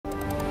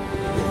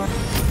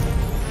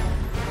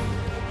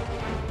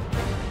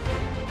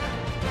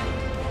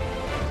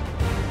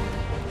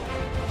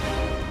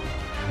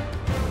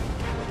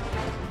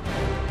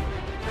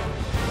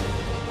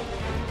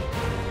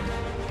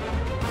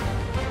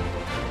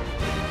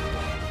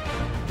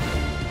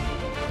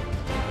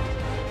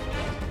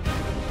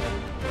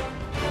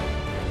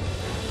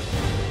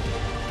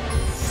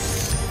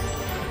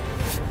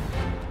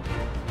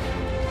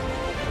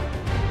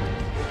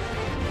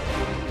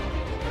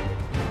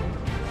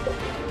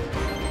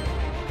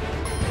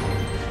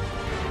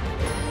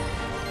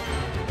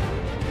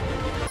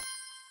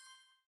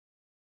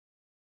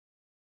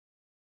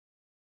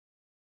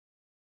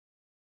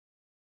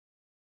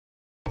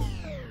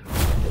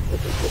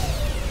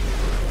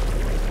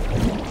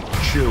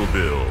Chill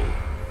Bill.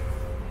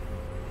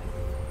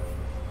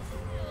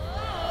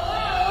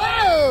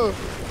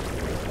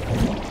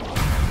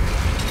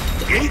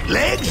 Eight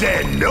legs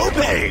and no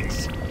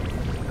pegs.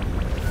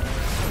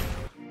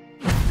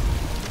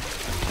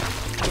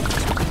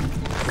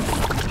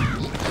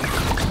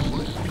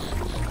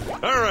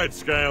 All right,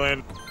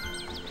 Skyland.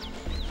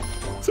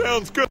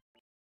 Sounds good.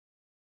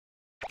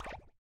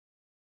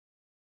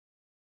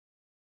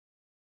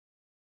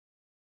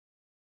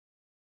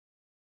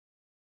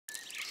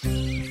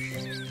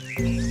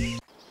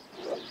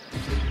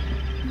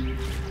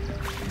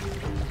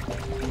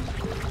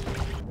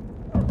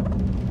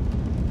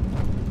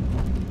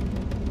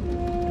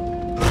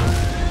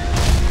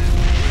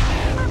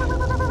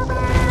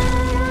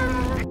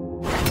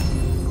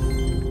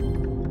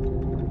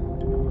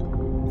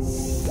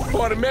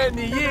 For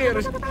many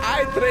years,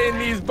 I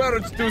trained these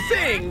birds to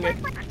sing.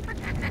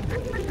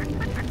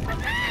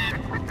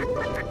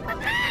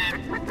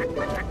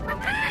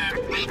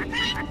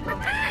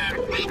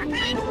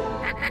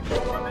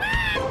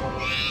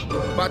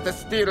 But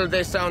still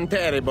they sound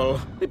terrible.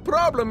 The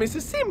problem is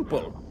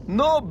simple.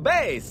 No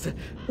bass.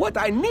 What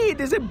I need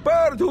is a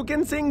bird who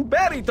can sing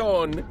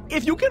baritone.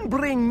 If you can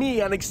bring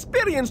me an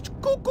experienced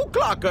cuckoo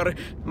clocker,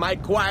 my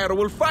choir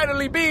will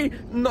finally be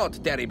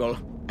not terrible.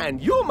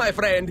 And you, my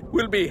friend,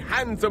 will be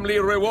handsomely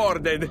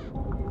rewarded.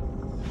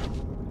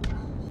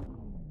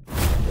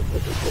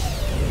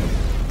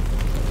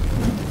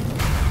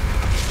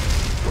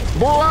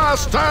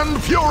 Blast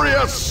and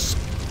Furious!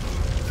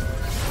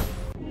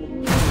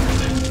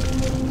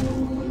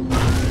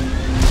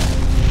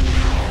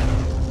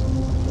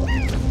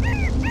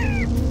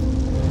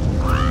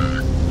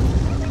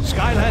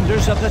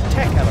 Skylanders of the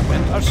tech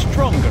element are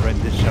stronger in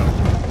this zone.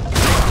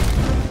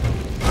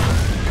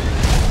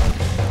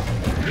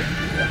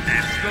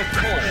 It's the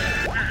call.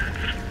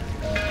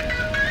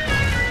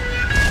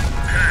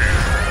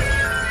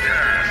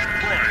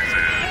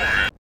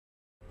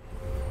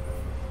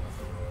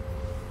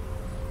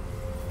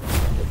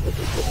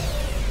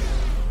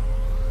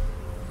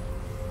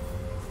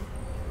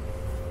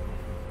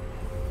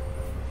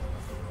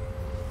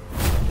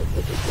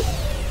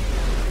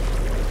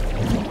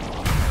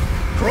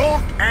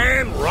 Rock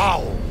and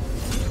roll.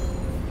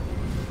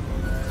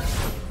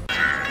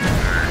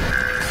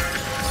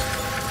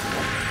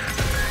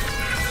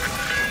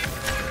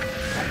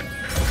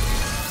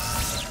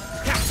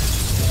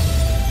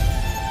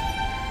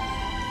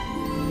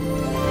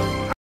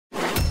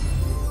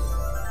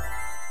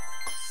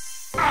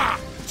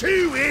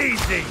 Too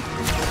easy!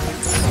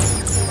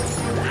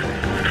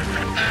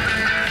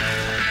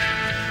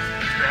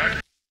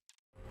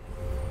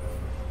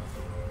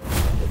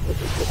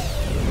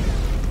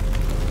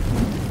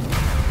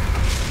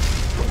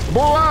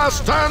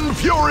 Blast and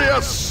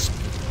Furious!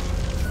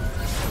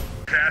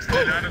 Cast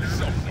it out of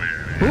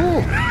somewhere.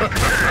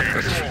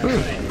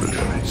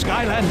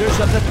 Skylanders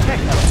of the tech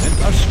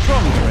element are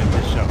stronger in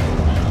this zone.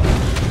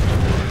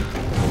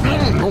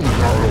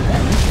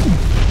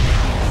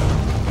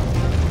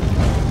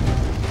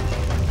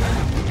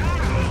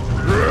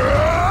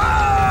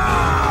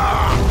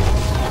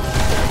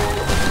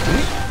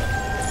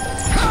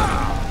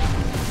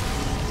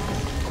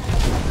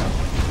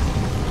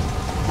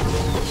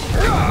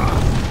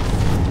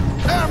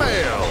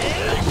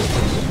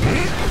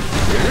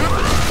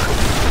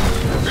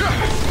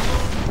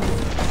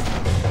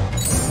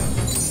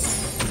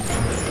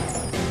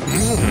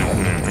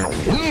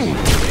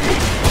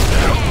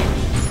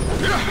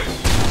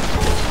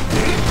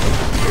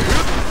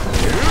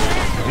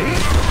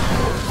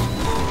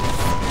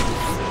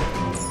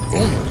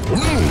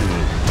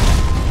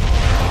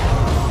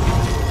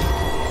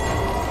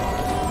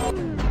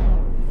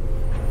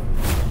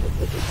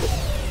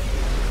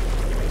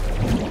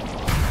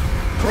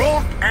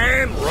 Rock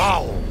and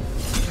roll.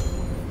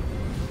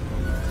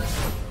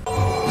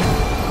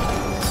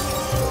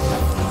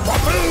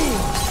 Ba-boom!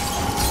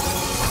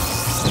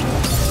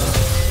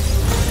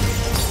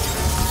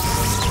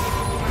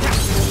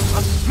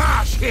 A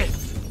smash hit.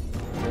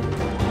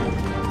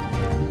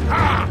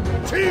 Ah,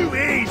 too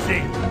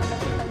easy.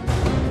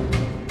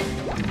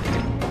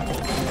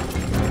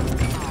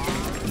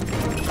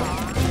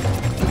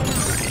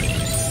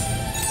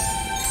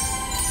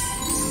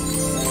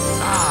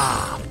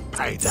 Ah,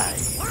 payday.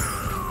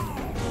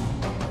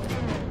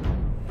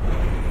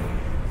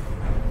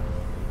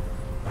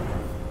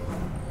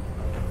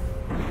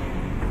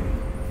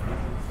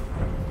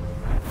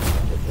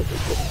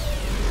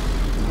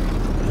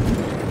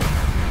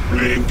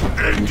 Blink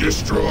and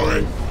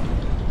destroy.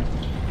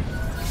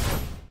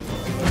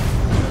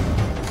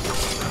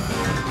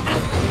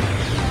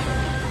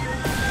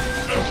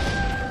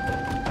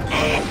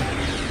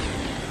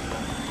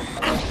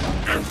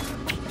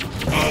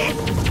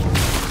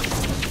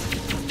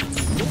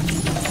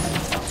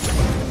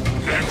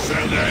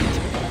 Excellent.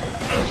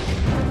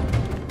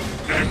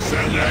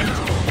 Excellent.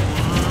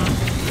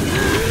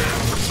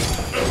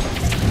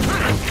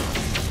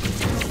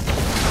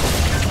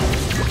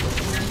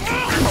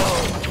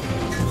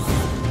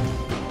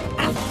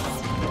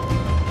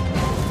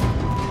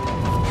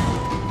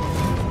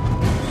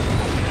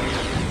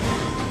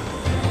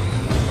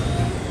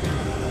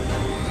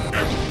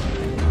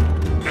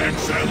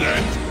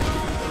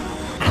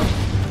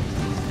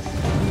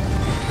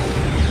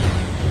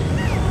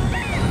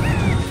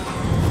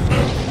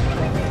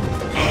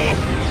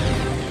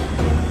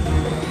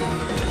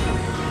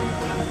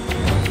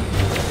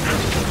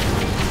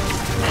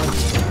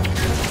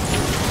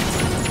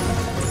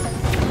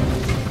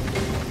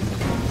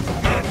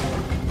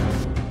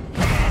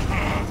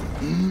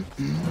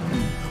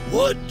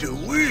 What do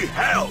we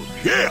have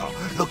here?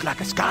 Look like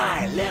a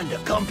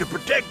Skylander come to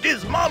protect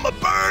his mama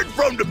bird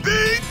from the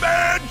big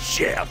bad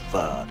chef.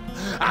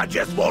 I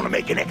just want to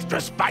make an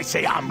extra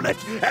spicy omelet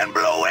and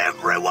blow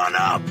everyone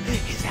up.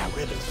 Is that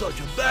really such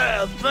a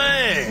bad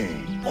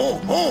thing?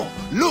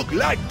 Look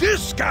like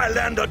this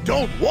Skylander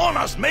don't want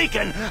us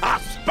making a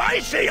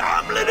spicy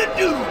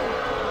omelet-a-do.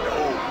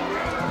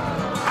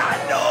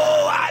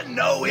 I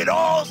know, it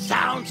all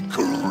sounds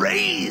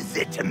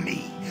crazy to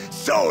me.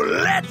 So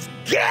let's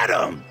get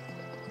him!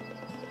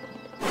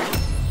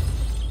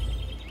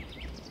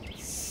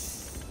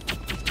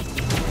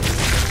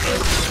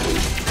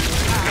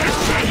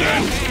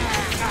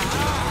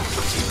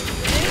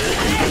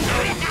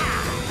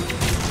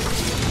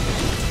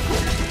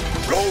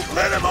 Don't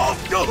let him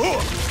off the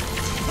hook!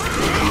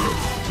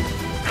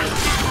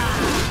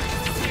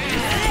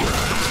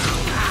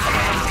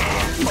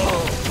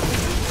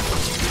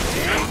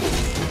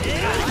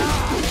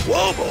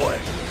 Whoa, boy!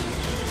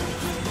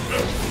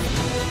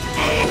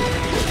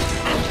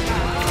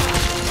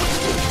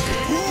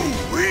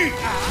 Ooh-wee!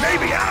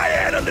 Maybe I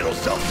add a little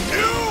something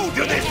new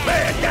to this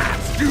bad guy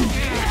stew!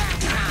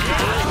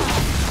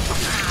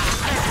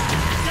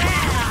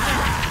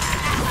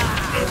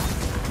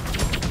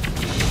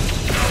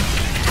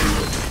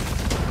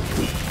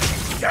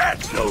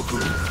 That's no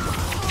good.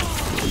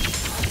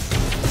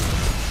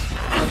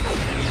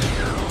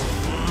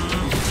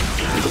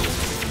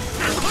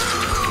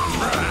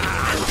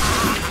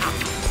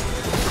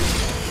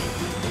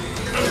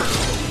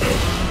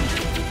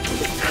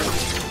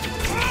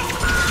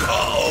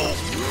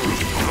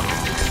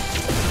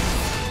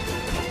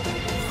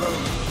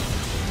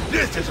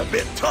 This is a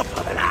bit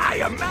tougher than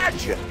I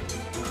imagined.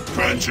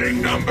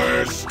 Crunching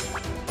numbers.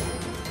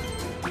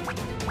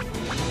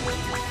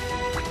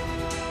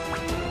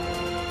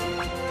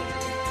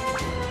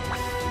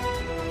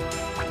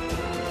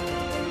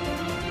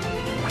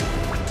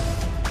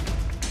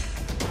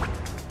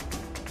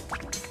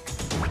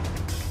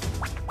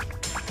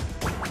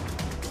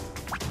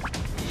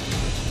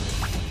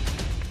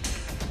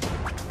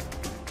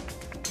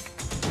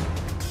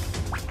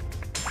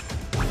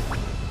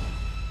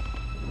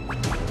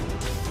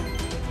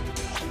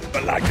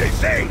 But like they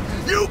say,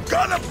 you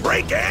gotta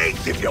break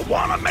eggs if you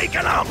wanna make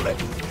an omelet.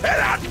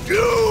 And I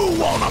do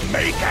wanna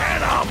make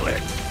an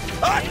omelet.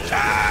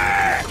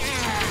 Attack!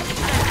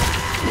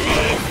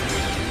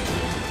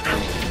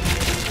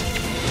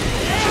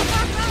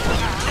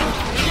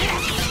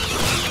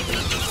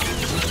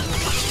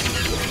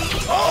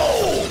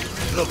 Oh!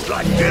 Looks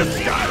like this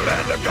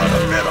Skylander got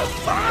a bit of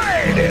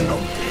fight in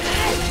him.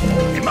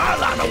 In my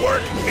line of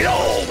work, it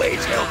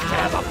always helps to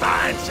have a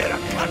fine set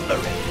of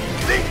cutlery.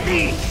 Think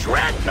these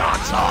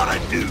dreadnoughts ought to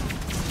do.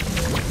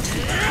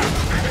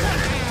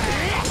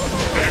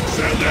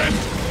 Excellent.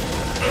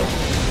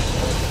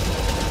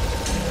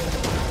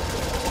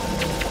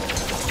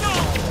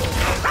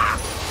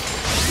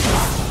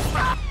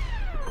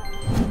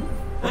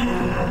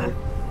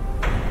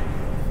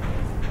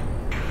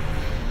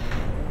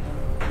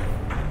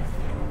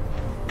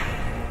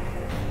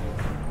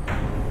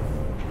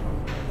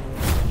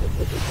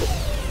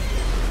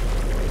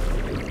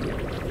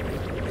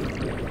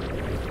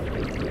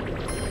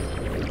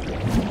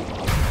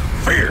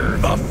 Fear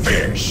the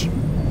fish.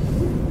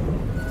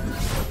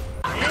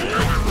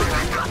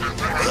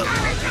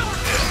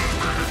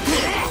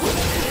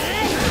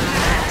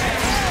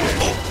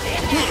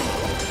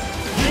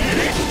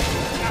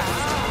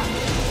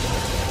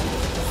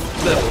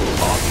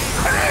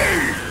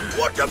 Hey!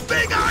 What's a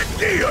big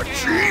idea,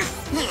 Chief?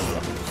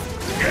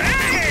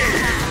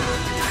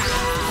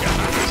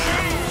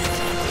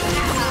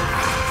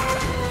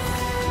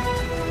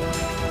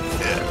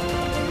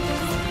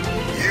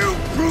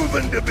 You've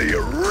proven to be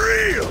a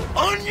real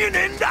onion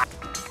in the...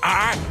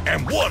 I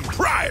am one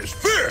prize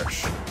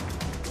fish.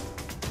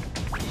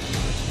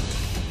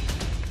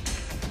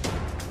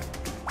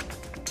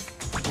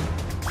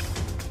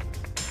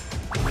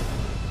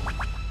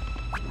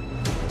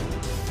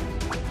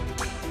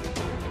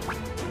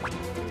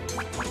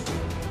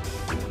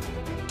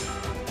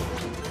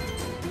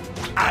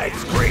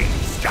 Ice cream,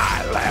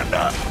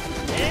 Skylander.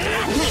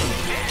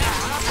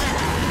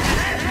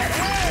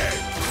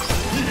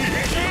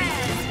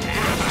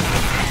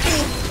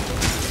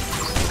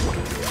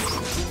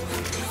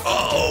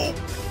 Uh-oh.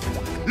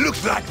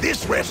 Looks like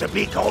this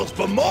recipe calls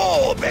for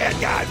more bad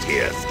guys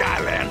here,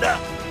 Skylander.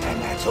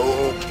 And that's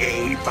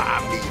okay by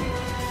me.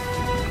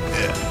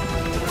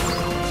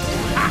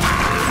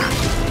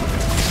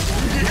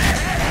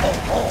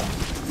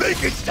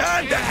 Think it's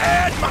time to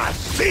add my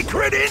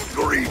secret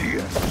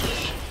ingredient.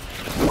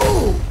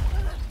 Ooh!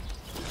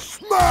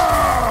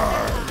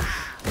 Smash!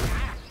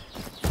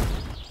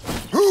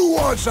 Who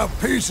wants a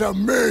piece of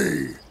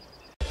me?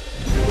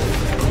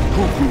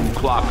 Cuckoo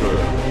Clocker.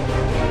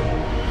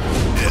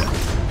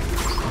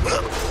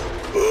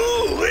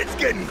 Ooh, it's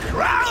getting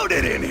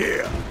crowded in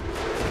here.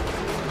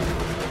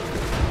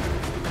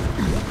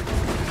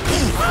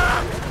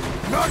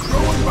 Not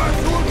going back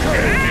to a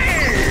cave.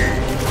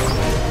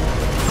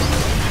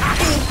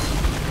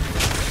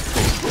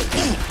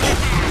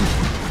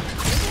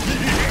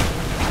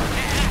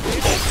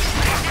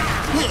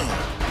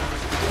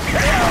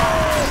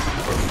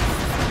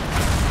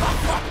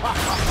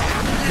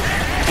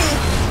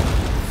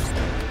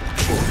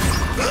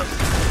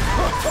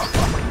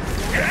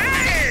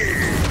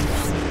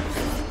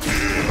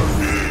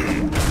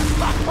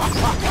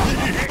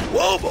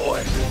 Oh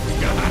boy!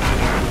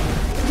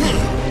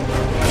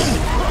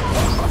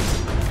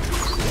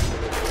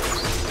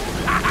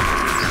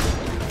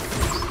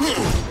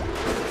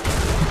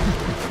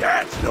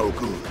 That's no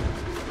good.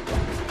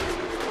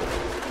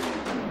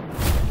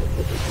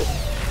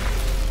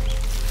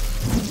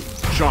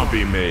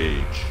 Chompy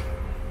Mage.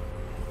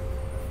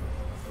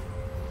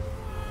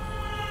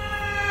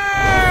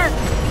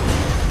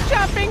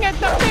 Jumping at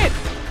the bit!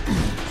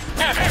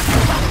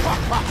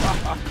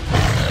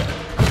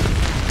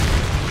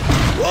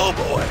 Oh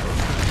boy!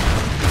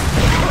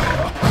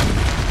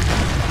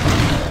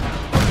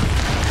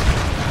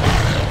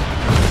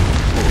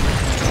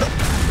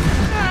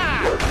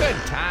 Good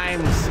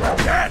times.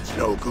 That's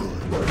no good.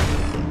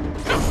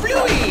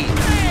 Fluey!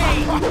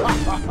 Hey!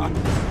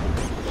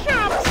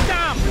 Chomp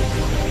stomp!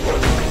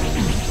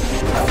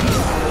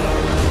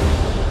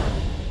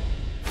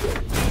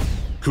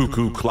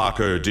 Cuckoo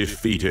Clocker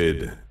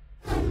defeated.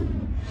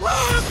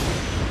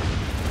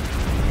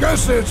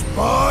 Guess it's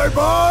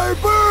bye-bye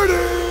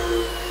birdie!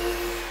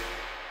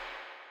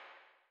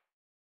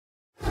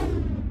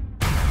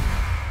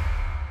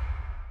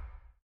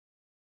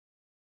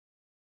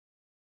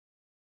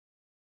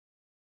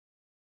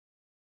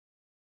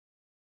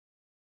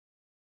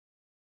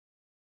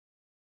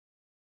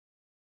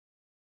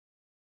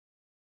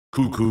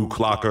 Cuckoo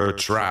Clocker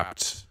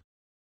trapped.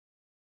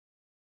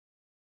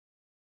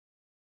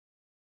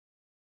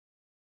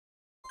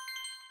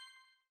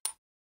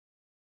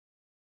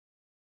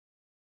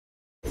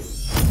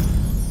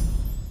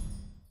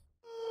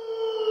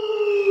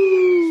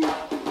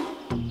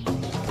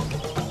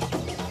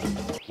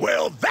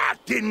 Well, that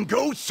didn't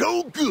go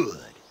so good.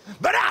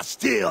 But I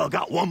still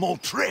got one more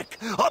trick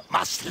up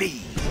my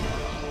sleeve.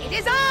 It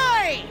is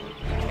I,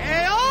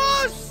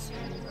 Chaos!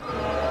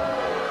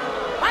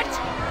 What?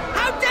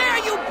 How dare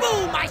you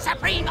boo my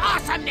supreme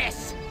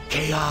awesomeness!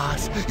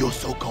 Chaos, your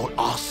so-called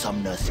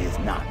awesomeness is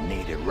not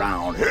needed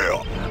round here.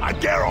 I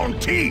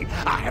guarantee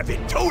I have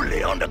it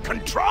totally under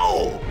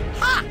control.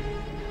 Ha!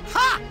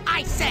 Ha,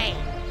 I say!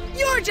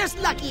 You're just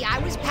lucky I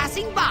was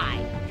passing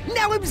by.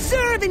 Now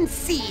observe and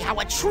see how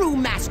a true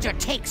master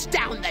takes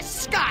down the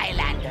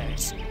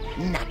Skylanders.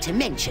 Not to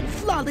mention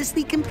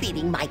flawlessly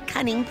completing my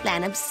cunning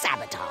plan of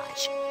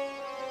sabotage.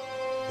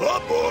 Oh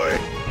boy!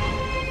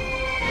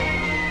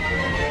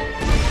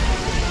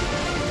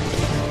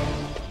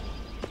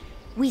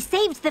 We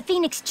saved the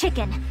Phoenix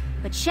chicken,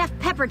 but Chef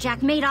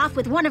Pepperjack made off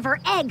with one of her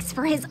eggs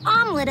for his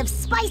omelet of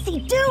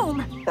spicy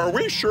doom. Are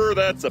we sure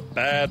that's a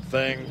bad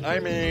thing? I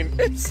mean,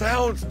 it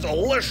sounds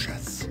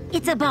delicious.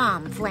 It's a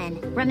bomb,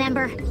 Flynn,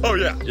 remember? Oh,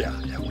 yeah.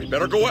 We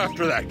better go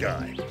after that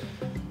guy.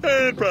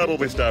 And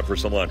probably stop for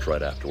some lunch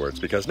right afterwards,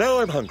 because now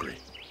I'm hungry.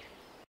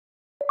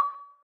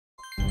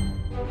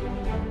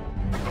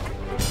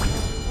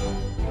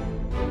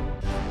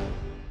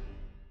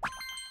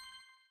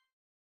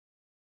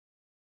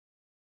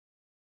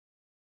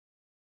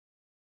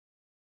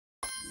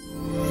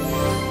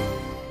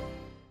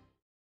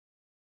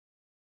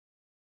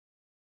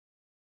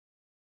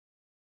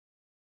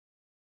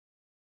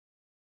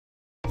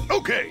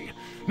 Okay,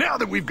 now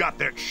that we've got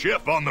that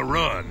chef on the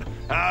run,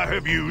 I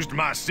have used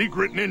my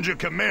secret ninja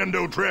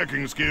commando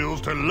tracking skills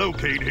to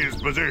locate his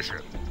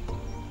position.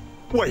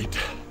 Wait,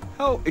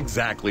 how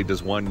exactly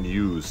does one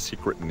use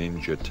Secret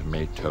Ninja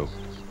Tomato?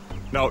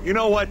 No, you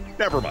know what?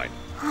 Never mind.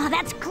 Oh,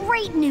 that's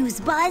great news,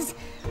 Buzz.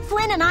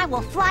 Flynn and I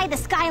will fly the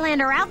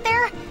Skylander out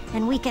there,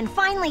 and we can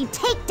finally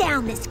take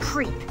down this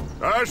creep.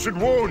 I should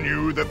warn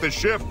you that the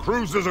chef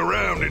cruises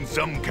around in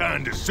some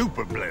kind of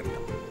super blimp.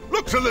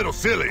 Looks a little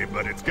silly,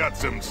 but it's got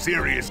some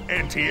serious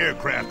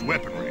anti-aircraft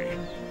weaponry.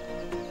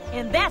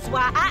 And that's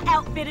why I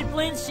outfitted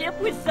Flynn's ship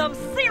with some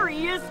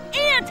serious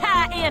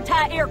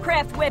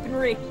anti-aircraft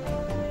weaponry.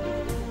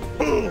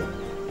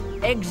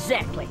 Boom!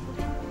 Exactly.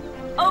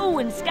 Oh,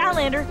 and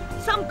Skylander,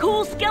 some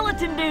cool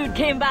skeleton dude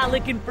came by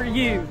looking for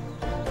you.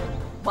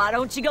 Why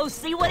don't you go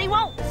see what he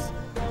wants?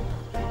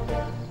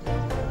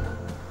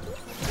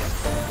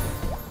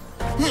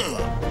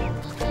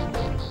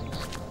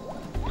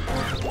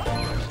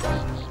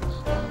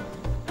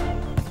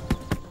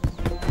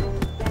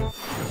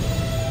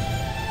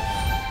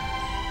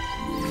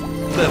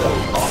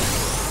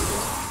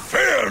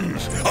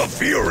 Fins of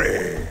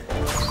Fury!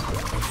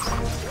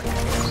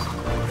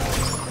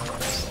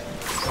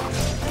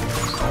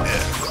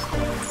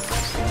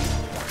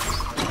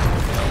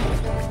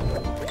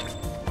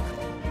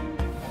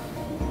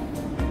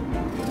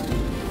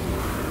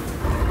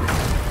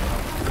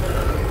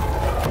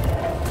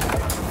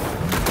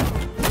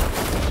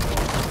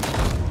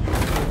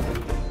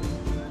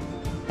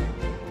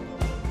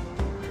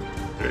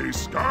 Hey,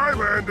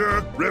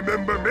 Skylander,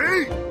 remember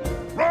me?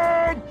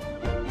 Wrong!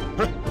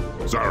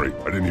 Sorry,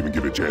 I didn't even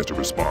give you a chance to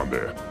respond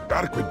there.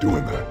 Gotta quit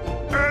doing that.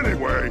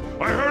 Anyway,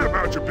 I heard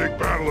about your big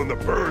battle in the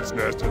bird's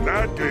nest, and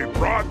that gave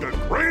Brock a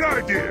great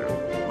idea.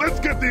 Let's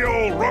get the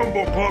old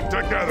Rumble Club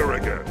together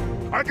again.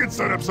 I can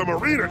set up some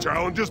arena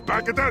challenges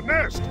back at that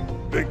nest.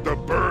 Think the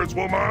birds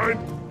will mind?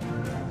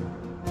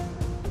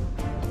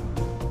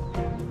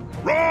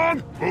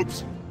 Wrong!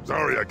 Oops.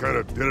 Sorry, I kind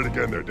of did it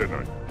again there, didn't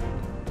I?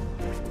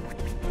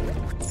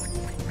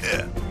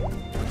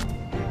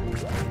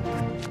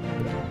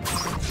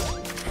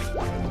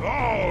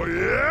 Oh,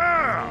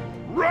 yeah!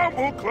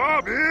 Rumble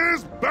Club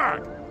is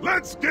back!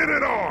 Let's get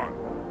it on!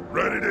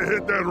 Ready to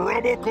hit that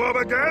Rumble Club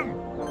again?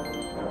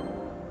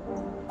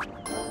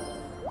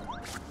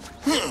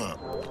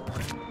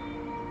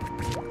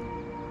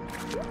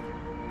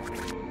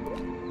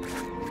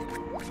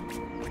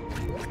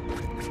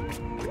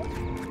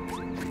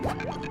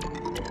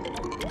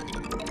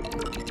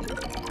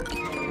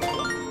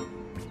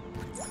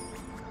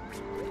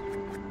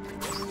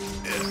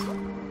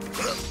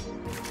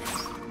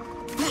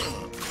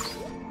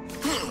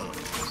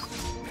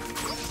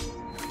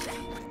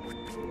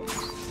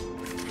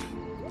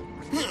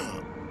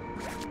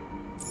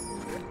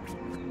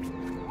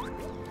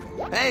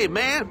 Hey,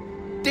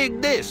 man,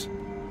 dig this.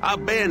 Our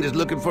band is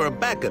looking for a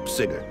backup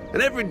singer,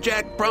 and every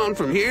jack prawn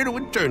from here to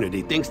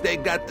eternity thinks they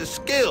got the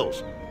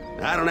skills.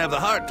 I don't have the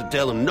heart to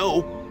tell them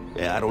no.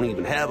 Yeah, I don't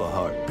even have a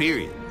heart,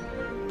 period.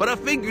 But I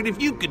figured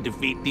if you could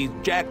defeat these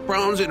jack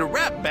prawns in a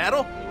rap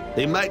battle,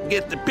 they might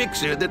get the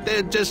picture that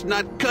they're just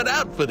not cut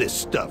out for this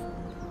stuff.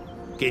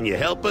 Can you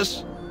help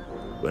us?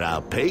 Well,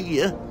 I'll pay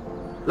you.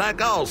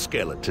 Like all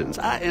skeletons,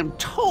 I am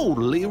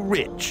totally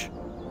rich.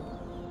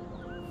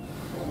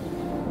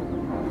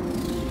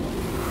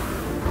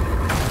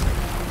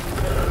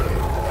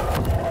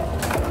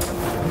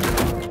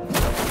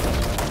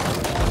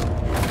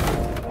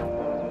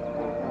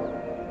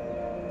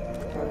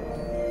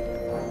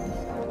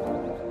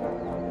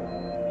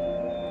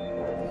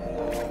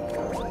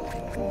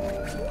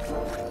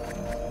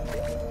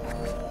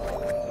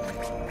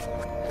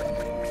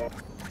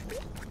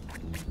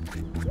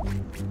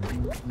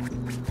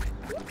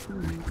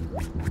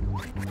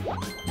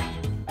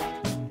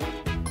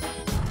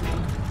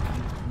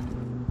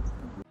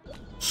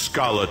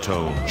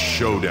 Skeletone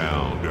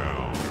Showdown.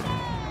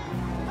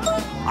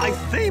 I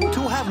seem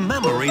to have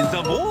memories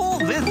of all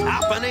this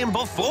happening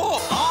before.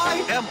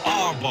 I am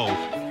Arbo,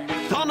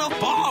 son of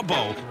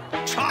Barbo,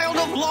 child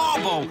of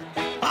Larbo.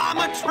 I'm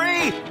a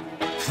tree.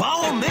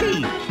 Follow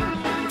me.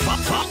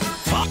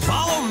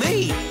 Follow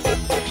me.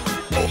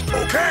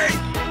 Okay.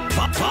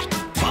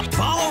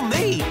 Follow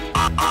me.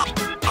 All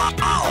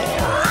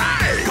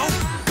right.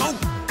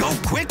 Go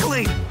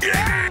quickly.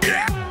 Yeah.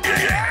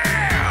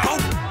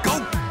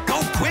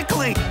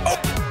 Quickly.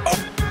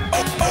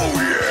 Oh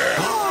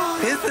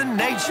yeah. Isn't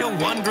nature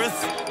wondrous?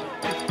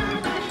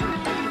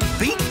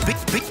 Speak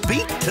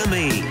to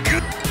me.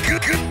 Good.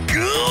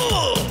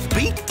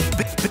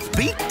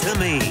 Speak to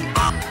me.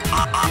 All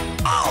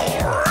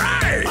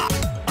right.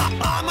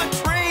 I'm a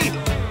tree.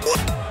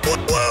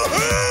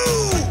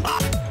 Woohoo!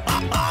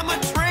 I'm a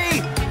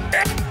tree.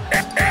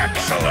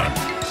 Excellent.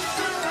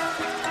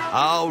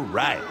 All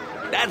right,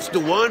 that's the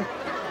one.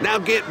 Now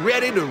get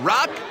ready to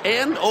rock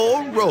and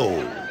or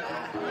roll.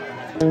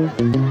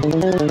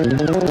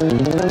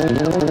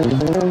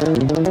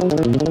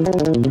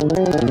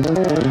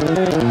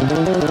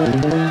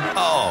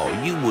 Oh,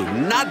 you would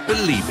not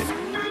believe it.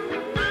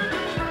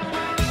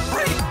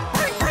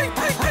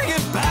 Bring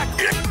it back.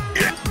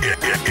 Yeah.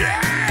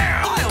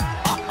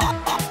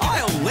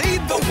 I'll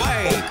lead the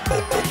way.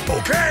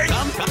 Okay.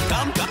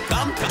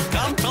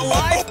 Come to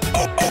life.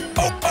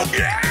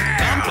 Yeah.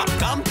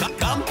 Come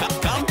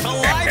to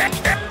life.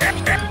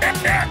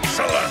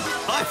 Excellent.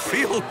 I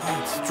feel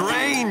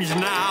strange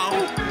now.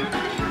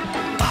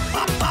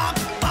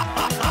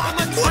 I'm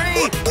a tree.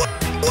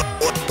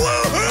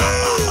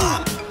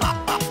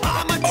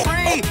 I'm a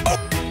tree.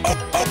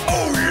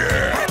 Oh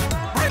yeah.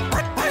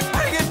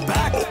 Bring it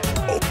back.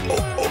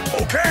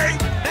 Okay.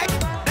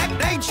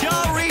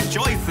 Nature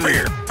rejoices.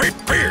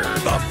 Fear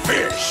the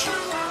fish.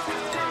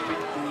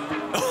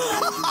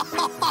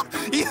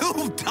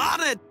 You've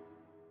done it.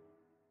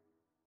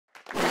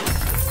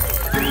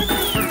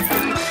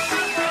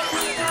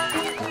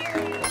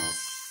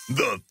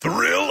 The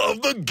thrill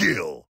of the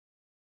gill.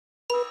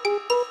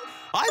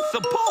 I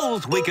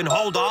suppose we can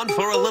hold on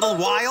for a little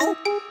while.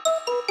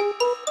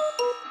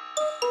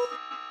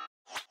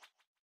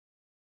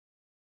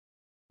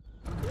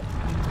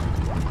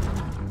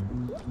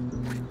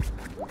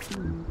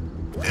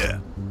 Yeah.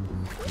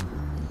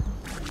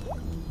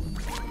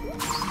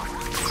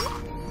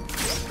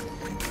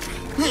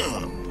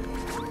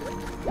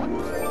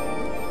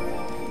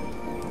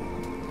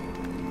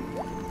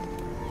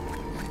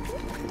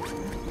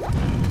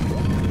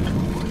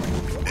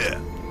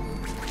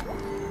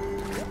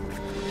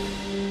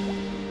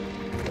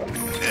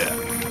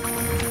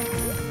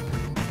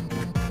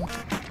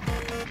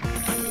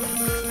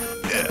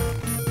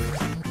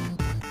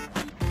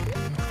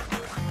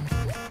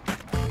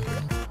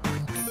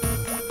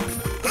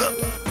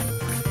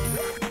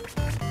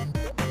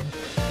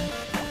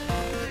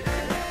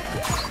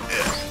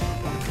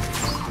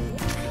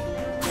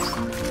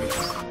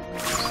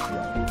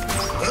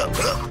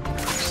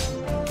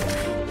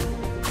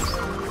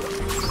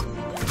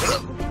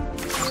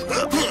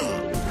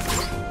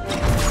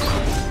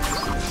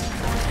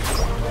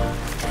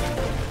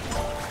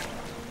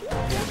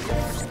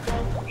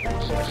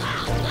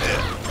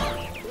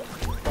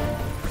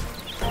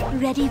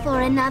 Ready for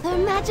another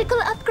magical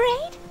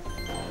upgrade?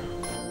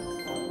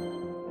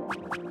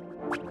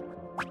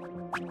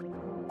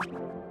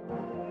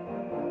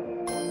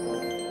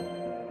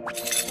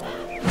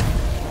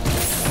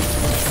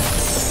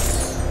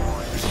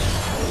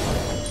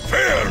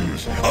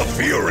 Fins of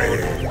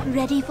Fury!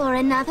 Ready for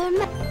another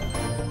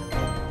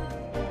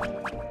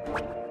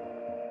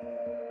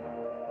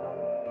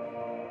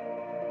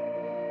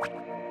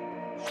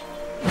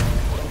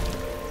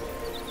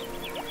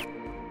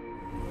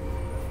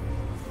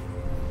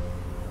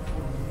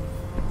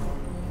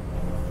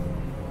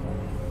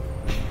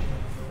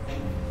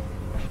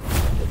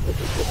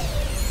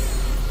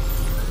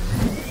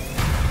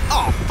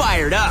All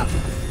fired up.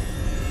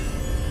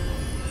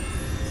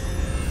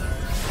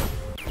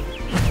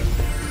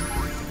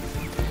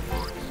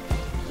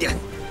 Yeah.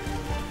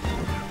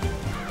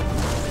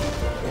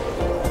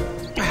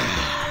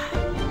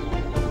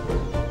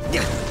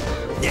 Yeah.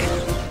 Yeah.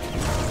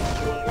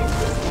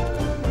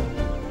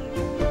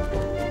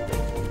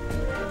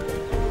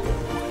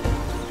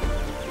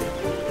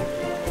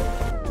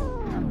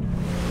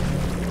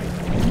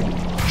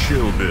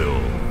 Chill Bill.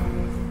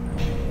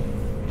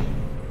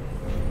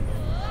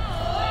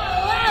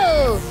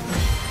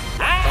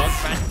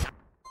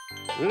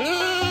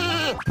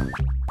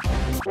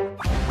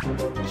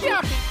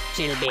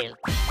 Chill Bill.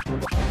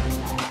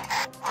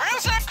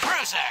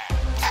 Cruiser!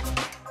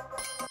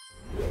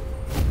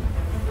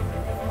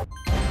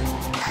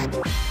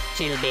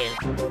 Chill Bill.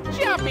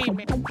 Jumpy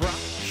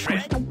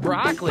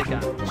broccoli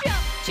gum.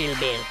 Chill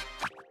Bill.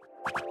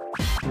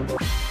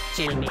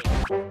 Chill Bill.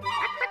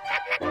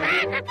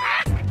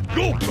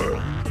 Gulper!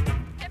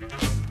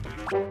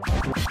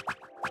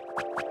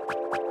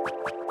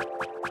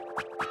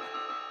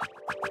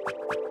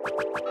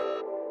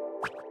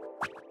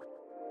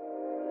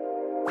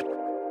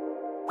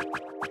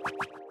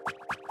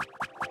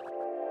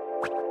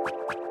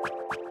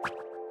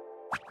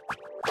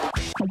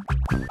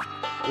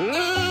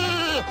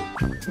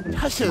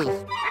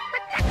 Tussles.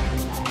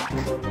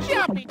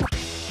 Jumpy.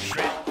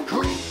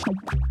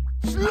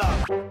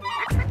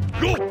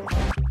 Gulper!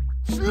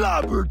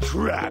 Slobber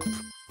Trap!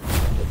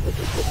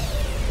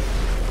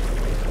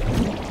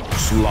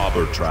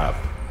 Slobber Trap.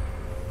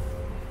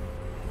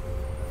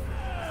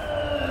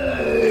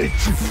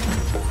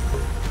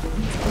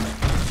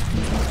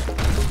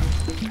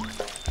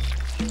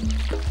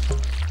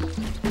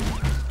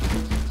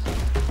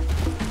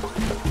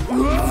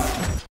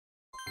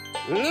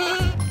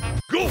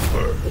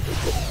 Gulper!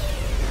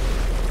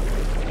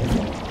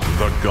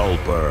 The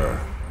Gulper.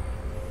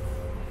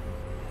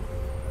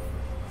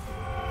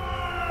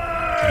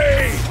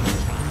 Hey!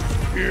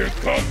 Here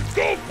comes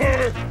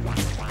Gulper!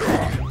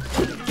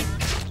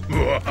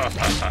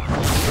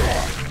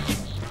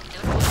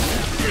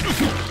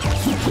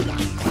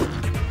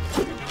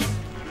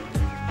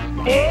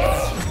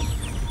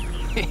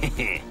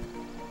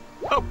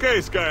 Okay,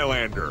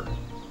 Skylander.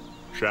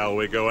 Shall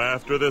we go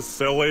after this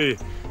silly,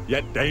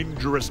 yet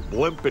dangerous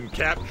blimp and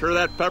capture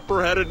that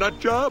pepper-headed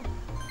nutjob?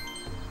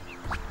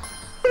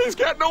 But he's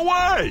getting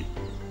away!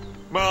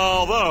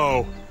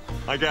 Although,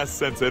 I guess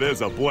since it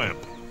is a blimp,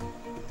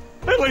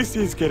 at least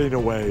he's getting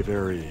away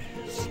very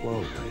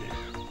slowly.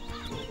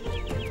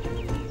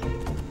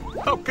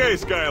 Okay,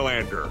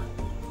 Skylander.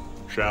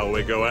 Shall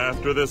we go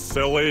after this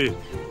silly...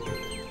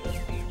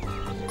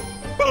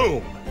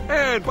 Boom!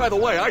 And by the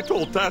way, I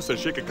told Tessa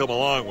she could come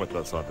along with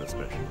us on this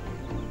mission.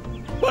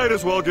 Might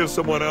as well give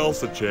someone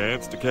else a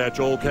chance to catch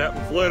old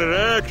Captain Flynn in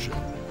action.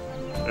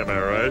 Am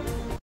I right?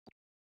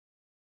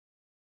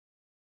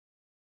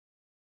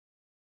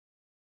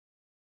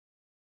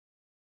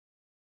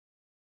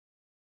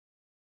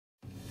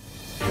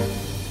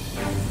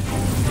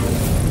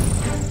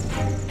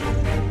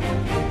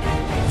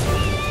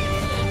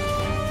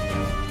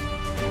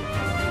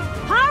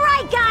 All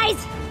right,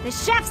 guys! The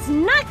chef's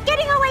not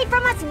getting away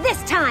from us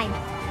this time!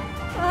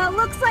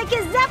 Looks like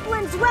his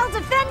Zeppelin's well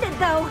defended,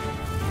 though.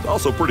 It's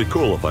also pretty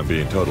cool if I'm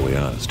being totally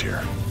honest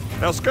here.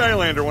 Now,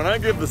 Skylander, when I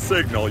give the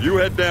signal, you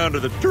head down to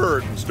the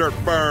turret and start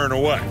firing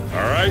away,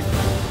 all right?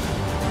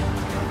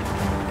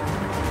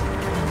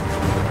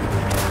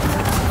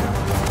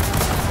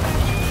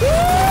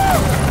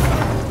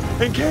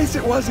 Woo! In case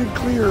it wasn't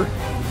clear,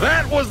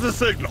 that was the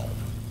signal.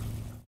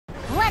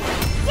 Let's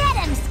get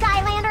him,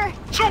 Skylander!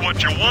 So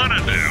what you want to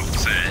do,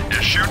 see,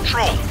 is shoot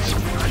trolls,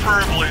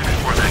 preferably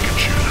before they can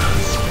shoot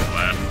us.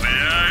 That's the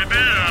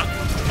idea.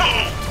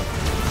 Boom!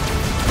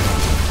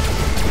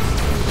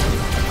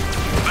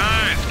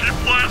 Nice, keep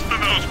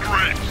blasting those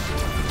grapes.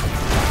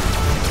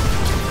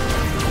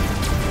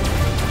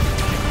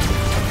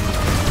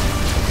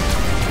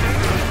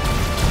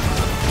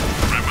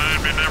 Remind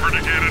me never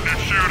to get into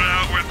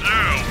shootout with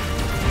you.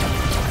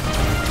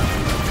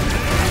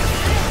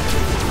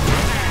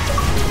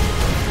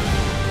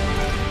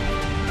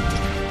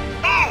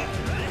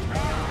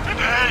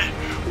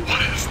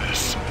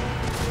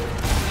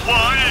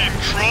 Flying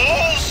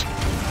trolls?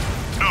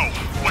 No,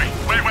 wait.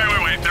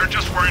 They're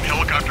just wearing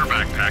helicopter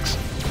backpacks.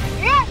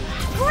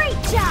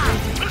 Great job!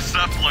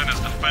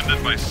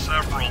 defended by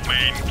several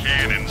main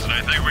cannons, and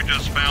I think we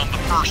just found the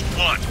first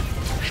one.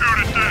 Shoot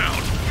it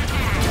down.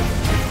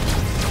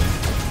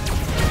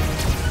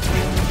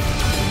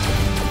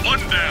 One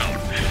down.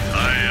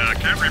 I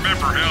can't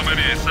remember how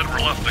many I said were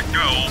left to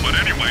go, but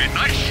anyway,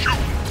 nice shooting.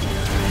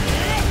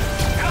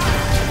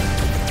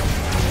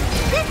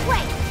 This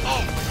way!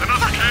 Oh,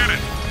 another cannon.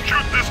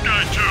 Shoot this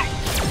guy too.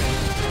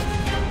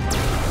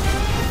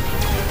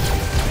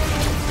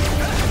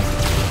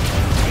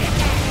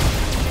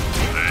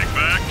 Take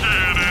back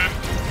cannon.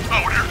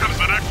 Oh, and here comes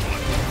the next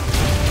one.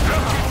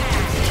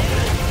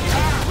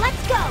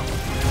 Let's go!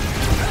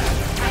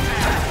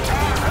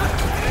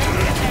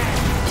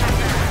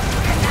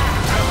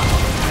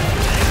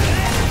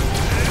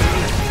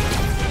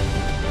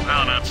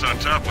 Well, not so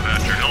tough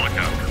without your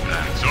helicopter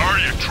packs, are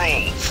you,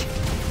 trolls?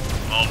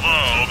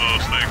 Although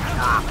those things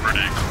were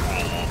pretty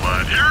cool.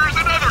 But here's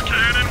another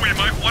cannon we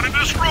might want to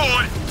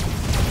destroy.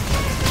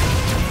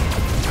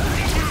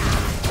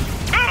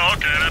 Oh,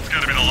 okay, that's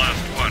gotta be the last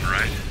one,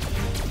 right?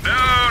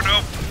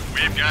 No,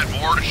 we've got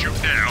more to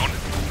shoot down.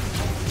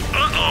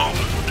 Uh-oh,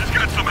 he's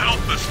got some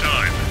help this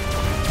time.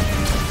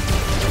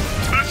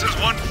 This is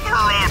one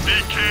thorough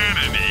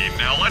de-cannoning.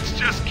 Now let's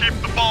just keep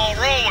the ball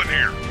rolling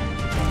here.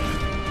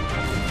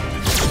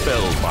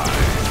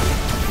 Spellbind.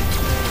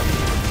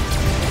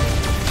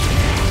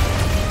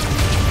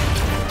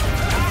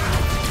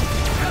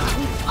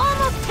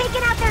 Almost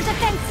taken out their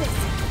defenses!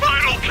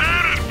 Final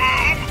cannon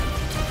boom!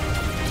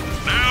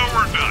 Now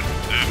we're done.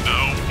 And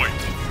wait.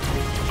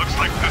 Looks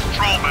like this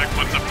trollback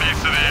wants a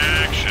piece of the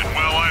action.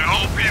 Well, I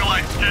hope he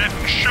likes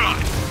getting shot.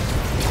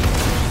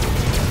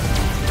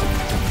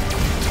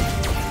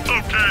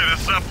 Okay, the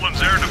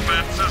Zeppelin's air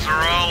defenses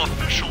are all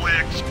officially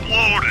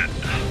exploded.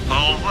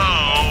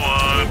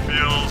 Although, it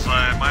feels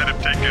I might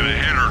have taken a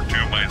hit or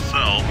two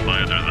myself.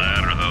 Either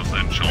that or those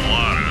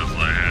enchiladas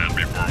I had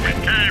before we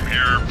came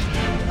here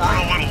were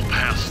a little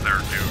past their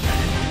duty.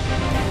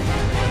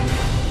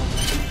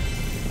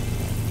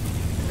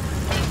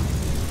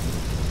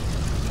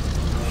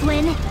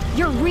 Flynn,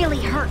 you're really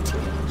hurt.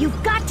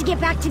 You've got to get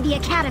back to the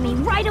Academy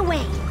right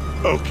away.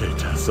 Okay,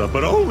 Tessa,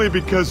 but only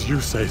because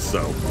you say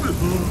so.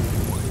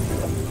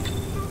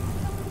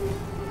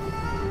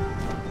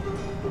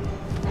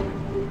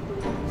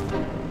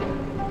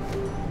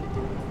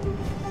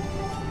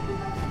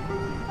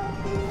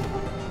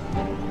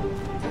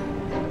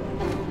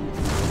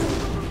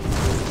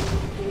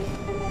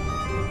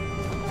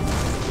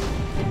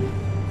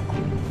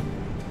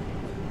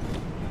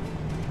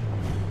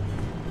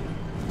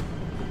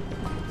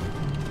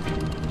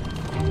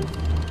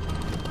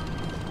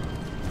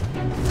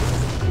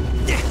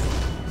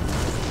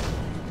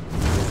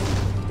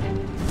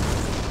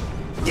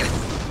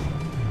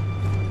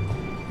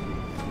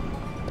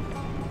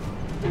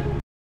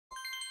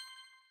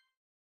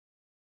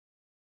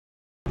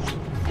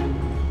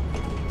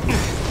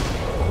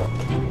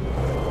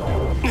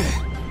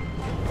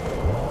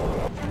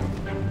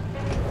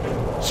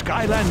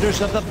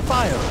 Skylanders of the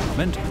fire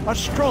element are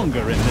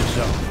stronger in this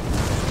zone.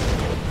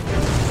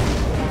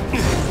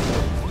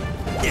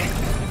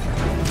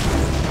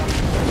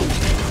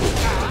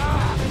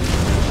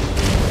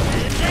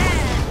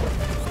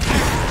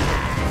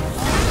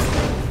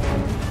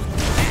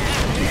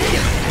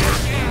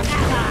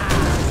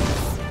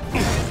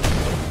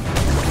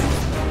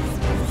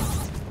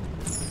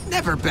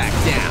 Never back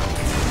down.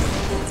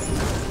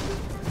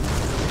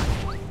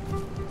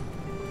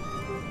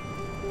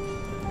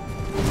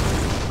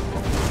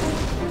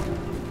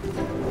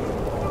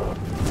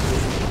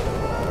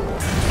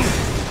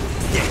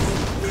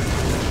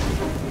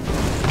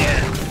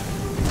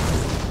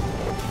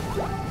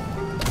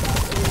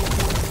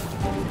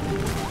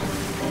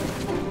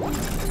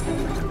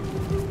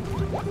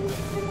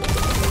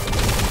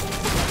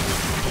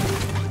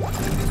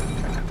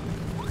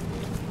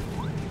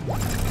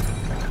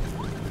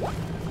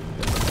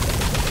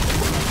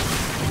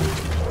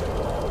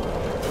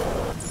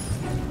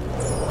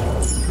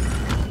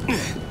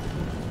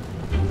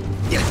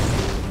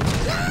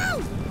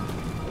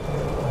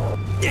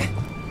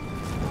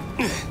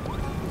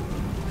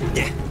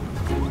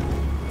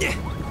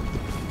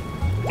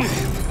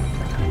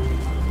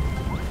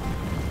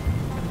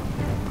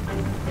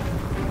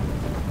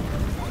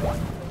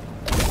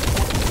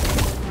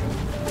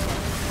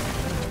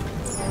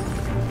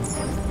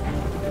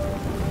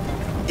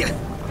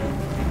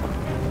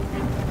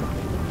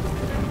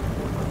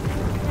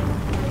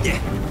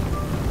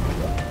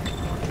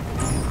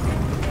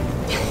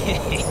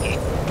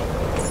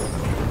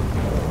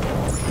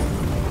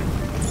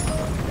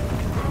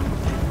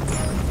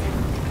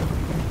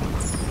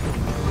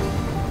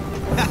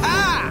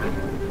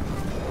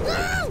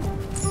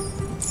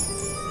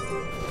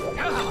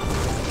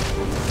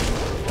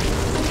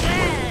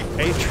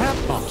 A trap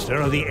monster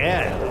of the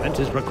air element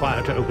is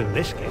required to open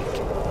this gate.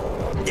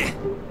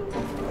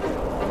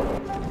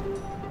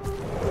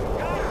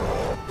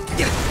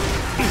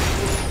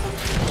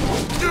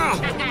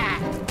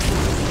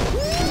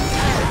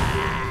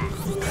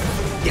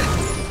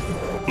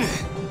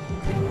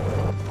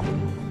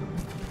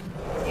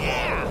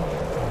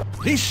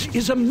 This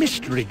is a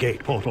mystery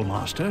gate, Portal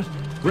Master,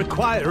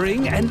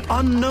 requiring an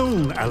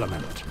unknown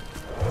element.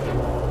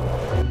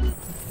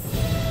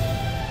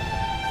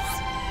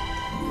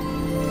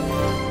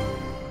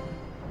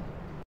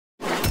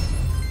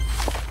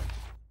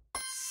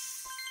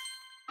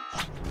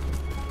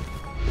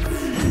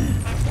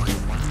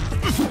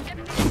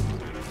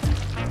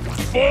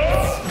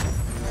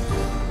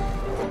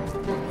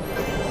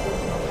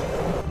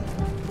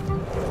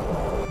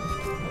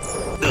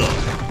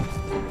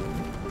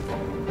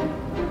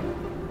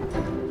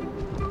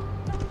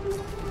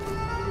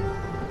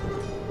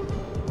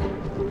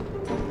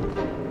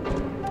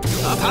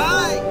 Up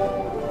high!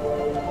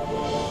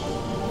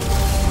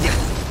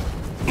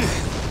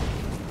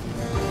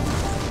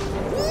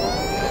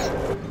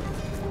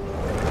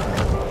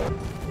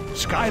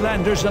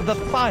 Skylanders of the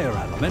fire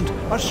element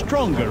are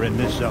stronger in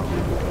this zone.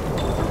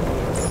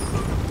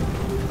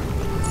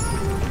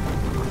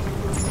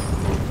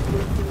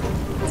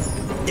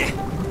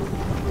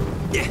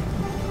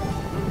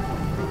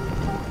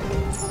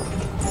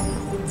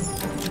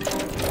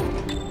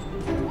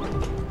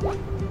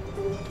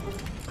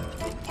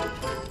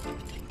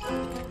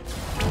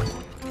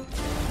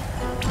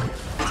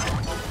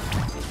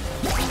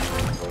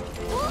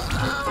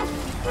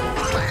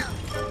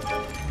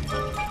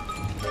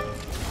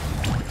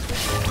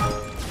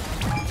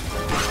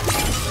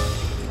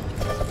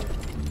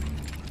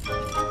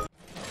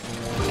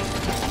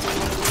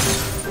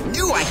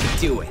 Knew I could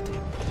do it.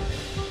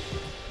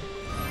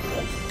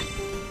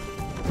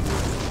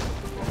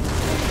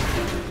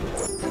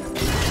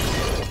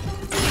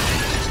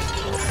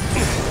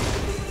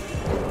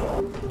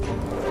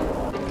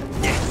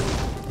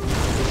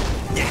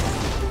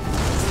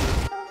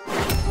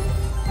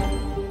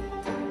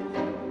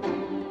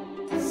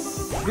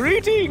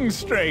 Greetings,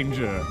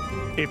 stranger.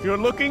 If you're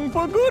looking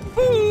for good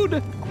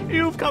food,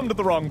 you've come to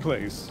the wrong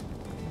place.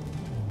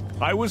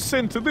 I was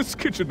sent to this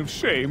kitchen of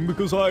shame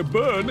because I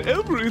burn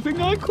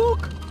everything I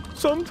cook.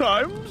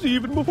 Sometimes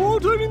even before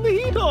turning the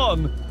heat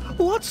on.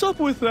 What's up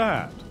with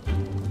that?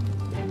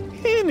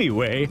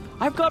 Anyway,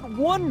 I've got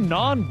one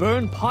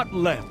non-burned pot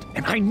left,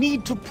 and I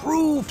need to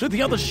prove to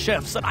the other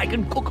chefs that I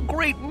can cook a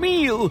great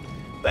meal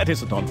that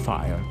isn't on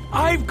fire.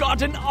 I've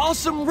got an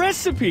awesome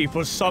recipe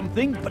for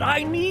something, but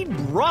I need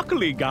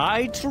Broccoli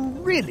Guy to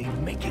really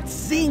make it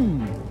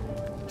sing.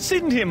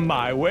 Send him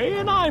my way,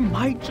 and I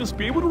might just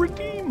be able to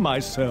redeem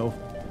myself.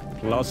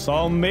 Plus,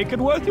 I'll make it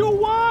worth your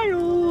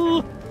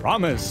while.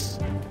 Promise.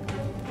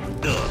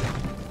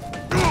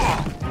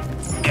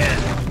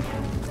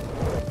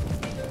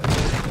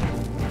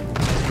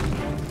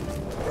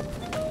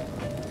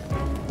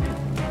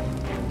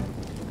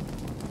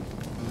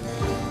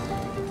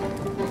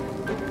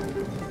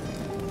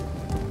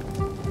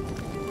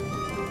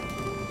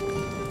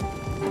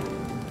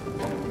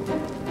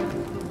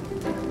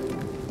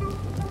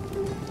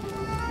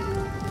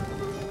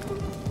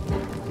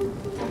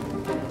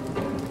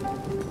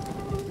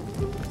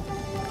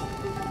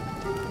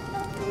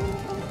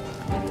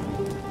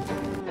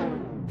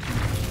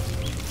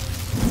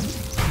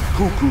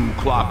 Cuckoo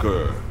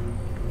Clocker.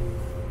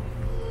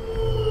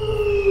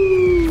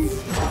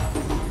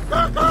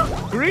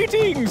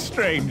 Greetings,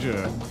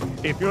 stranger.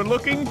 If you're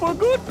looking for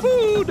good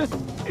food,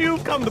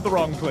 you've come to the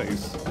wrong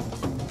place.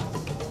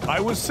 I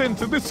was sent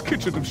to this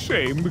kitchen of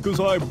shame because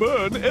I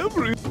burn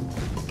every...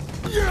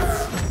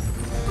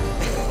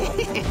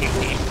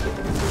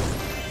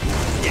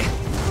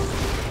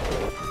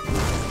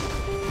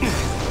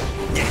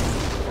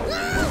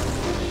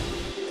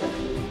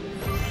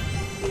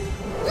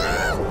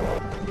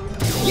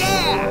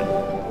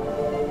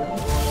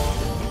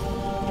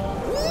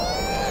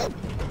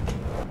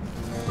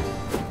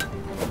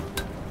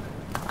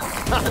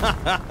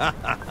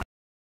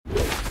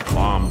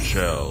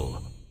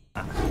 Bombshell.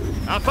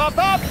 Up, up,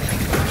 up!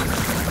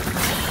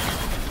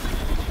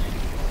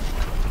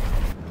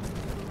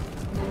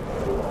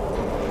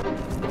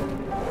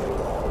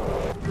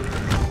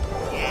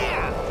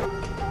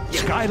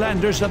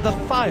 Skylanders of the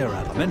fire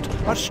element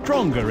are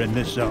stronger in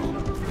this zone.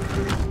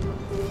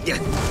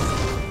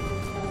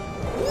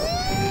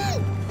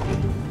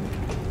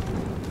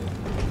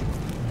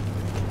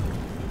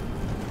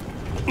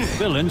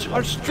 Villains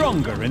are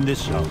stronger in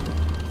this zone.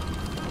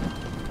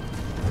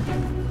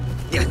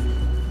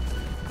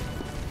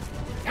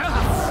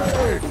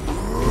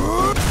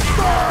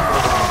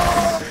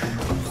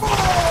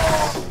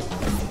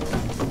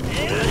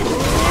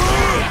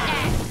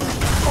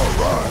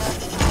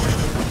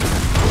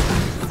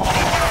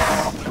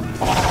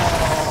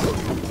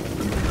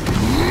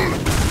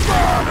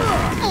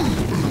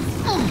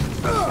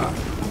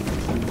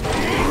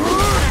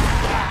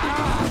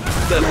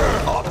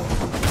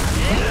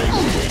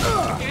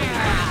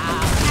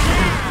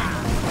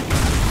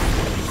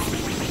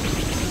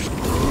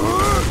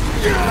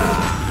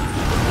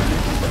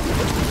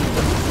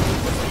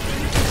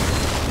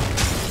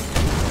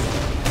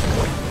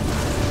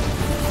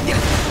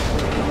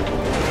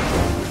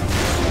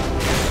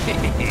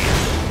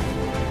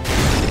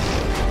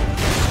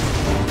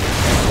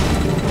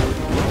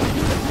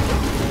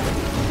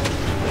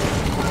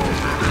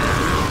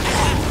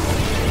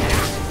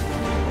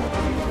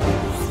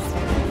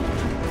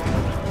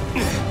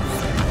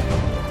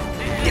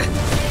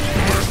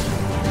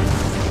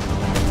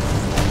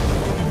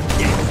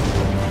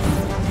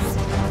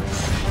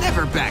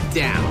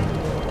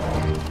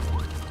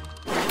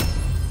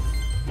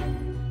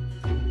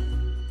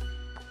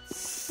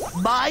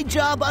 My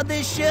job on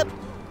this ship?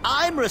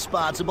 I'm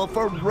responsible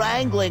for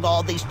wrangling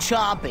all these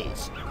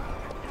chompies.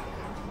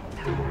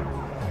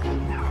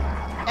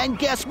 And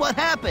guess what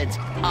happens?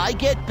 I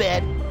get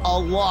bit a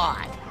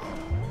lot.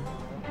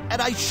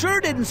 And I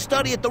sure didn't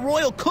study at the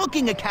Royal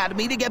Cooking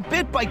Academy to get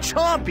bit by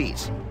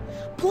chompies.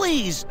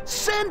 Please,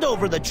 send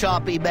over the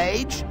chompy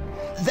mage.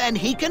 Then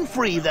he can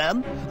free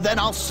them. Then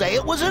I'll say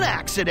it was an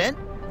accident.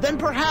 Then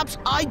perhaps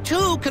I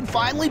too can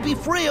finally be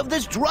free of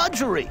this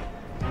drudgery.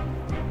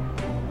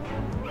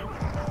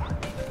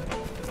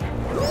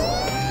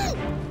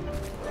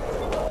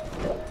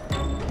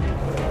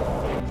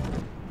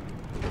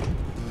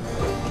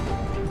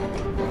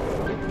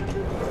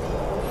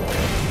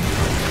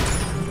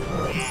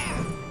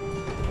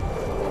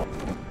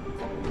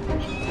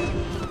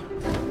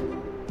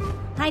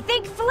 I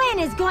think Flynn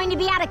is going to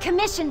be out of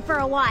commission for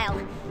a while,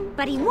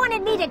 but he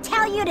wanted me to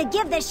tell you to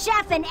give the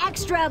chef an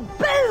extra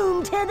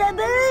boom to the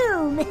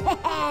boom,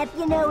 if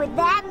you know what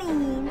that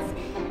means.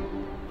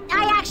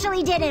 I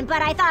actually didn't,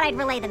 but I thought I'd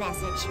relay the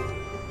message.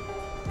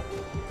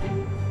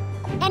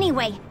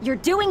 Anyway, you're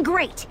doing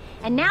great,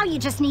 and now you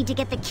just need to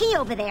get the key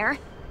over there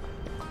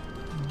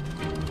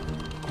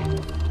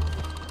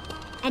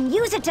and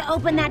use it to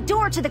open that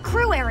door to the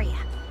crew area.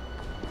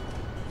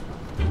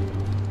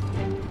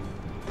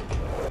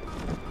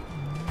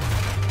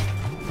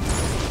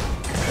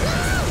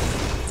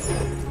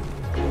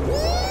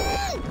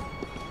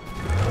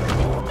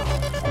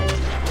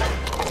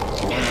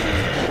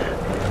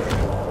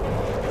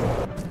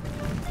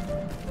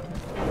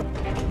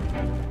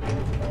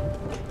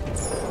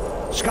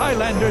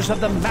 Skylanders of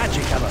the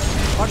magic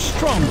element are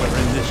stronger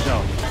in this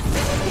zone.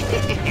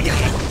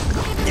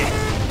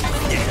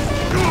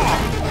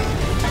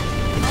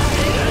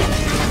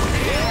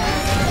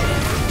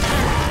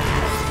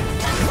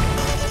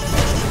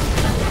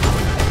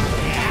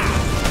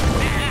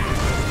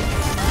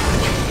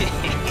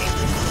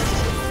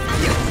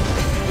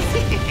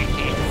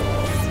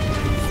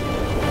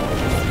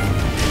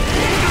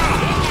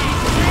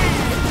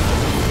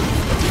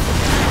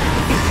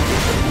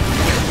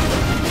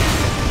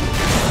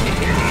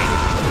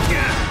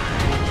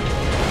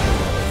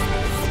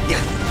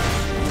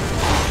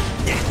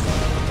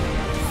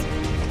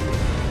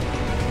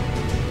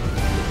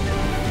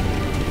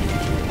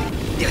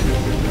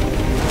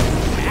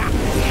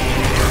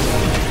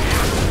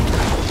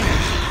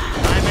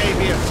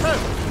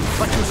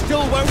 But you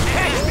still won't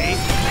catch me!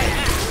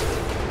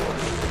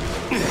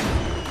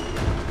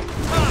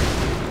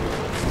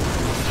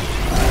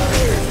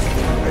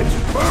 It's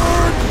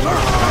bird!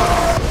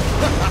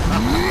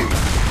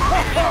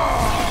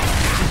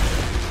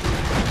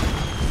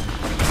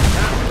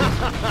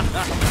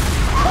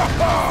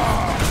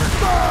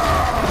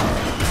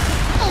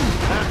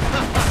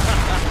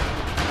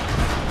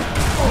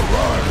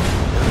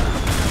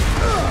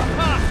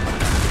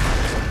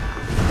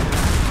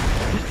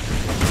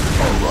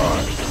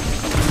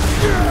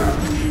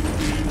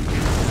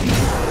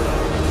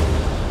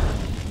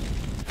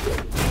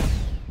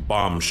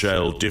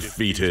 Bombshell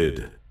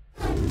defeated.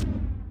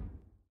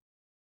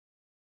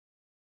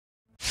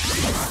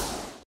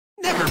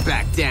 Never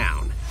back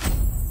down.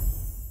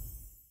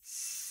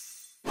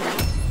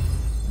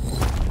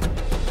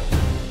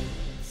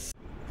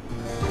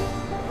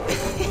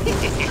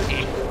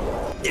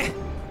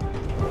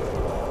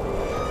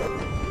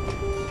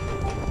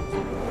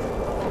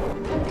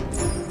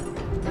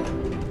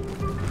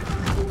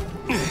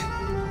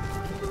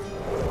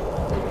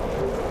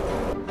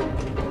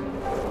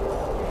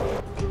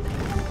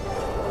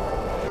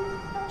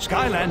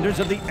 Skylanders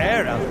of the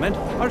air element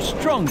are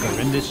stronger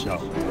in this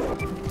zone.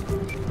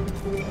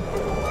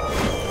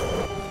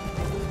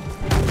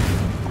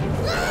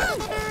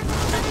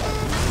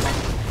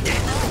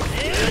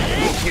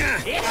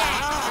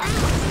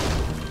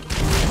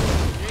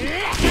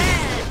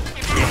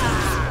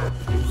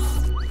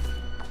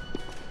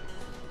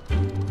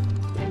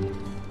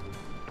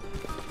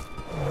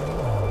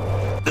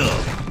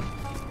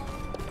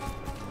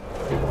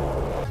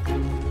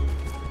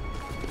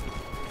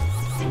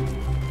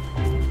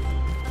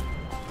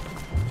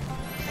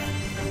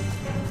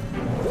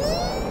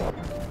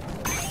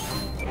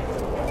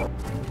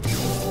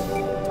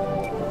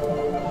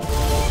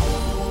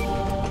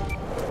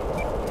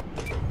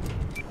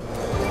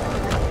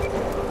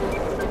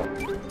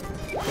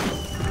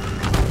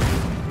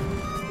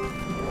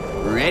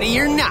 Ready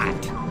or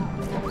not.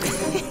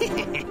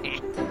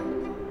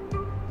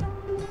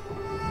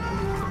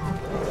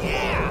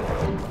 Yeah.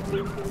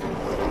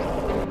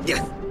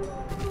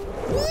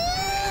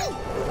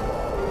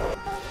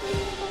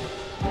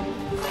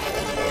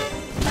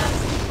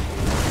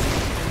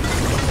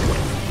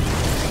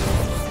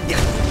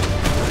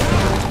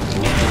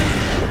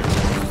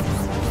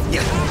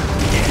 Yeah.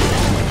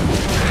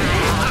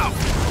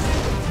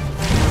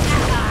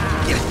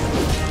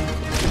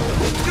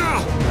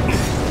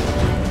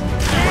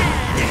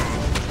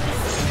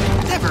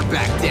 Never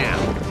back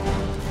down.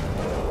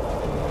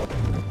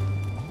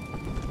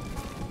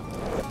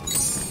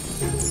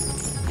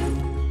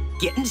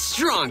 Getting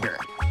stronger.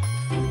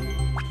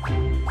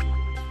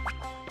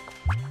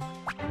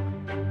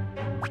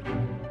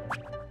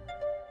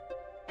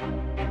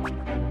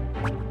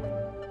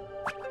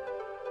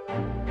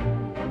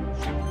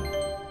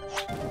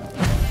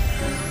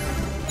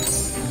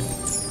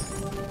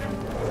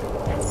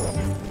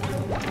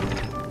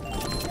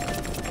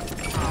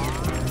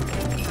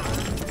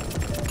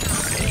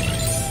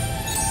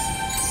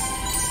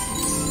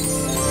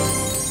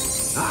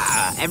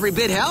 Every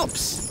bit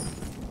helps.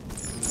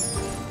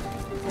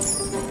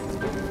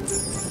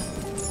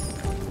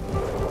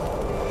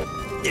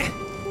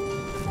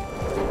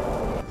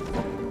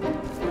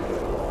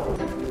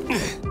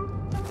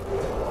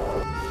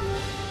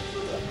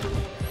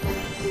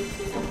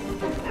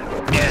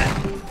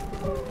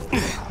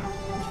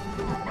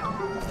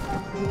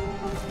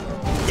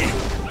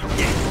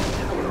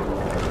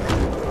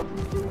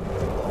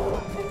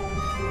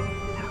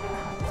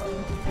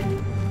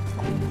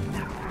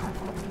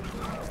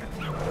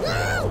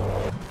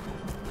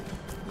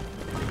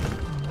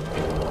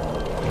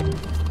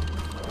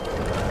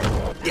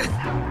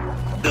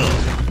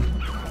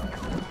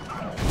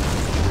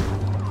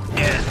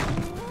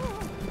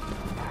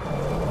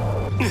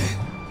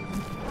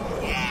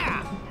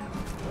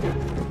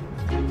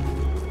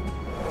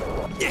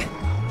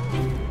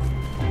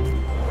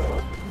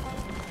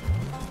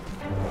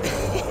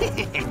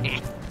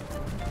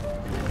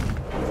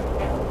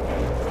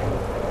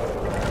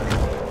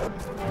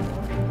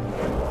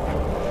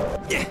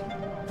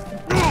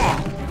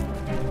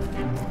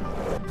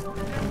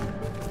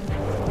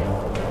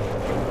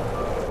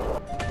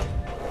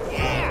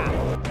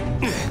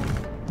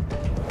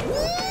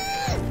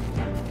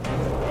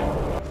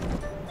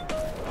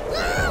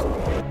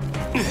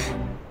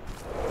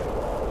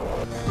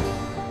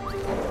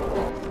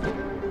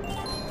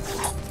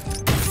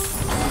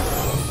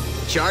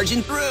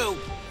 Charging through.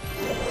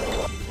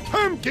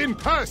 Pumpkin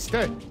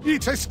pasta!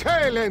 It's a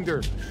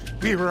Skylander!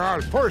 We were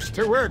all forced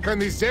to work on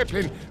this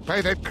Zeppelin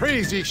by that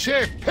crazy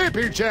chef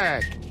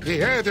Pepperjack.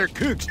 The other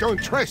cooks don't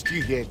trust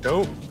you yet,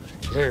 though.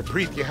 They're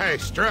pretty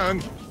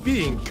high-strung,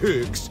 being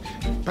cooks.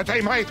 But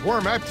they might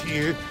warm up to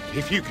you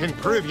if you can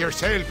prove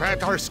yourself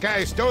at our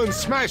Skystone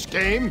Smash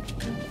game.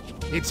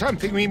 It's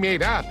something we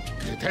made up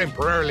to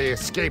temporarily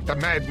escape the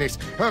madness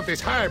of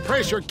this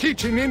high-pressure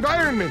kitchen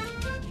environment.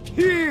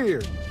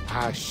 Here,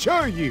 I'll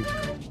show you.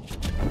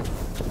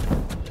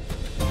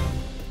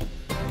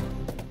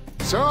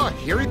 So,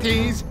 here it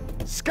is,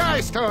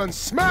 Skystone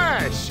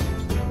Smash!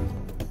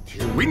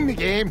 To win the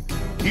game,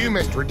 you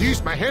must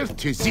reduce my health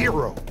to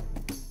 0.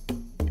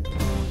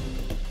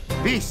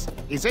 This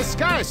is a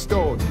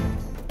Skystone.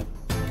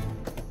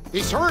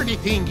 The swordy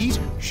thingies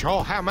show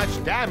how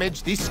much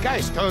damage this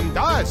Skystone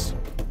does.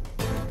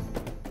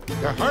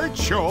 The hearts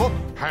show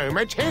how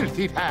much health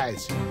it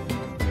has.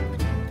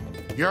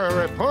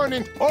 Your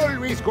opponent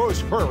always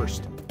goes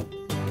first.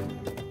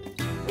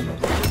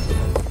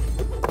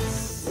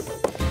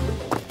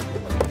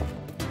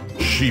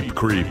 Sheep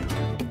creep.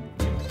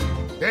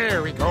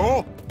 There we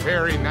go.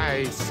 Very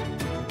nice.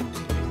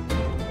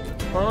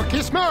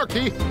 Okay,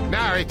 Smokey.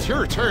 Now it's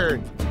your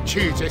turn.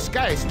 Choose a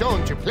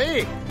Skystone to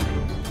play.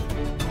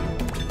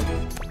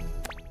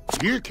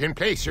 You can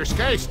place your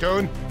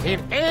Skystone in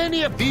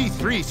any of these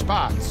 3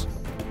 spots.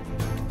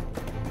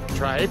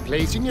 Try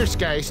placing your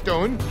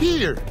Skystone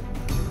here.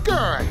 Go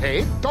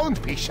ahead,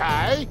 don't be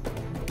shy.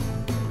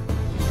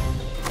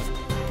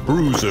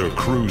 Bruiser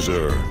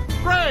Cruiser.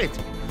 Great!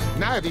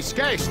 Now the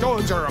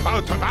Skystones are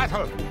about to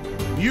battle.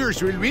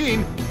 Yours will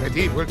win, but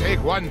it will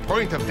take 1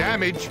 point of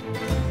damage.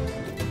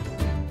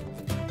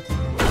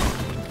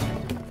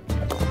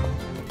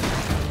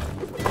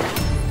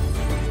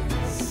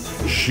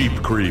 Sheep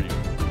creep.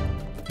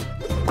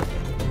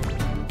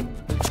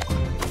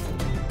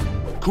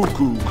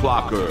 Cuckoo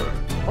clocker.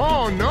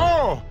 Oh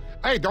no!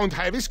 I don't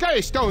have a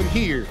Skystone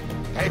here.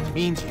 That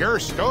means your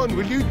stone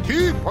will do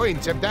 2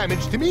 points of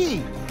damage to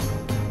me.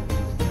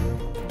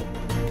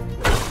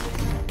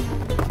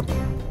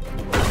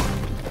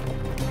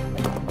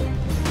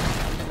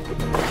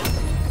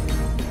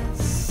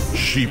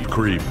 Sheep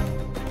creep.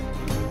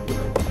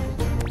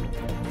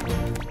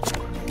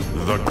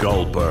 The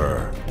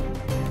Gulper.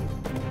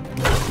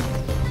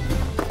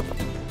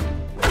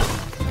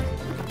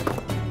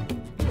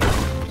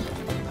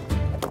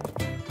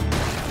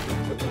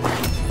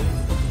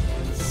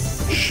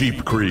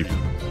 Sheep creep.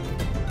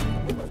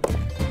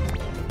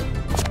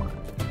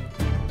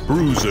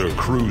 Bruiser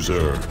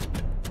Cruiser.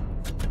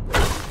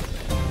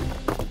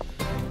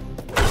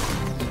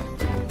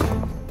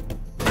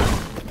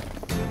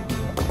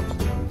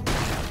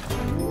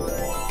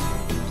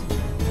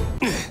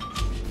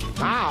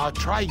 Now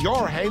try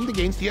your hand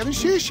against the other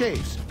shoe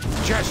shapes.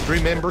 Just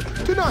remember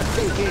to not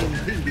take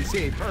anything we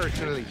say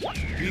personally.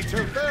 It's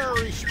a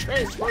very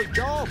stressful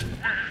job.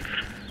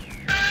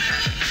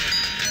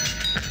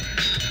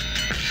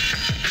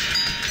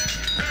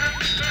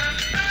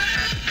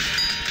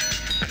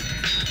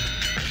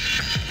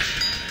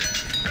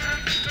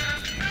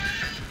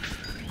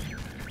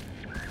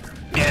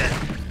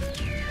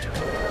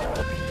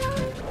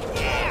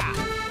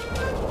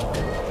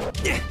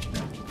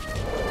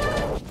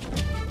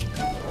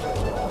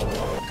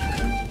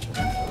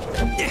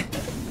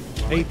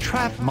 A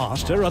trap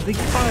master of the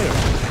fire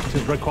effect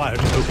is required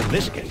to open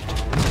this gate.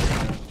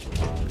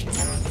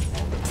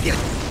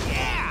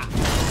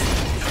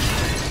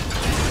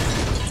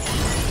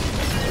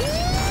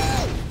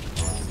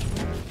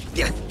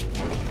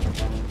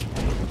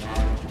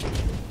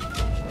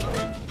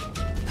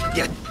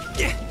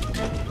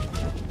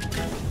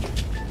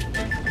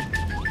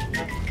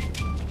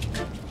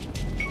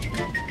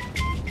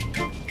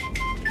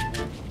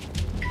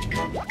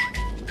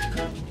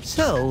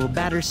 So,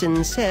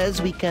 Batterson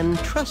says we can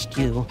trust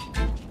you.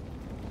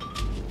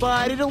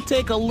 But it'll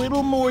take a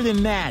little more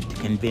than that to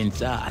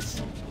convince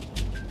us.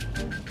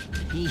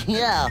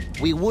 Yeah,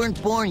 we weren't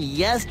born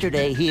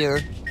yesterday here.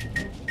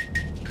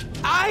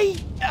 I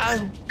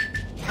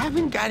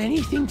haven't got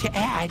anything to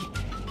add.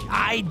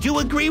 I do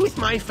agree with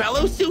my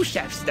fellow sous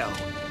chefs, though.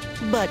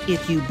 But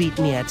if you beat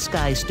me at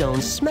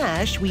Skystone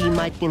Smash, we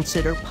might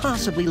consider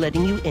possibly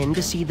letting you in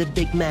to see the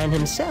big man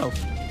himself.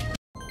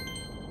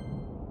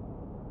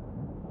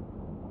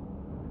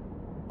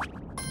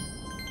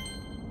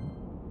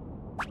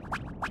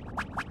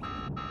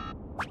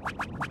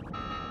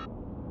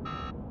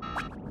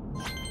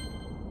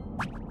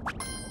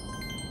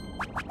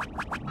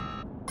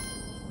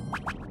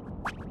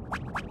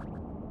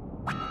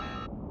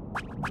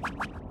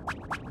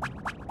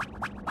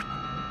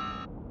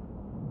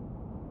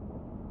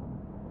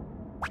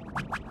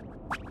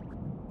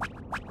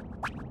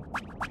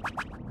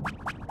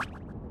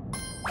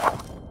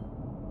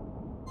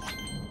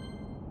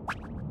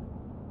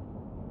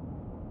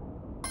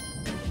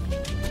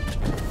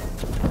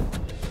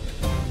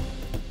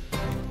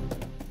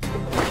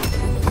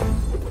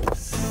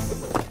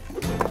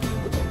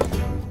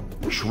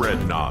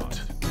 Shred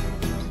not.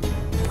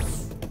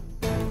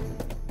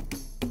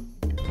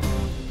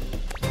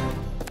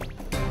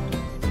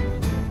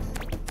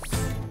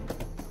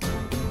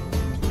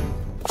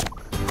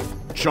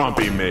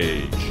 Chompy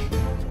Mage.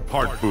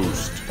 Heart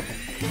boost.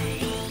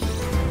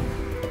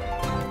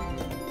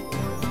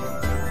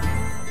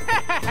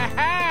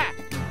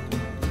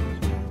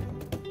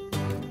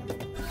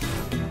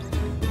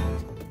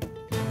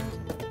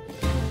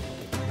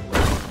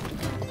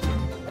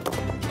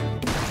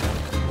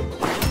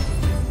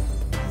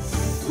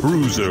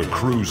 Bruiser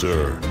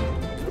Cruiser.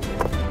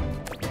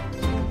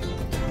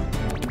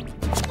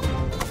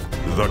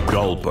 The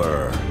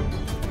Gulper.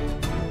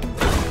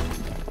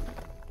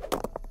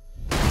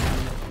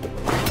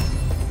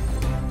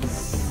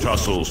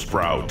 Tussle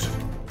Sprout.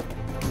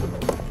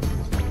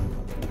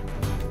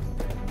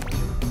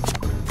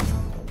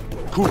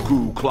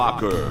 Cuckoo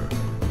Clocker.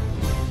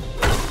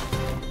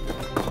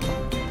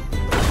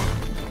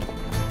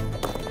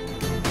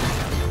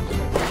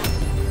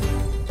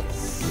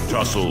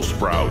 Tussle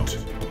Sprout.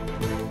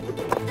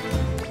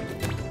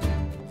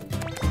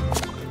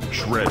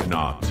 Shred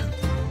not.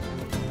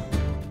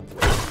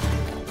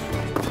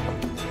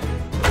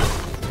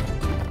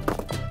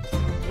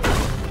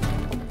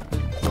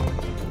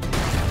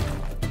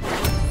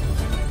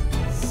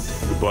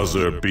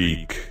 Buzzer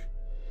Beak.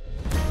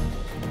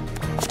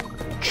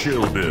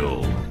 Chill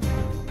Bill.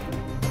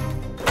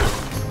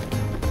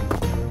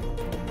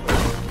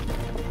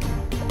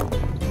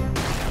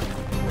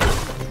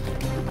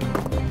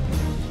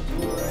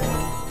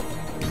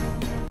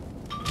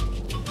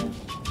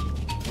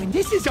 When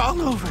this is all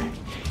over,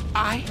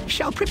 I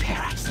shall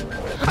prepare us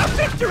a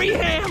victory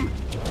ham!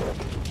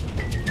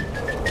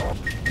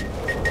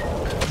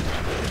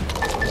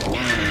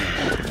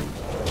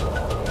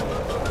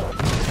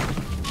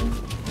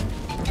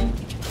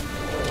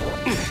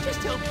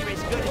 Just hope you're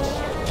as good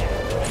as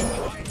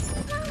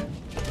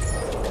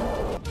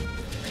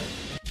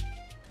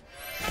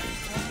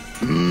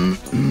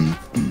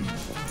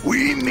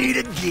We meet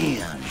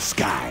again,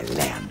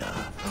 Skylander.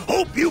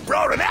 Hope you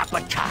brought an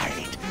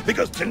appetite,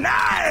 because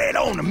tonight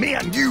on the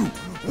menu,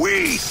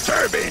 we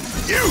serving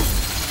you!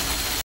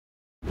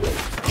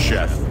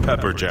 Chef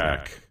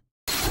Pepperjack.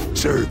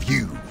 Serve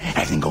you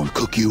as in gonna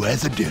cook you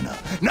as a dinner,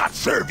 not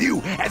serve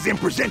you as in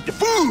present the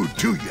food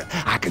to you.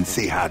 I can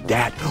see how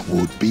that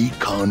would be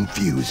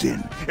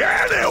confusing.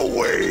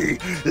 Anyway,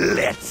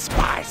 let's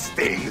spice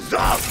things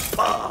up.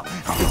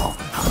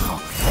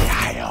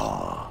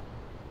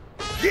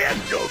 Get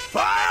the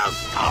fire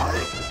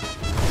started.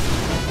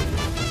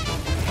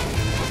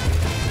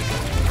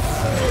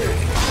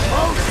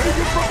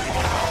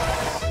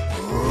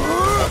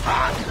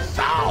 Hot and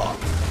sour.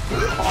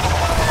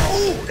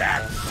 Oh,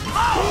 that's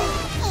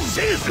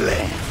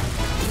sizzling.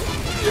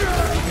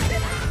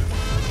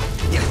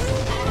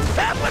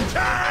 Pepper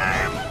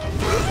time.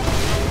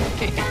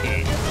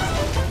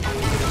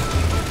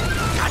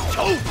 I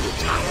told you,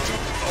 tight.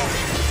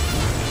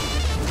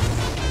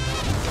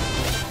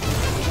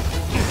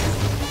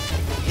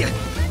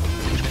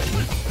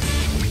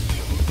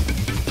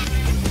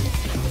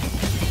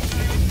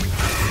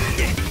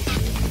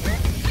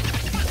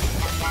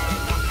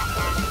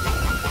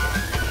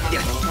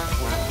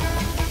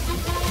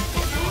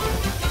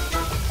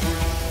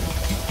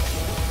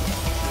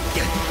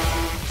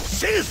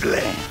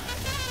 Sizzling!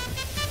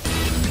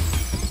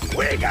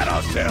 We got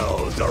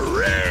ourselves a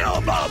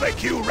real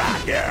barbecue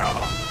right there.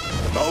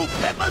 More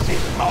peppers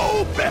is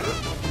more better.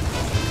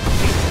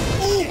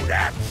 Ooh,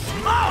 that's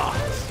smart!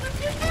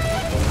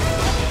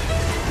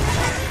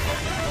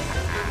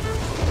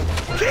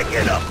 Kick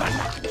it up a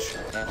notch.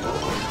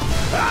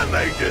 I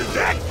make this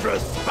extra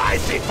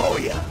spicy for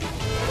you.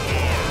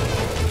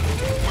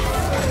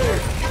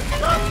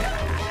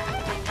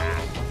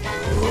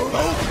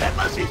 More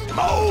peppers is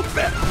more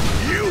better.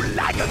 You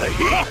like the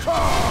heat?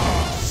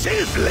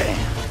 Sizzling!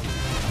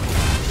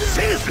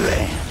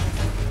 Sizzling!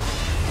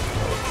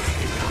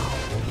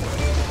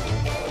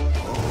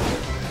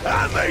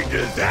 I made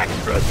this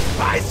extra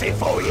spicy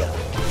for you.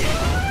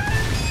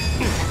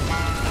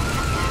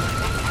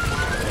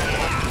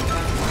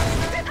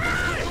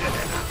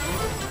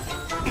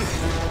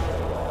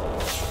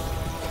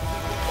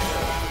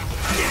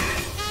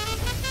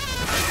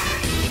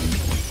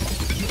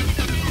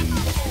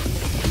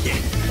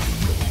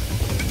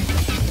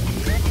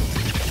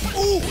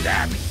 Ooh,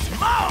 that's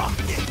smart!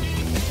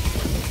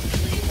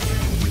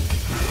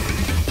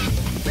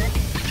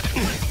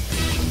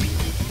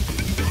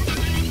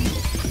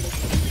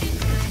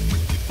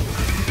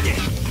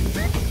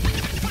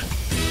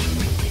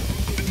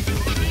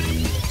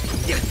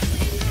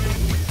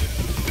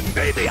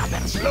 Maybe I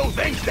better slow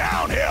things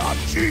down here,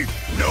 Chief.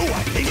 No,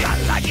 I think I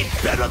like it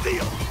better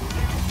this.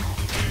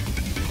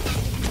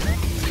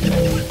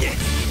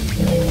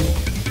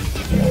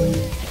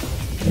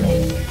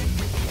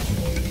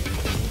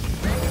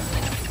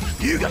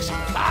 You got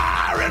some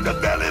fire in the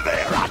belly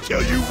there, I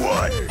tell you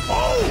what.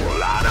 Whole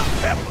lot of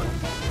pepper.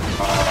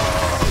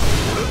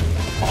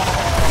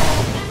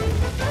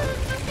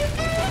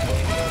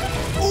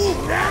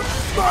 Ooh, that's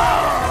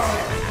smart.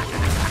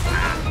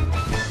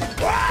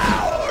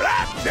 Wow,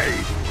 that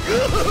tastes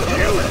good.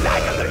 You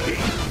like the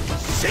heat.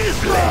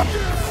 Sizzling.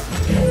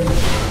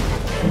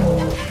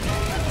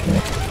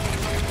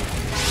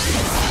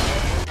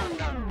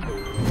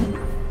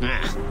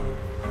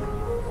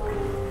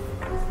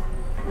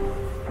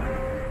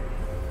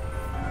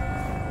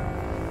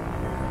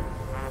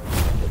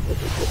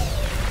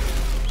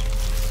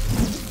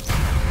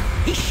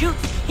 He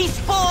shoots! He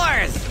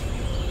spores!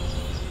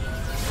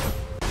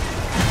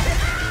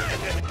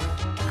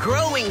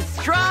 Growing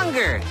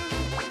stronger!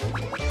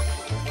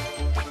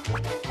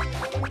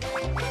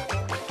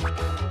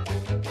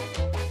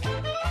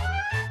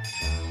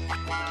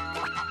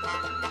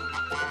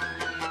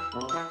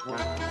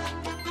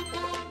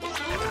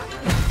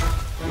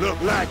 Look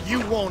like you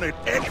want it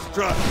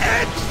extra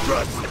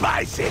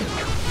spicy.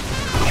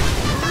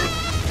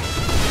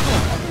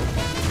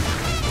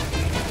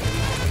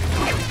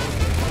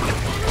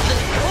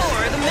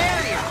 The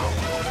merrier!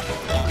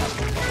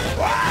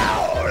 Wow,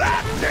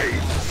 that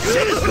tastes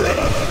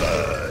sizzling!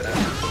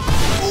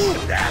 Ooh,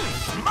 that's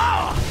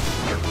smart!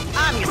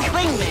 I'm your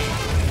swingman!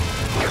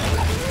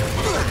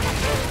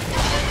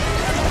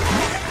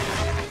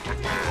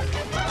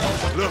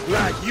 Look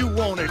like you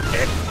want it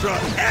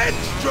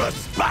extra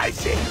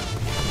spicy!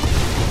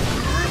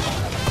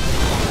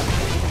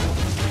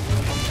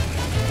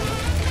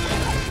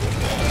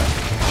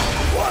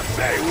 What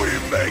say we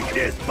make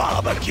this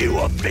barbecue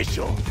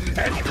official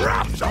and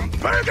drop some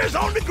burgers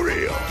on the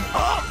grill?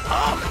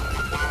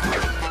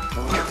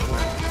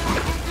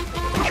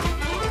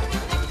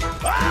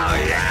 Oh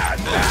yeah,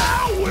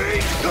 now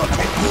we cook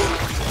it!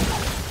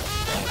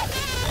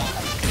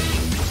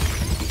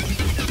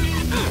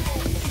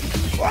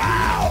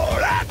 Wow,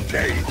 that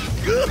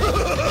tastes good!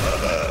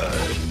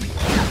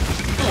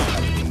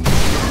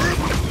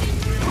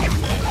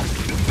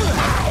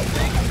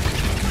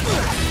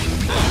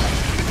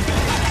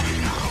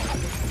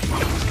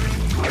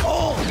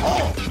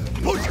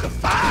 Push the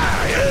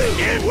fire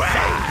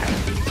inside!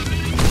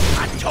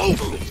 I told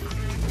you!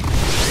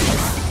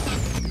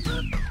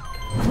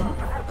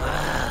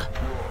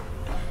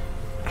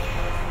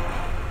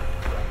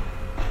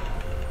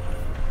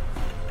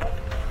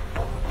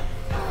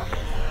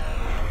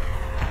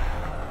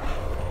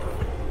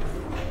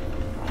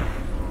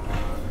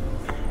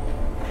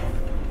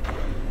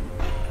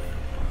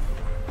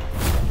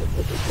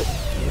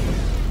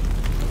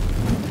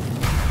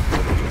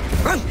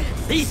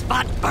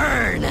 C-spot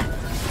burn!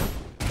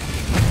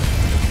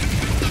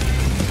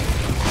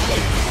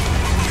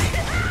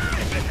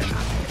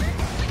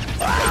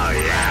 Oh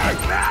yeah,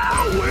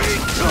 now we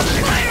cook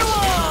it!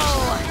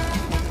 Firewall!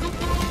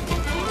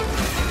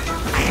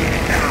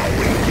 Now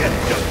we get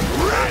the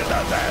grill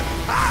of that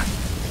hot!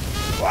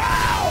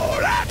 Wow,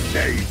 that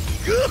tastes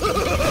good!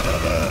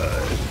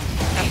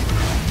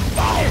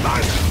 Oh my!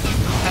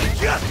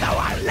 Just how I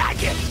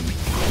like it!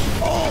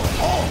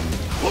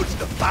 Push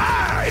the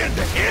fire in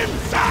the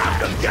inside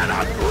to get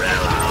a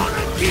grill on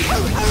the heat!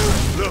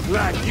 Look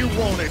like you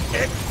want it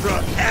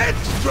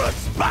extra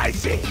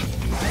spicy!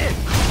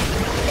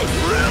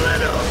 Grill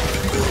it up!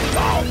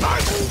 Oh my!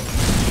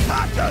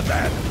 Hotter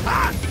than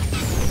hot!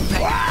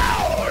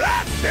 Wow,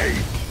 that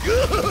tastes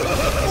good!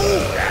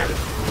 Ooh, that's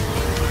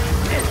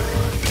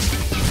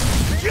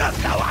just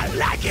how I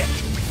like it!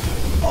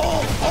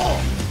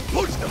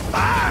 Push the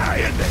fire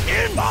in the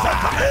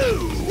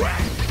inside!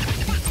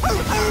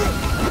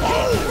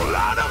 Whole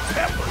lot of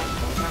pepper!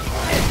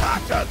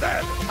 Hotter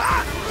than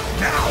hot!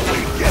 Now we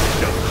get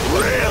the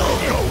grill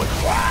going!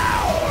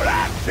 Wow,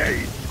 that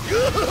tastes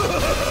good!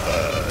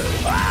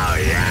 Oh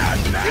yeah,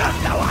 just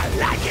how I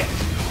like it!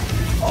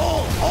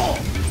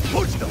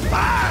 Push the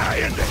fire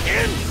in the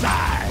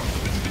inside!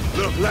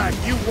 Look like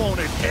you want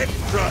it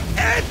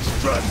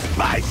extra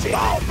spicy!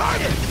 Oh my!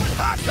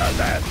 Hotter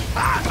than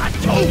hot! I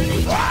told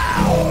you!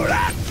 Wow,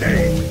 that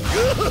tastes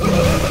good!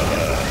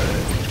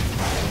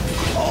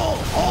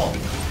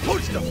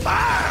 Push the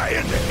fire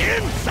in the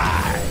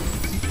inside!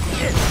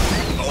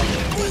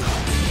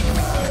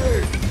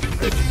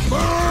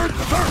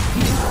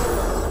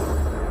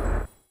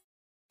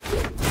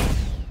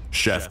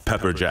 Chef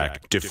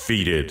Pepperjack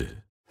defeated.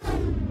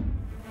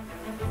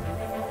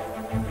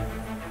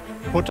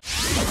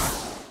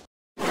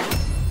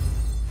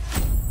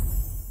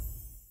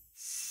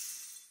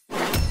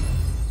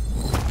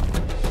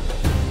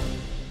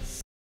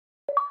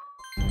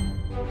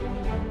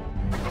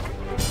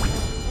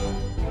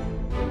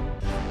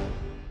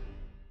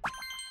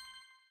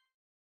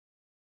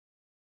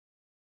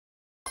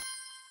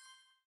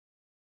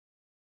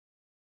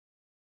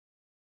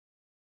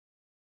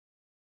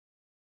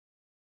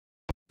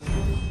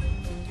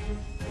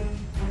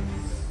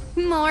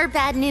 More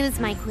bad news,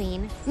 my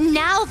queen.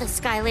 Now the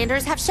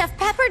Skylanders have Chef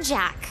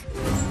Pepperjack.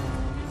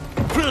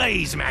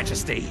 Please,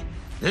 Majesty,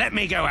 let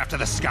me go after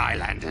the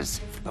Skylanders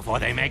before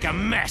they make a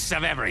mess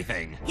of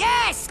everything.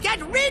 Yes,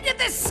 get rid of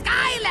the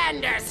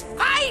Skylanders,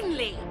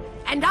 finally!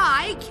 And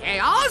I,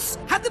 Chaos,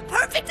 have the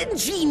perfect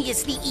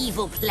ingeniously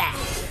evil plan.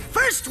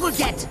 First we'll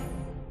get...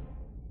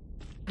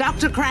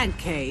 Dr.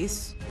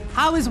 Crankcase,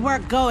 how is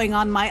work going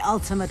on my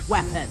ultimate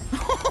weapon?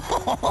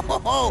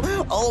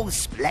 Oh,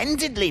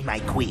 splendidly, my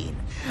queen.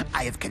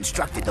 I have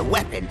constructed the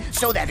weapon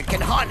so that it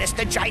can harness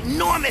the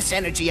ginormous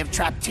energy of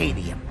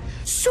Traptanium.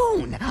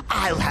 Soon,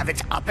 I'll have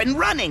it up and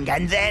running,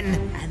 and then...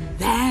 And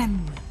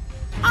then...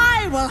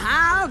 I will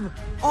have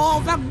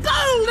all the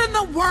gold in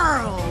the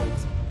world!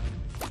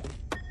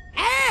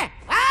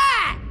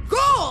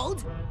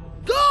 Gold?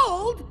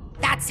 Gold?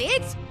 That's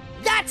it?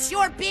 That's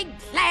your big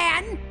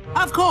plan?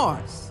 Of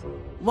course.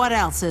 What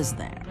else is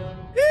there?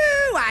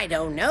 Ooh, I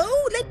don't know.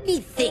 Let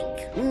me think.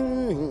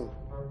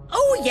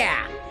 Oh,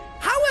 yeah.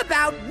 How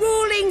about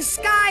ruling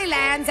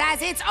Skylands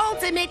as its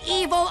ultimate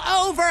evil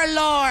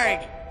overlord?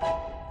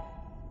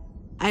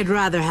 I'd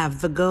rather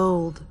have the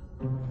gold.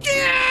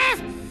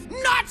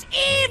 Not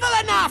evil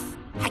enough!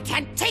 I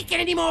can't take it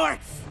anymore.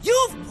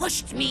 You've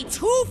pushed me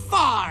too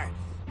far.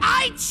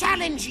 I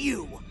challenge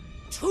you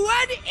to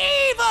an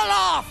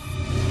evil-off!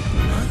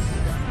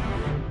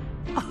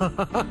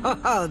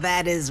 Oh,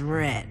 that is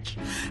rich.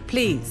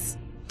 Please,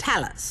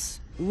 tell us,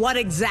 what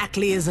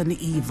exactly is an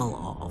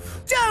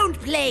evil-off? Don't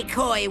play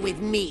coy with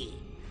me.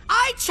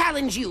 I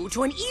challenge you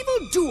to an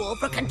evil duel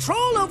for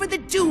control over the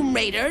Doom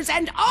Raiders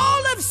and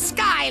all of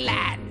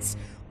Skylands.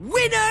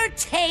 Winner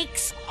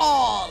takes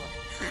all.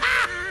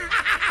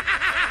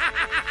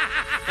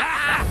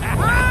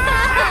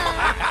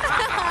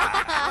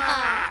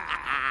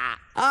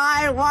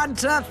 I want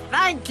to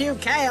thank you,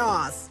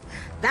 Chaos.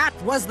 That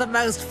was the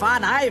most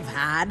fun I've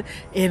had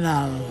in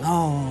a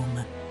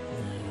long,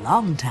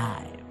 long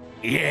time.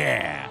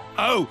 Yeah.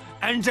 Oh,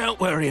 and don't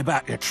worry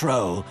about your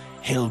troll.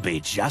 He'll be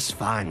just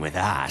fine with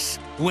us.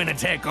 Winner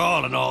take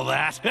all and all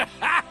that.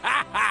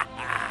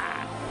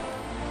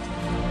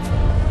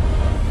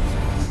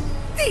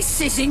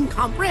 This is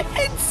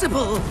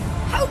incomprehensible.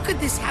 How could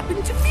this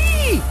happen to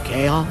me?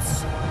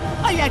 Chaos?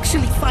 I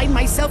actually find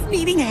myself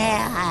needing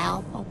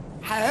help.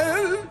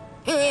 Help?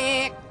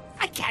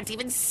 I can't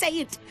even say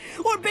it,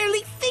 or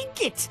barely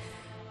think it.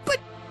 But...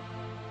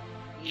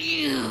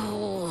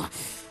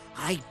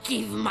 I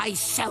give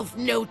myself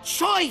no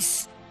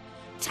choice.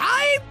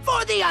 Time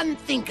for the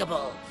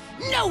unthinkable.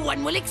 No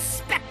one will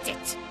expect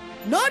it.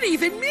 Not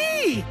even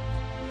me.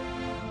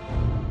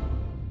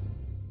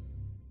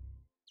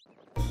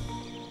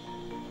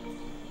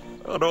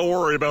 Oh, don't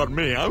worry about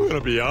me. I'm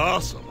gonna be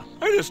awesome.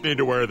 I just need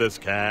to wear this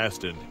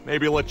cast and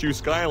maybe let you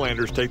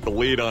Skylanders take the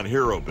lead on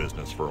hero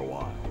business for a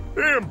while.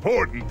 The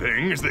important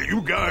thing is that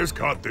you guys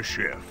caught the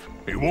chef.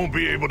 He won't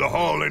be able to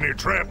haul any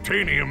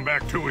Traptanium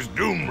back to his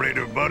Doom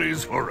Raider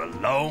buddies for a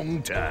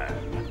long time.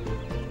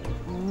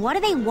 What do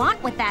they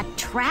want with that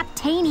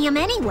Traptanium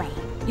anyway?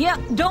 Yeah,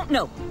 don't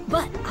know.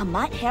 But I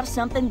might have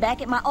something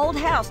back at my old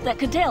house that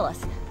could tell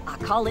us. I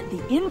call it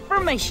the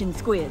Information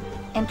Squid.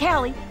 And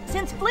Callie,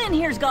 since Flynn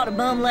here's got a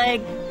bum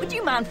leg, would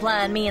you mind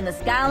flying me and the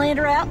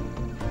Skylander out?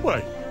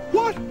 Wait,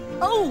 what?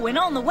 Oh, and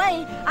on the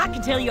way, I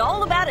can tell you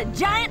all about a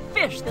giant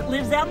fish that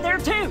lives out there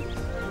too.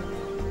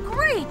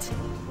 Great!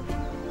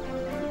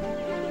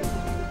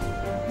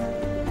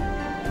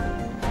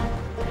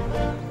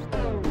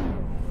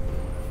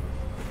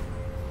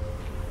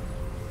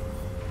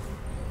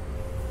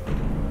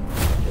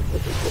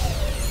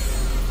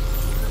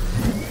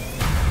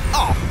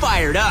 All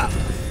fired up.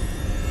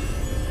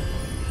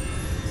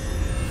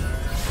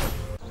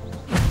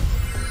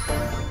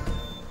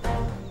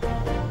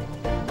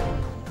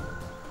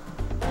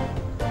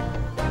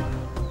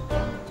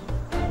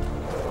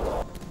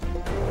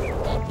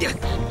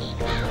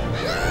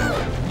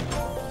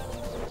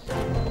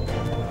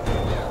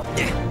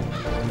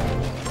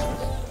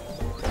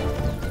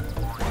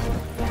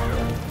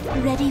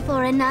 Ready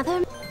for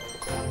another?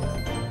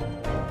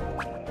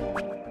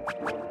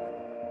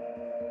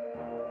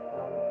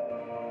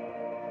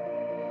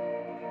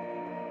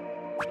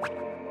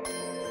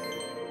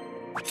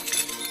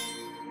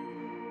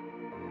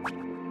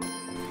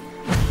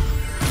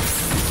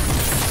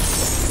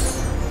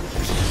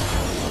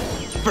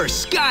 For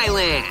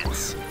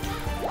Skylands!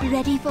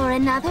 Ready for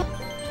another?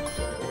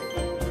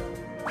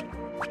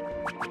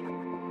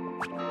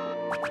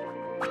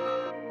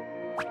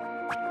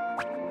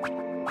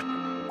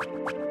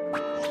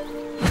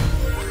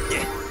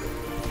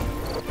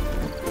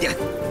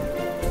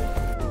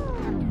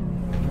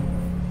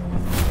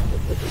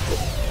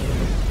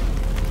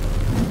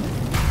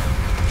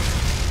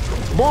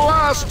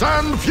 Blast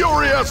and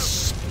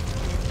Furious!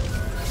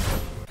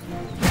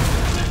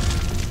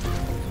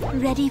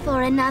 Ready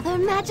for another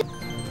magic?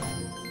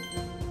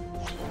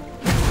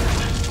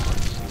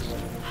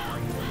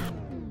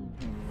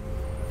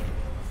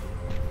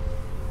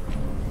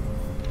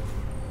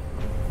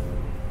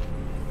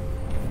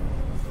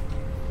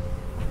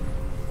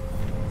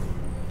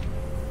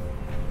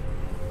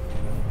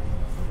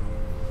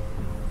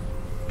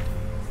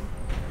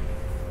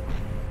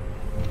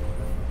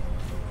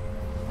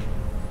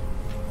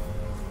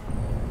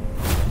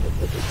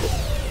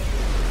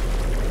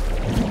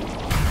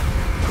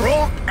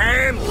 Rock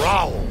and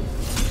roll!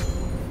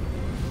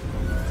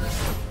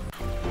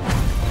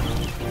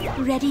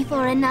 Ready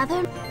for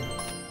another?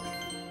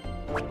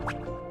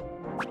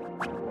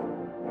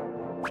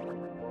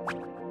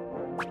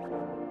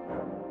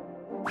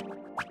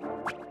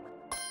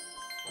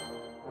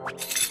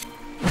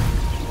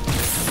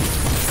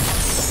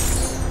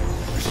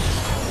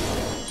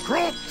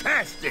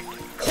 Croc-tastic!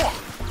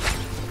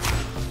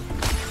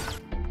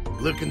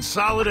 Looking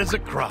solid as a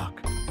croc.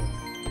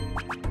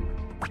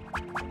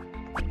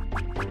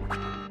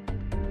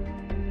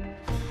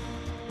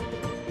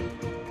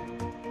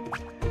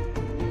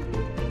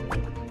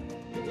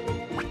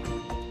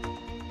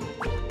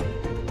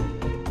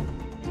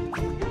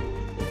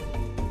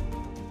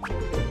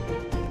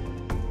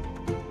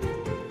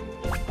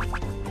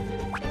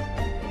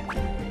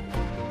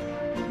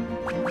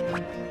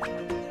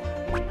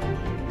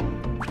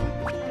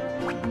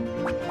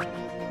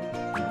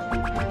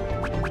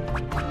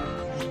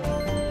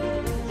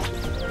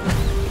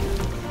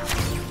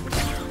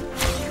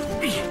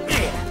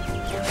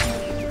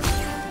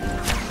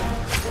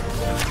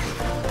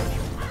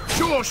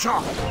 Sure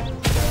shot!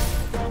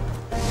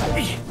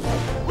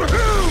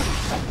 Woohoo!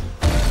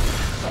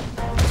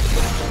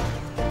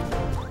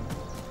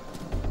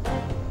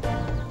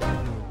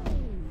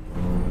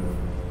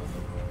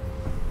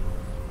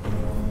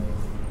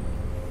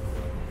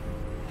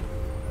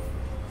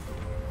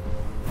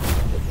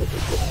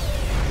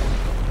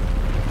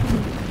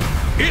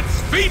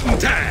 It's feeding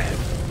time!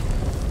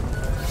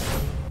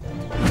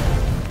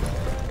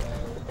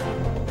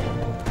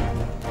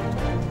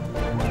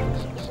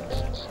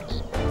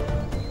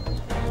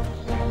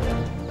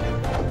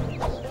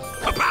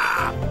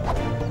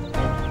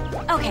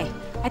 Okay,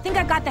 I think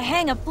I've got the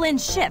hang of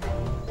Flynn's ship.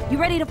 You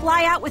ready to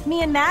fly out with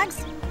me and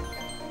Mags?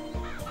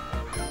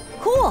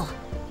 Cool!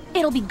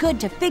 It'll be good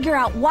to figure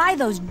out why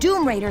those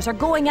Doom Raiders are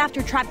going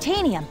after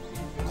Traptanium.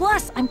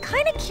 Plus, I'm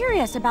kind of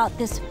curious about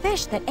this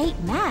fish that ate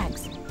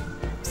Mags.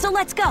 So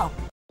let's go!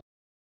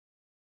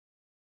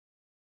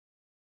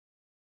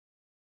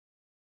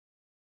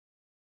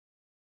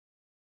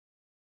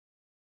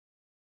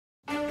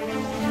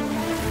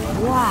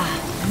 Wow,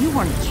 you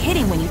weren't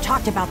kidding when you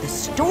talked about the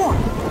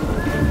storm.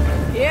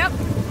 Yep,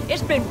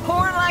 it's been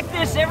pouring like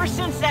this ever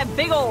since that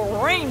big old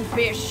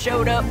rainfish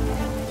showed up.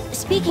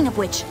 Speaking of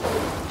which,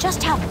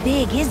 just how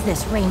big is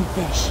this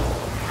rainfish?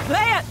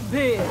 That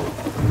big!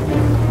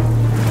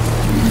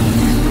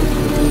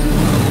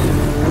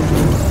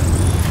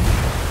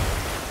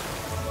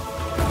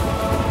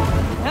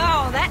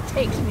 Oh, that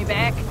takes me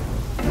back.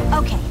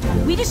 Okay,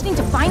 we just need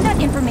to find that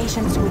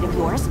information suite of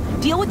yours,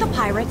 deal with the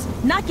pirates,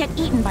 not get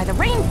eaten by the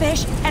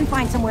rainfish, and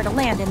find somewhere to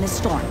land in this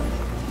storm.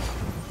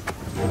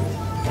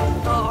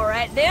 All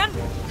right then,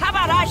 how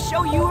about I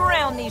show you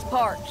around these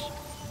parts?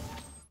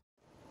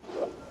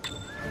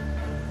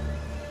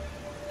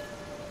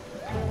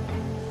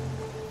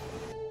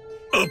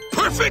 A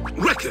perfect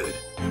record!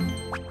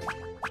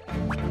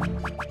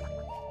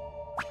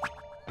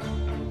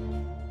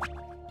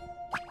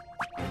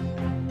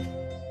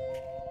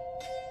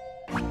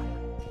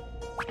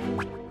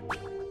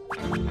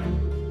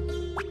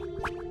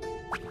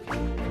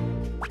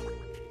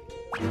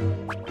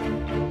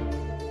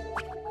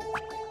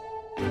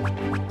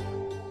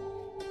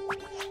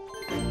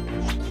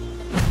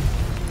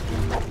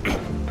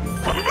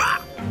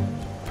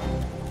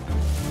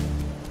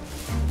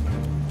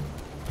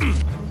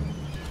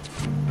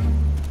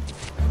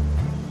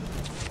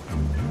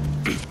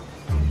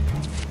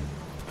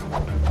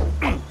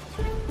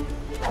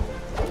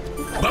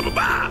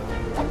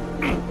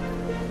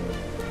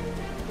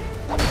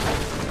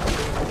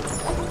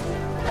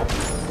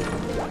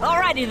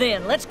 Alrighty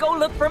then, let's go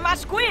look for my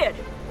squid.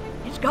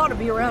 It's gotta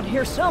be around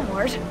here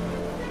somewhere.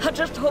 I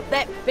just hope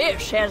that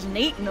fish hasn't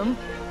eaten him.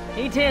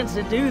 He tends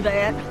to do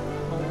that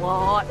a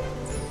lot.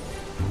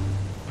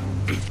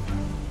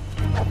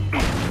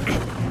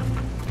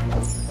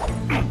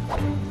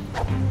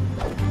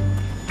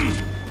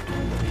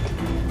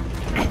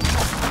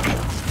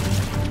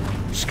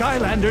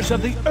 Skylanders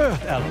of the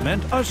Earth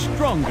element are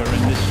stronger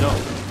in this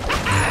zone.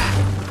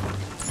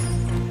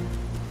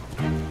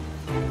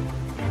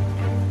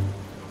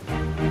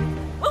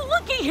 Well,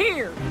 looky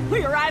here!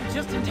 We arrived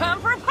just in time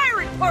for a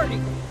pirate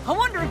party. I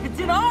wonder if it's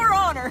in our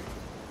honor.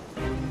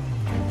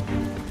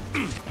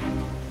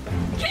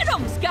 Get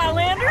him,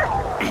 Skylander!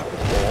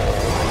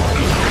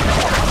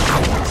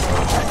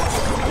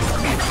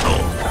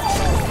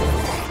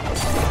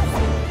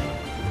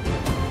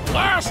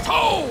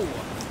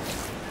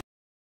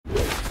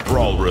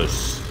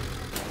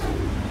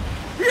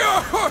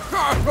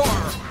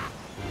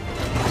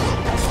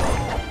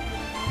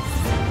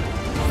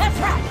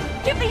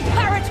 these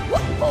pirates! Whoa!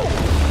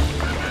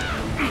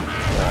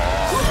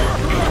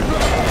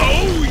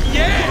 Oh,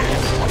 yeah!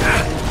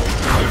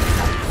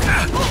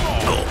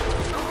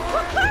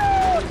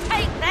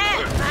 Take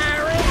that,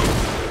 pirate!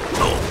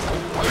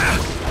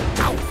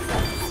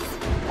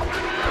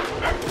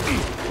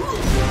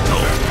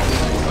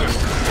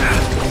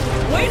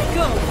 Way to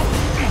go!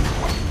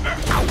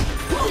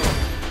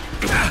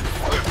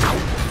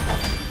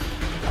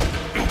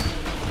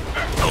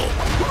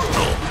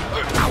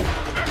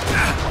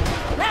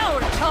 Now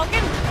we're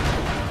talking!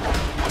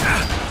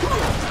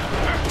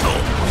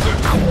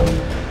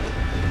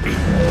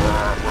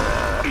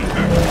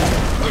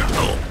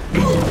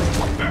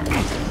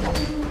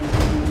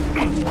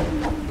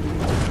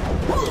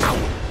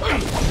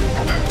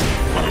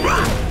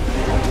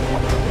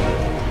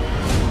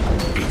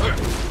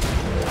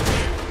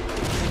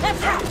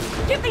 That's right!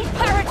 Give these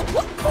pirates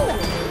what cool!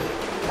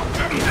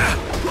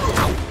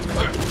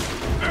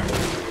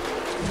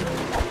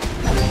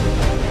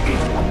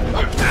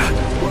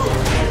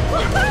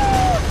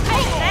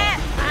 Take that,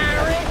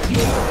 pirate!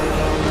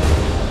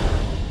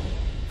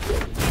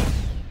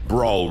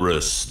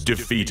 Brawlrus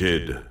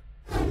defeated.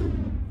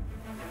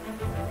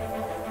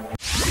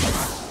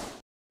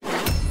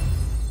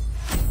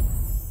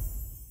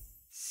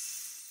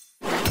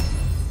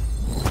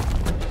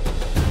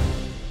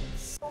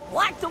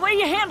 Like the way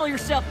you handle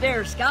yourself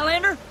there,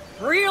 Skylander.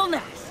 Real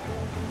nice.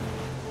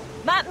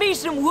 Might be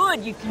some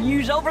wood you can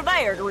use over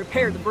there to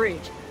repair the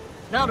bridge.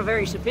 Not a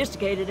very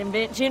sophisticated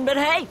invention, but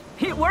hey,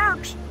 it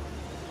works.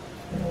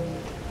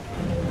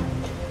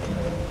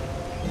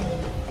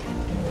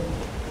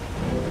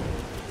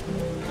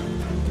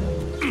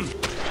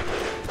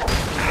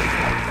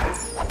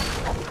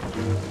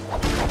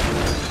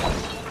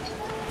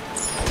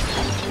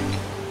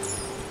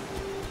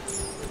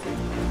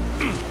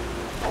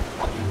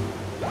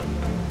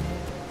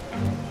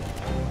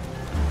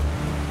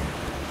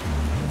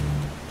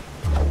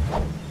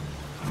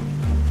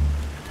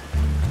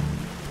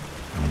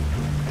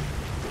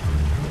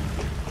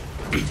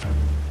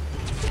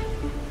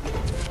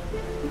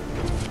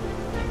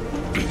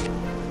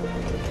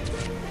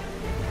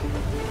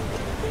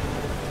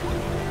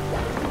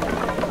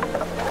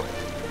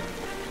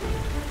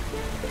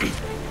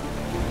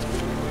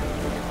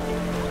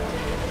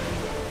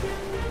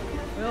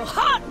 Well,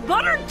 hot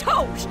buttered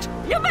toast!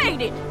 You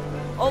made it!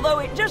 Although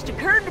it just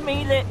occurred to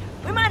me that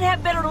we might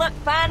have better luck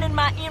finding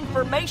my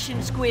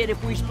information squid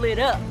if we split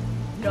up.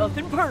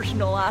 Nothing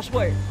personal, I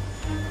swear.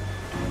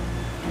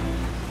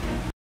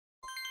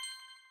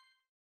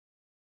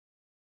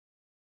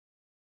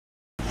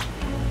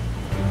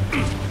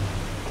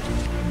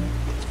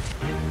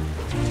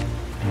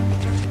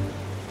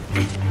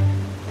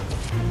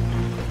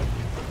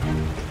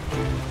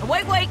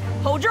 Wait,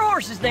 hold your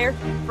horses there.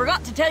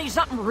 Forgot to tell you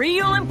something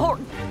real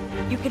important.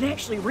 You can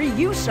actually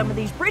reuse some of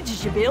these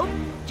bridges you build.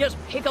 Just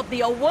pick up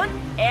the old one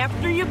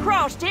after you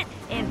crossed it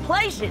and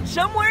place it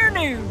somewhere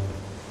new.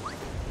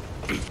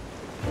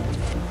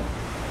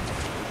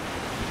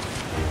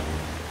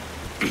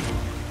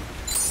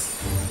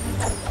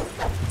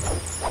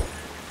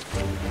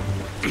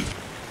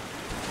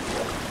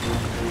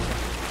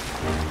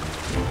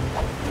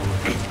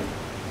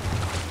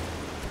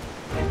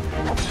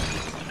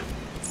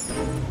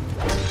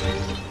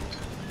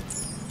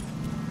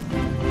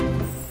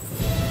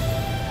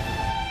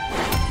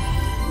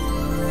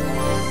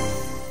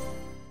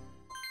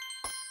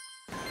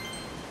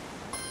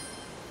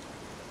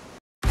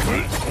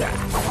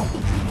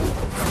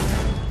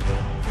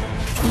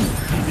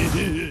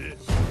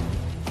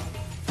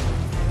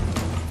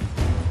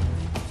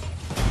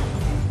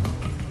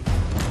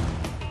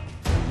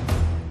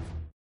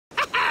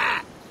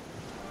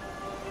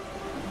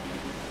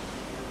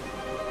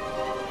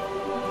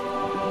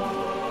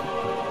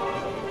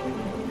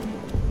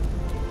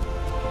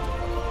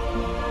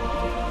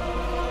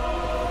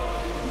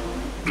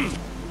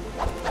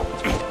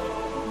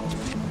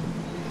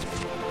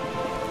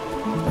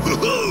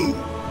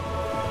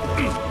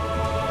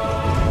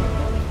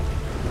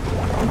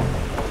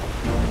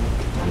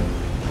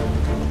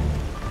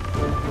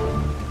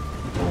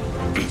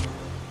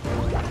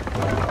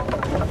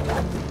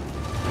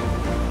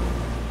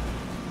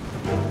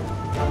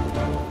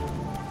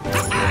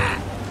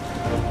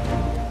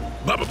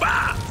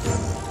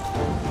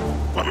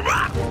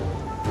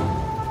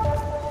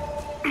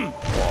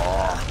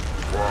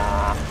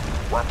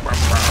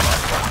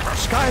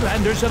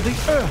 Skylanders of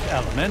the Earth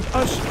element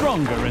are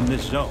stronger in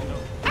this zone.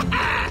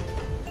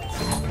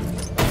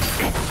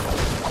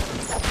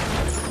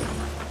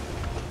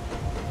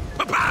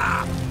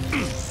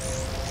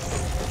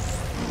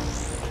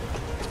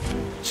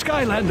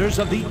 Skylanders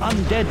of the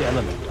Undead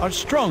element are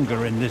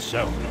stronger in this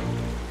zone.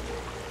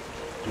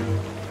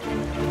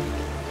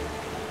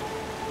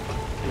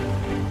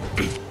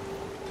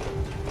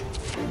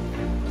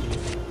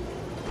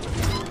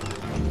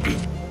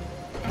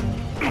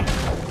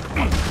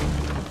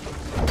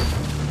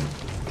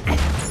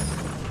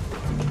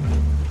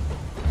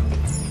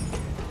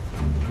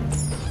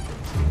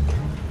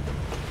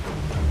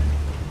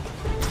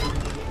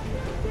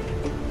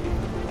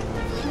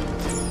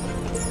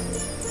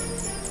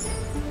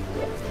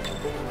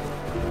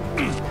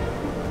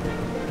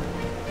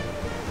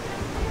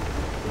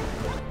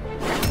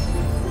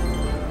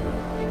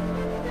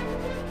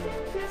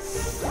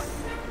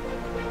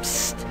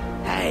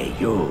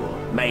 You,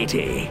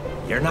 matey,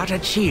 you're not a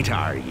cheat,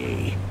 are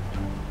ye?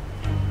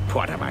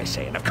 What am I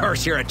saying? Of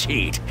course you're a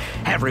cheat.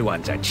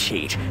 Everyone's a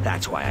cheat.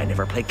 That's why I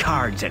never play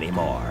cards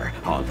anymore.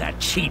 All that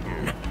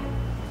cheating.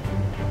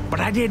 But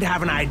I did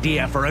have an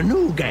idea for a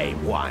new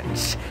game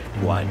once.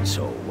 One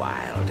so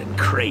wild and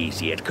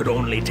crazy it could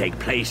only take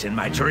place in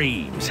my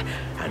dreams.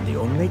 And the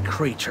only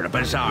creature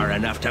bizarre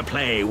enough to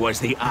play was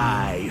the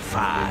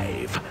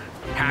I-5.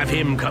 Have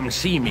him come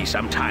see me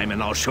sometime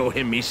and I'll show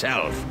him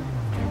myself.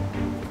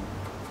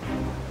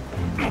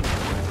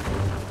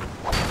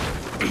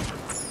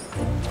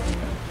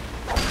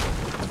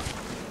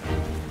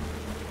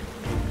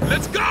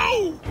 Let's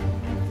go!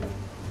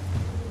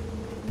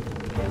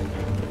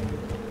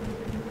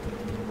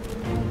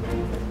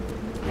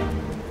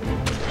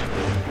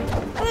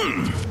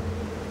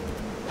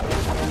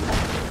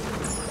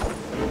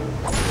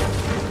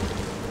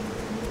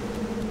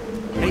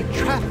 A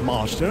trap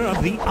master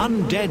of the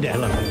undead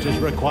element is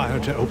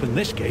required to open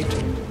this gate.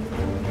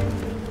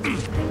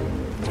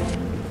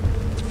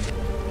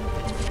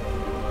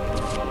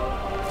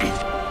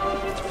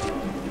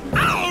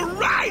 All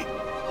right!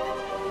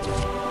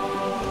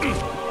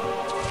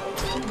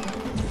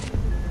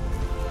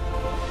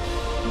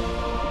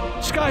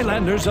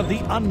 Skylanders of the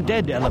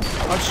undead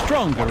element are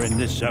stronger in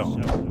this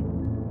zone.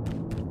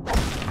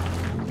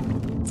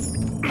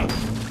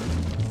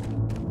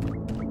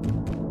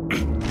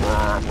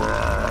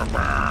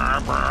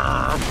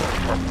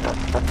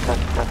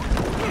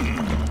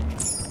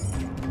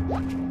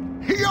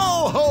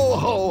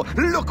 Yo-ho-ho!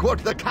 Look what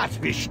the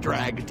catfish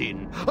dragged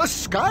in. A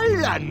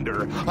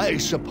Skylander! I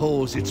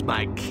suppose it's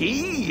my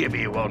key you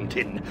be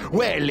wanting.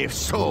 Well, if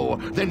so,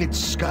 then it's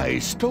Sky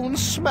Stone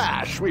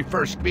Smash we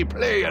first be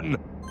playing.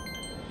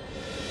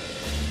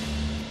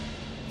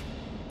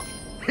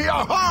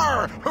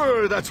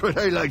 Yahar! That's what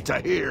I like to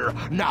hear.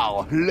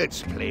 Now,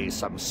 let's play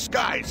some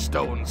Sky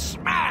Stone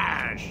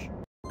Smash!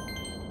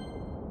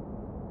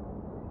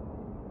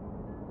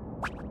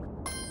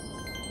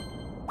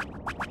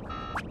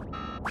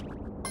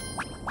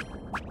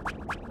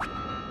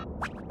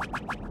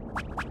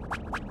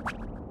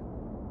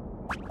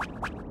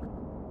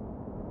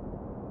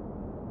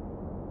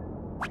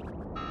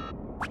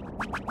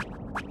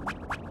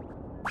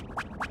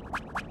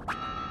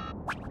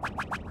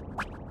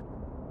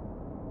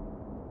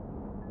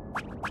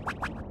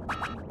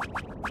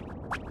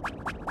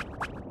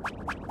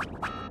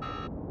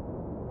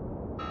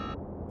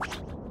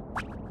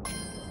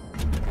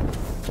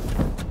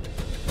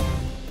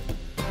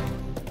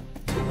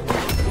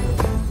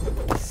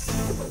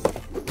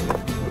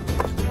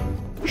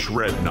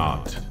 Shred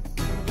not.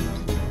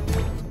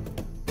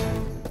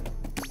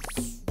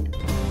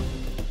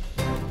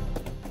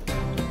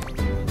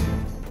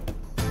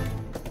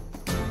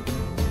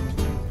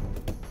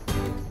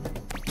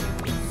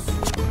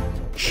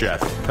 Chef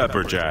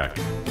Pepperjack.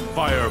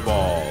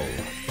 Fireball.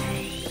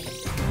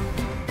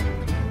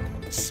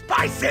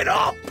 Spice it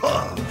up!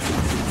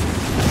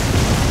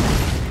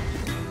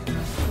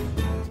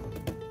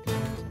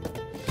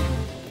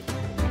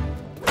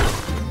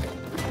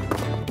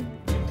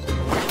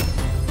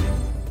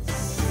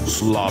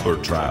 Slobber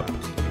Trap.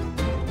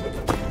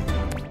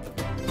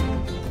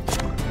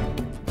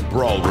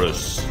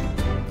 Brawlrus.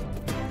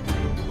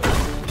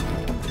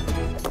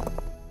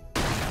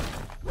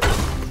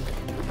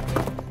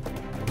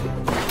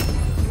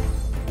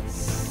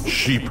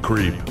 Sheep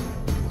Creep.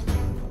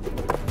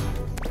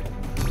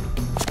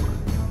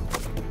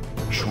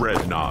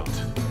 Shred Knot.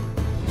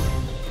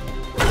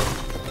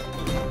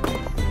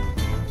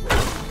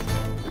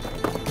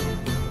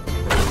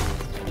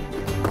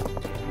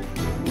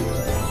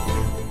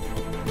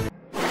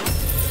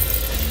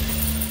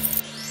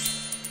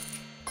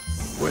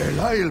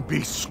 Well, I'll be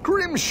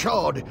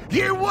scrimshawed.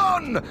 You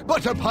won!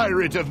 But a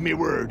pirate of me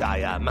word I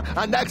am,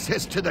 and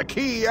access to the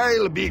key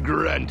I'll be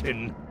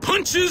granting.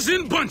 Punches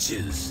in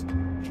bunches!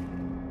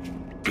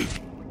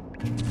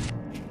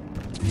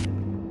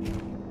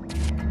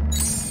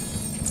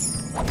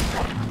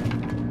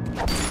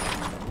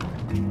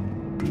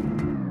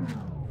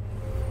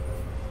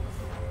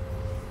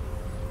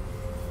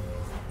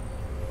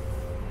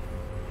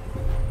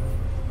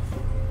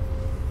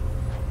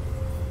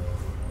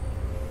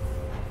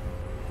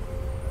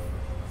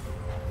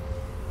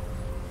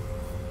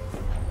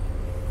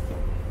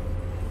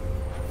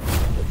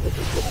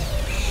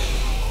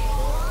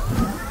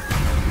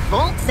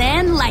 Bolts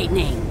and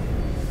lightning.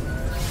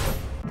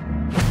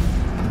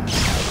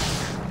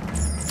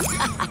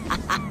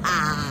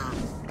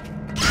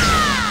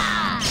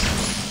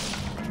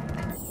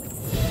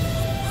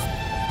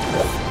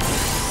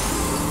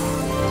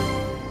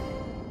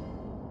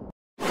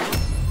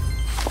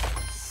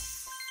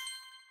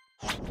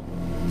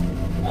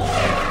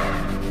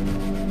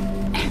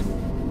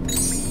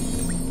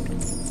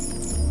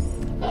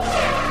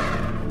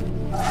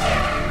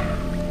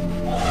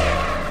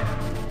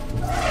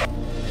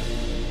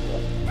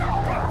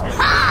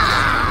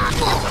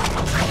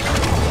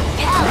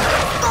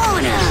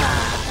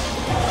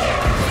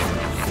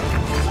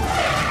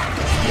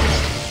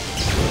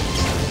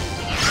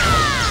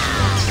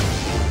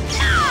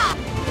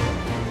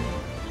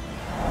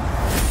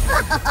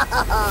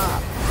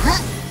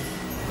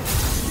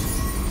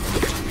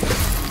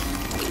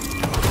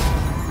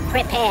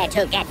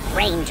 to get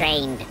brain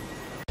drained.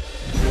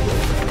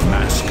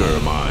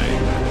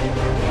 Mastermind.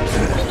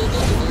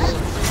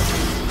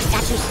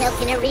 Got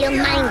yourself in a real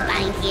mind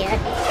bind here.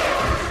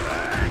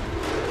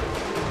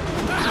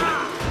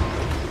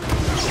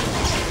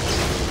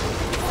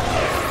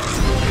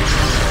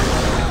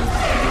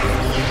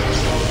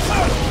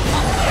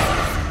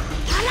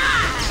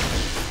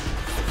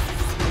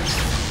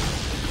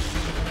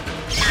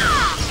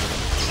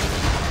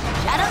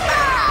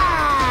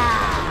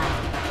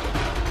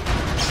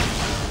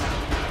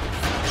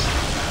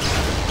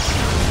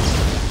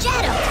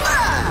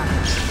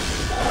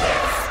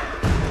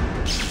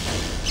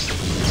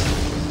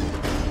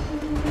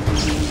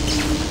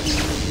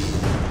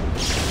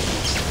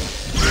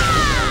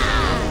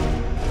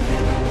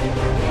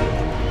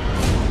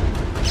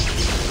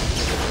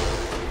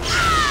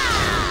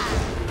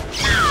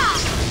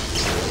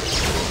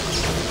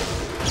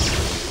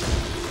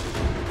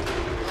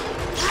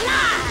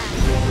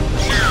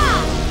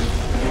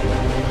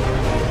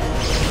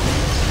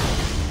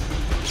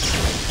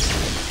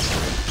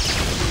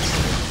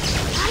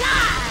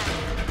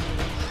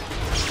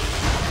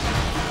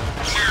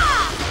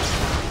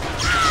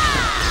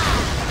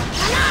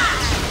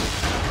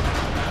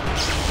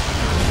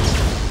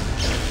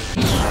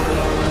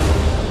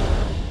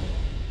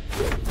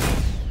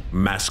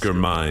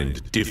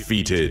 Mastermind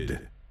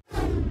defeated.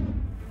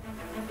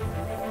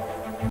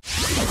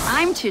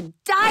 I'm to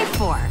die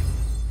for.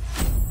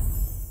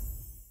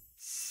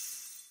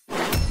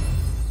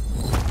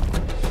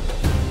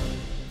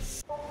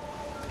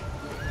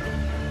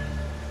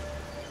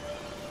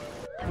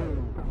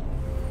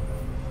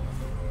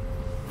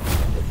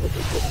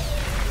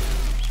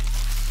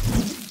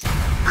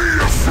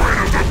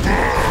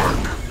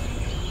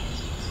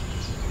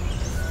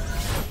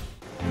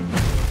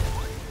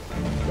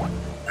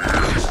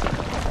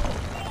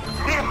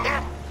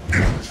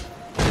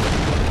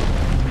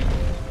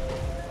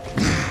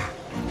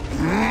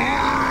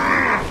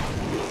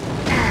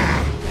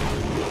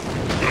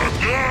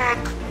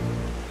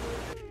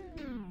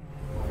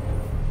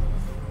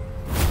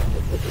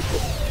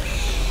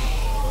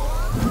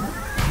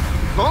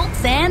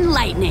 Bolts and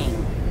lightning.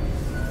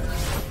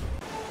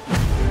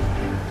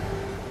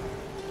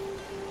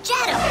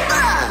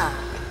 Jet'em!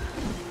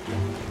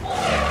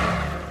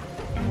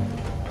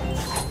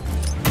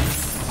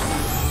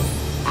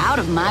 Out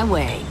of my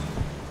way.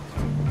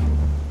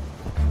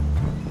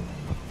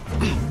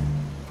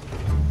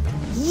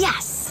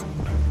 Yes!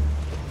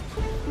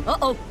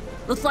 Uh-oh.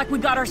 Looks like we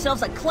got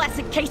ourselves a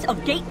classic case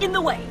of gate in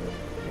the way.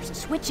 There's a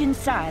switch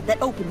inside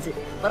that opens it,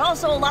 but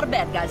also a lot of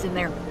bad guys in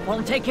there.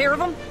 Want to take care of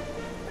them?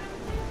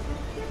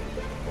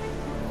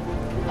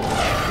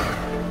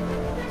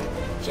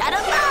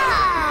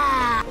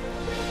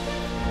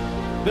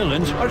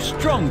 Villains are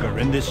stronger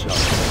in this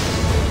zone.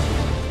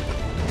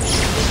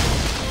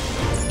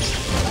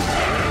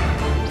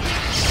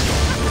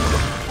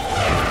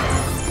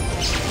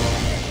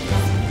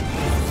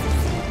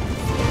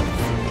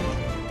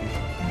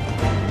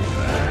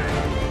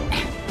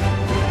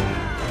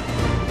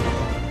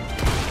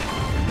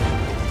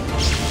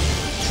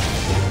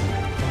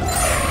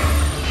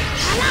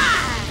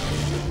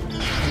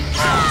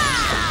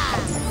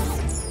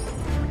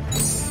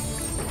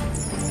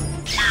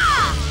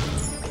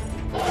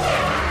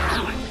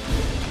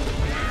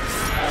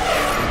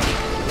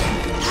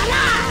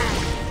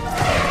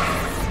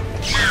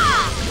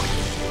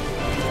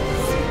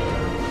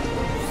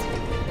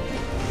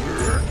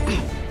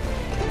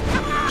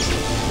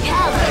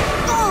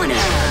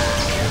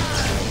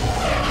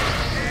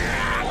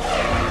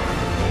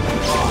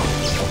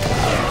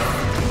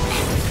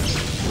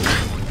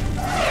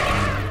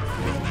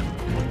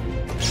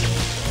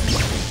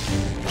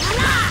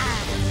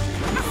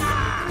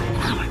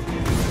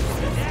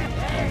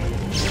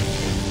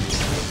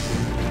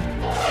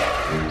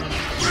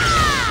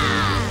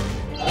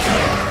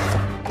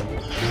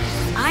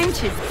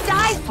 To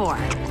die for.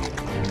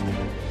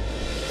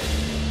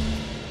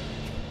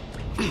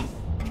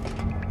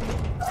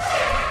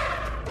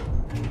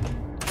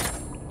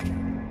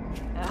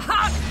 A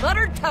hot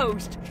buttered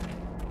toast.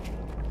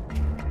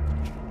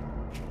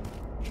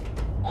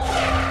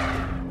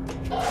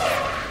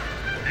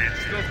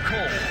 It's the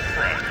cold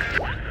front.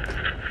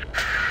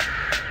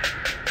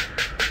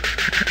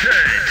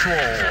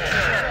 K-Troll.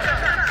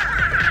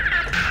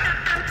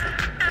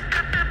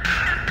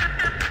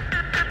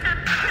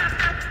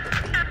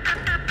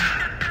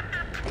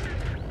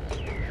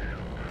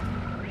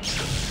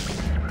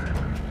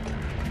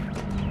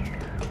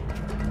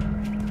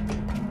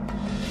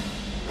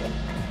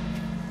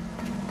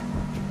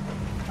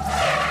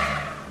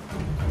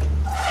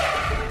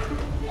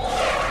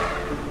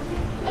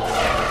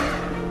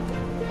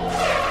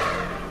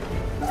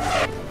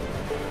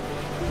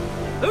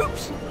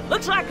 Oops!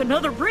 Looks like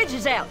another bridge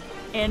is out,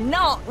 and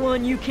not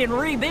one you can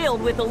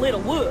rebuild with a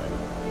little wood.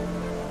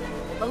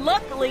 But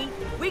luckily,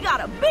 we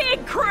got a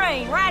big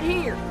crane right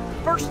here.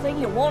 First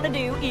thing you'll want to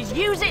do is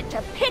use it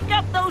to pick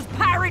up those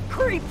pirate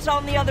creeps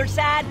on the other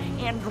side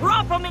and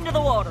drop them into the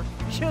water.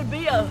 Should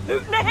be a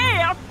hoot and a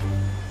half.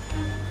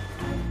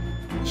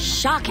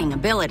 Shocking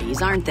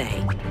abilities, aren't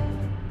they?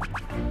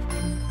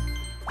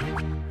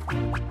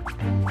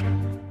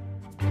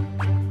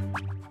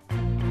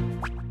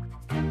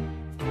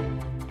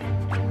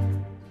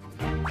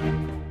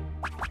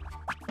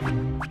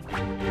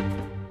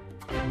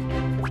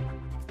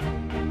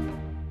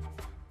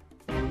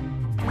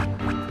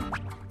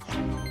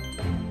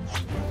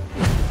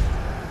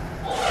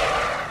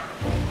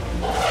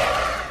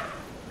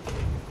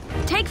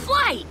 Take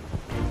flight!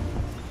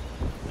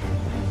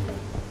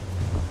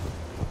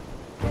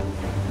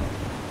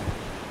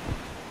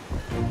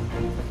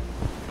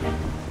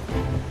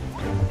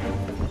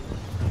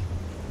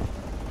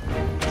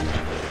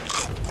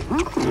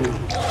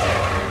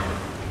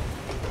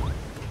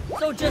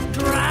 So just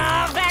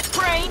drive that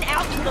crane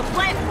out to the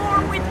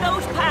platform with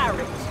those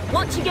pirates.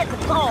 Once you get the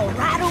claw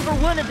right over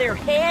one of their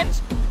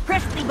heads,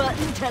 press the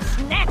button to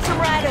snatch them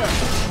right up.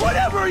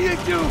 Whatever you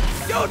do,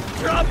 don't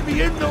drop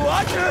me in the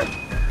water!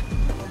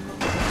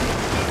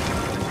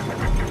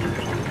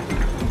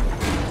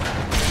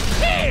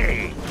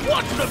 Hey!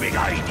 What's the big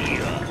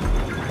idea?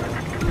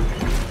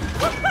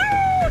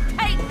 Woohoo!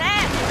 Take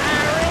that,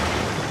 pirate!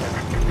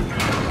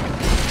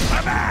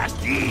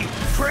 Avast, ye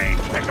train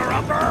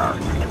picker-upper!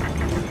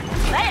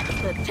 That's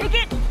the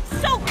ticket!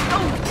 Soak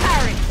those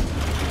pirates!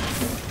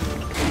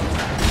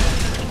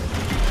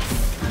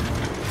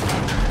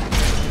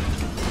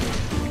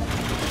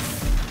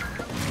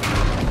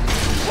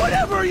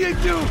 Whatever you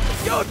do,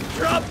 don't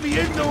drop me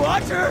in the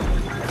water!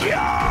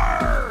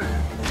 Yarr!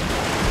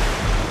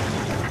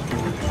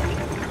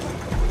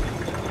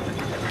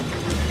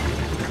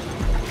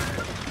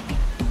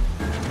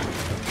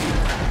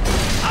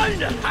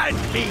 Unhand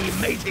me,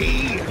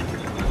 matey!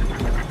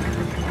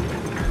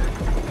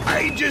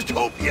 I just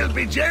hope you'll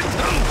be gentle!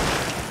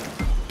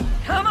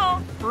 Come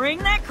on, bring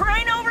that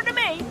crane over to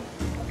me!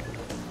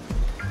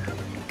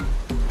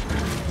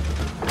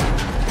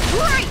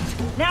 Great!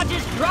 Now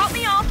just drop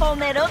me off on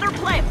that other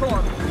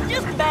platform.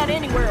 Just about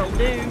anywhere will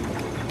do.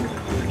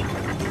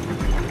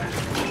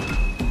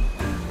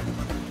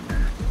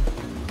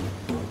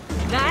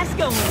 Nice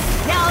going.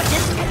 Now I'll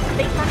just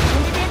activate my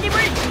handy-dandy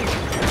bridge here.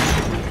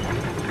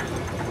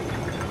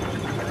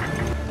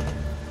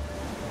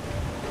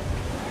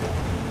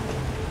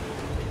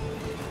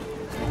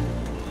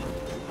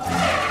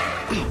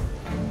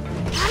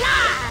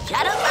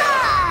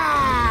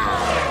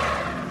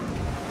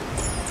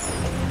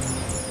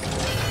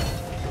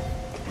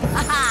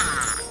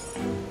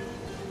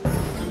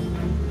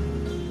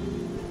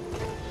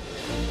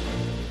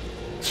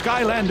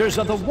 Skylanders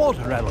of the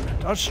water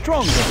element are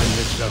stronger in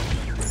this zone.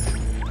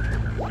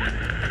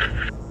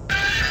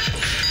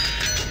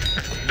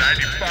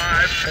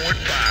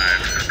 95.5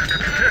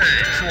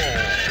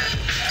 K-Troll.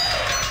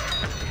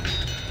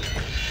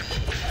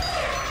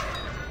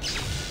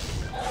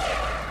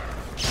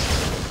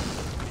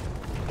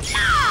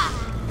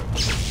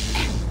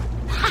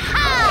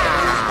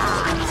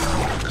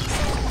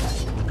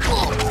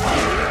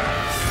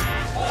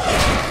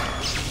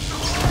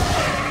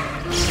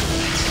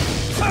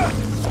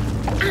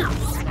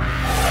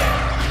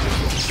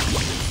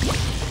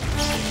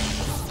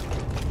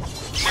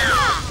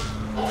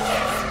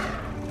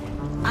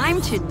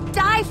 I'm to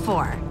die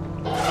for.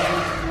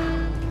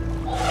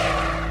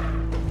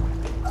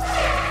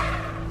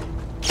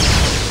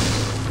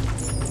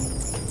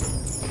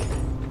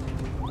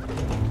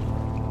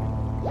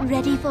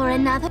 Ready for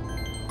another?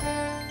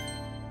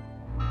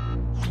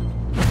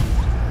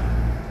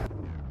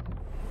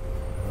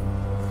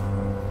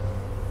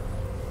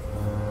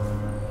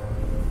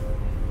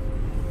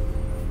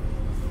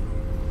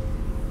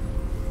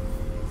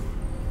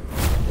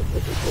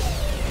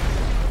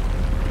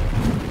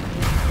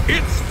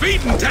 It's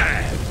feeding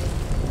time!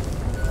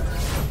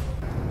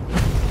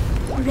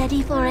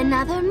 Ready for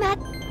another match?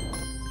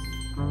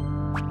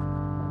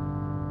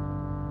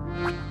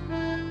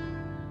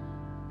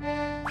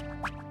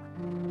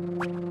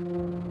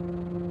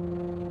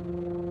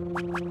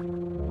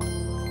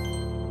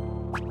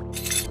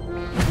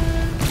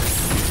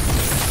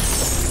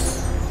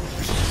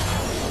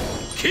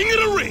 King of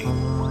the Ring!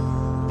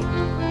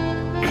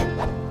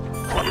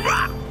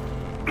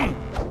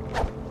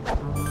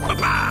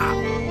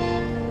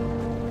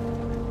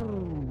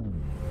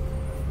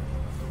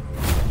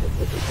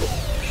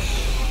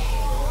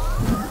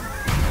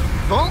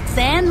 Bolts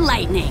and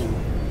lightning.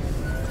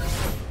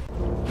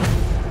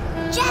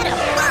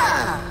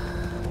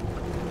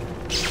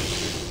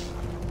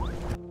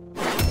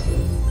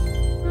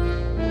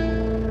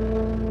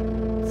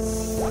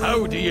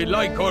 How do you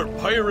like our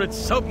pirate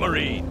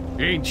submarine?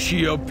 Ain't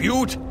she a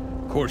beaut?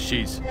 Of course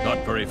she's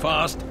not very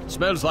fast,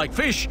 smells like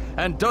fish,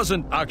 and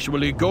doesn't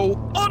actually go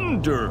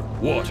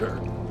underwater.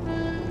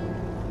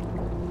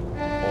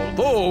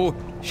 Although,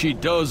 she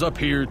does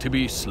appear to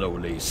be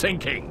slowly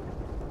sinking.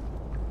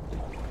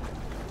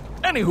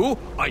 Anywho,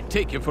 I'd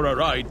take you for a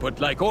ride,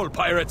 but like all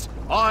pirates,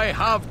 I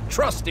have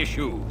trust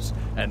issues.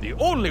 And the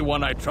only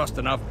one I trust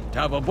enough to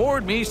have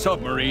aboard me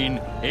submarine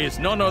is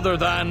none other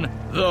than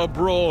the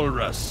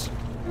Brawlrus.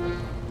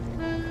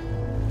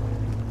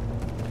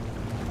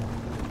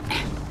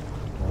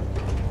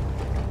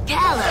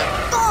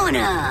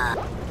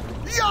 wanna.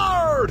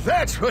 Yar!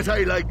 That's what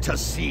I like to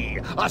see.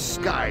 A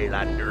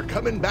Skylander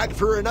coming back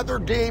for another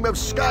game of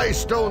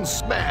Skystone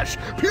Smash,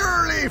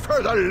 purely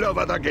for the love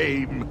of the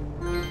game.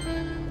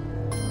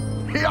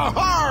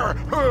 Yar!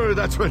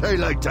 That's what I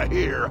like to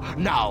hear.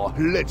 Now,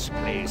 let's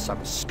play some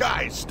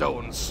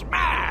Skystone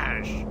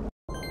Smash.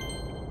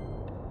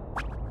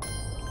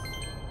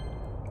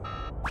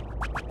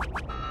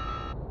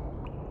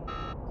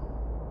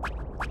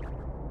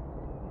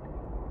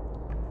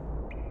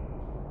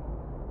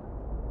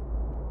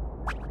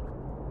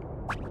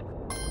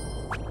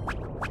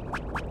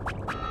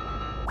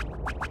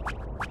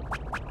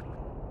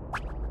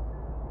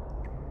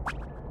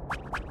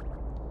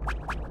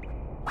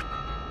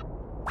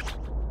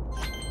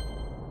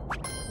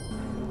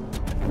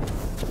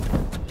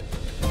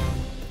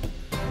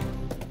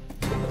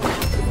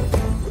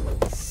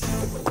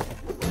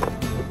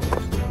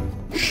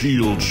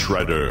 Shield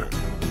Shredder.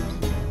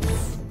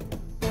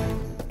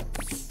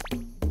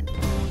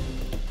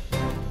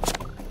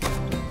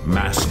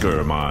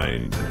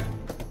 Mastermind.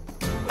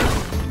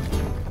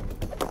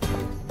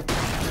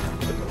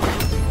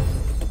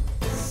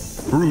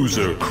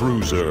 Bruiser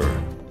Cruiser.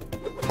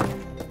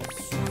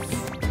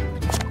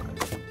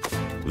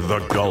 The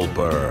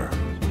Gulper.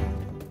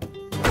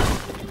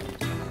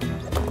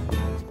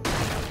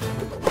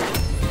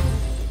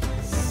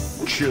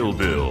 Chill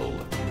Bill.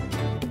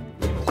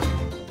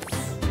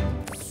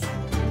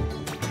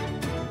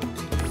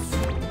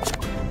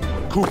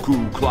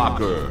 Cuckoo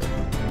Clocker.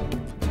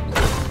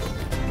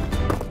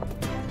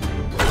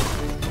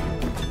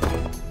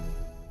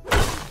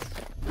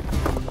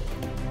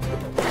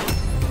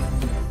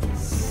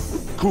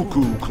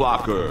 Cuckoo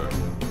Clocker.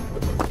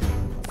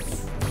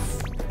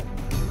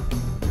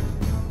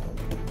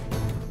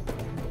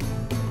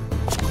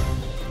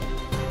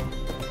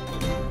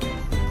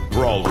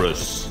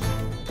 Walrus.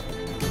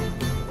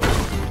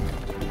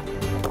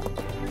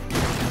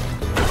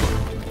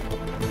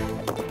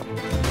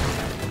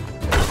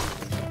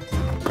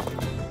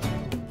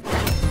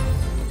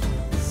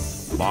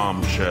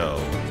 Bombshell.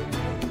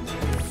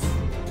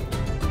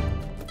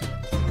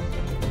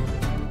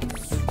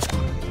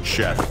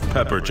 Chef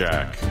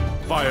Pepperjack.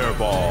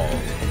 Fireball.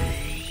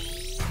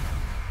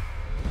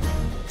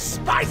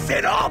 Spice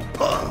it up!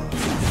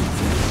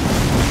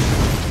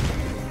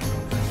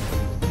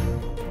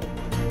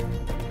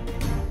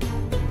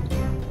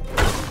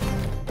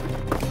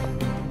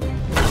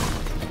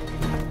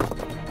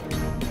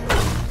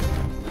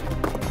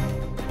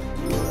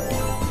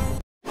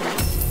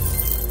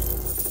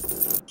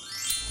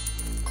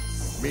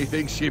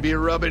 Methinks she be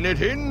rubbing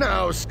it in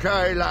now,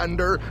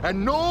 Skylander,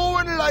 and no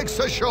one likes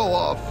a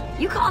show-off.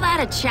 You call that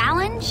a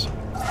challenge?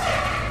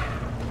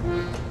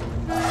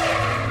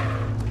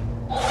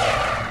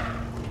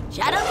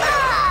 Shut up!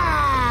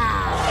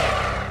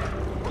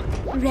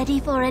 Ready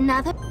for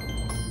another?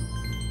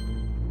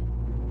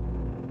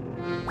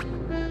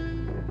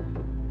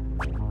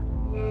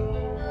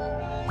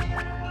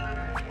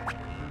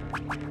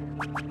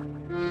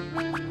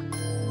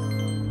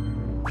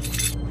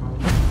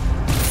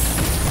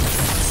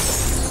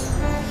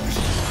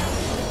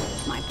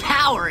 My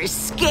power is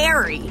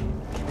scary.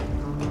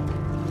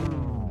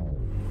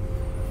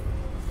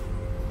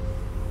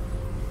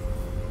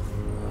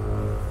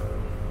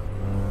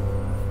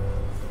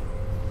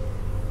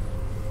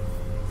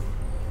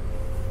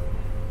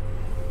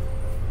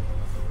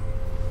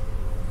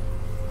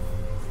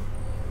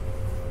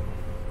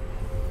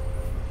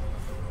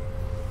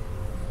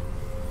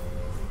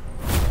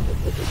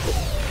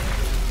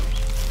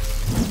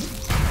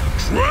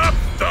 Drop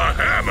the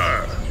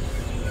hammer!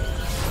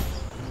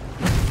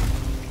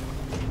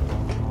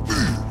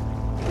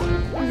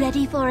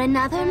 Ready for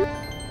another?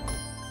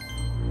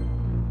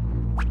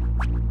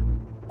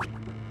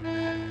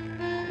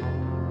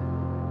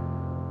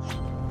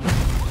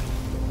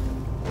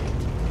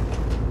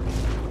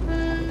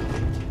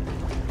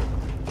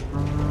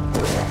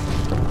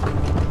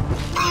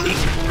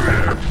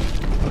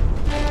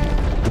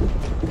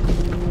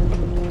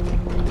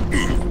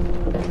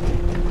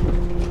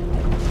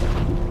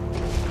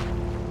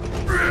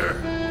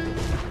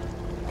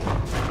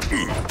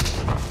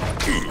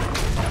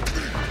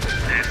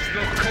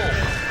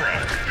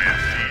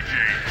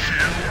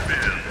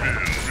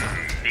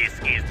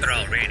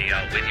 Radio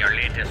with your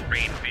latest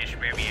Brainfish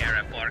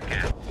Riviera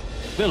forecast.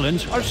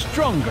 Villains are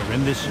stronger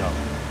in this zone.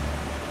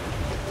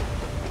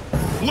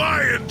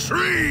 Lion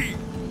Tree!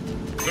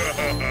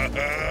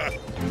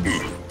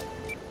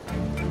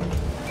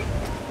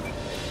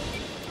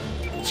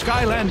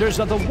 Skylanders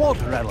of the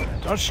water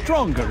element are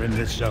stronger in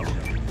this zone.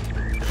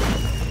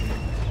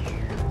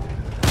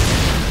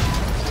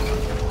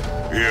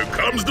 Here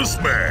comes the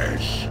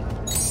smash!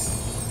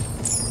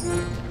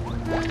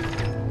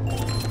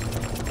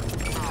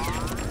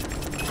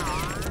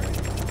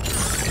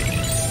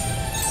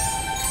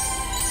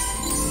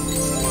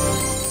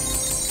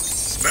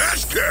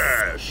 Smash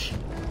Cash!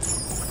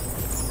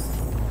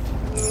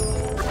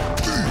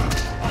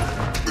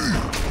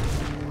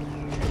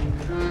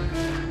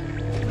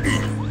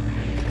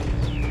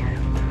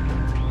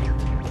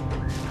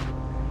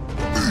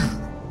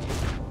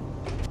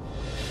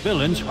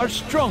 villains are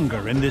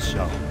stronger in this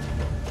zone.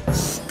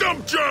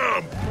 Stump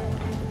jump!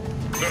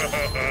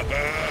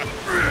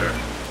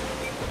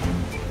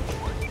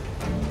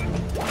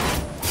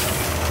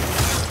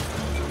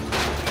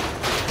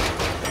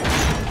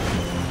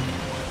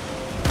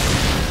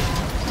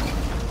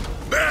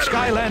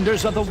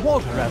 Skylanders of the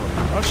water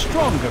element are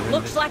stronger in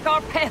Looks like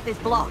our path is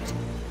blocked.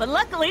 But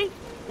luckily,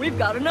 we've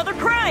got another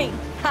crane.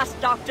 I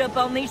stocked up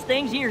on these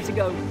things years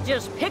ago.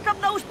 Just pick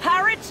up those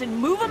pirates and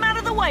move them out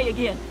of the way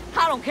again.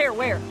 I don't care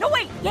where. No,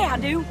 wait, yeah, I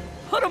do.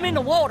 Put them in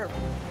the water.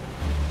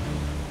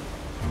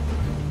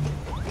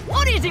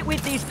 What is it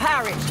with these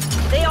pirates?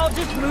 They all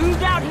just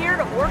moved out here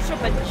to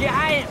worship a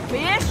giant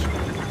fish?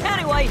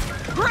 Anyway,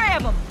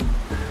 grab them.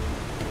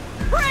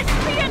 Press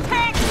the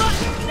attack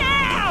button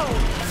now!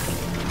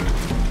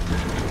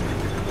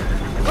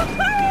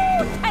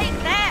 Woohoo! Take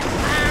that,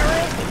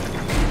 pirate!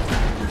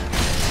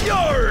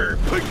 You're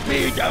put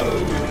me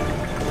down!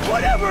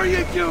 Whatever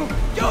you do,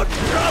 don't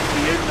drop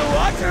me in the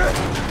water!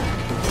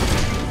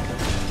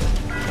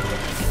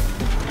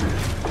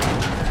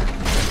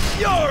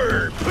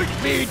 You're put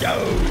me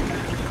down!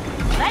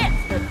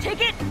 That's the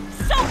ticket!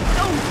 Soak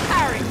those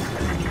pirates!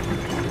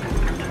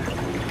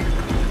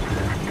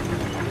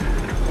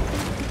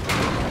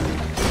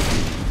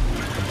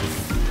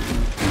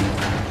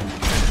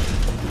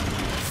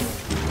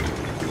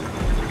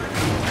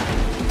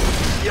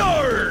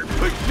 You're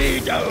put me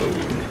down!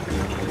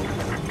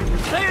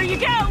 There you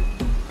go!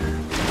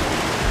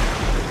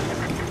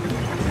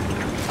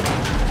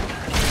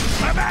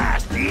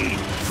 Avast, ye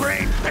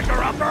train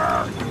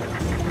picker-upper!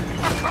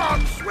 I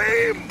can't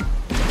swim!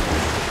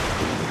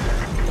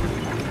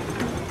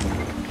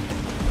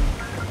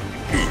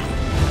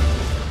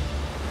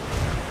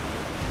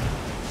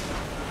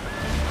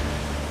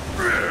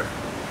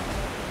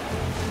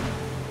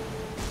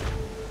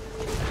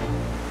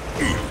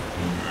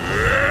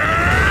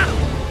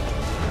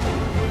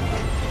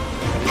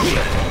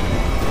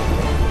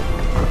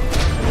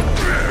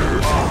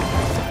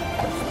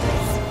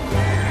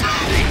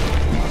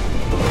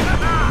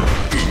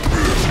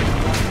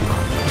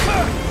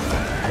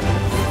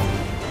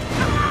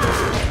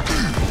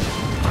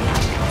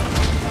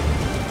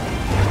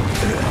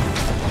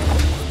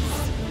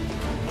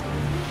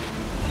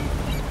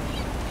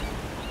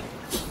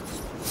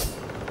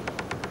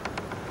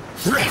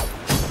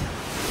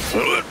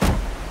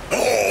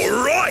 All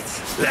right,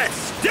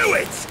 let's do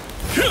it!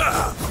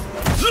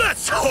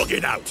 Let's hug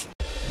it out!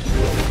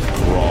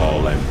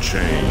 Brawl and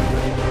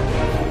chain.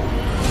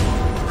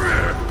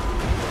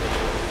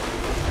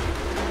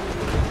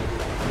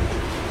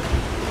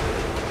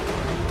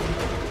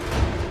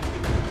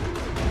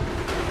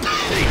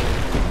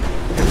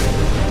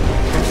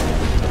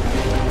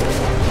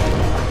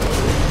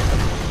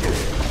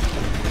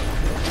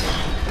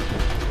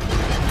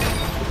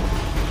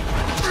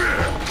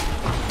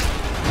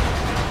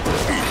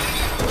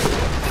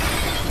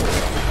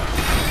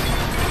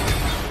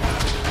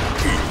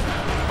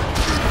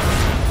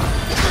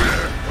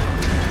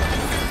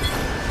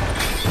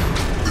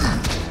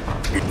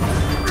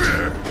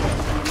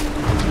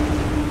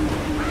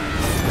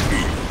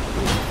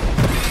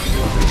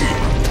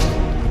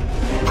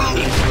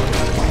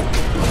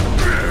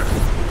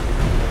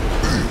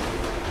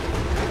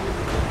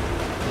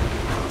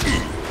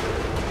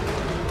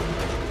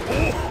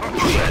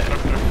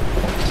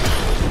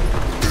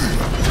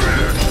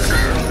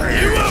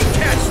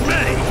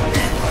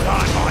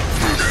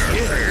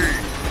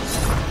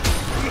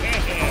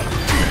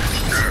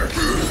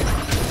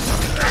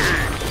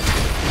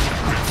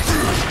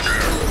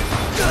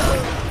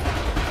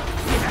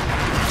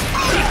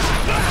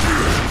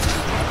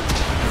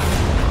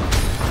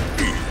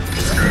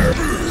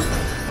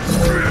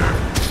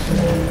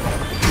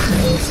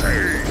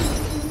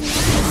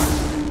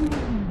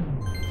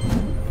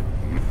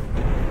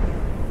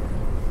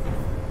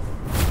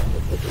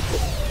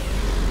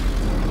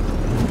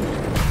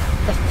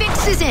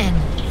 is in.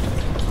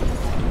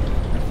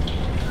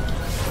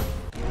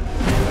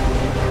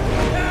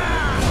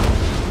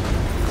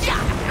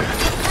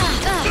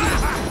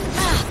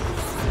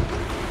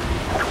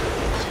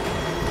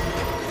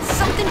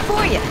 Something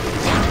for you.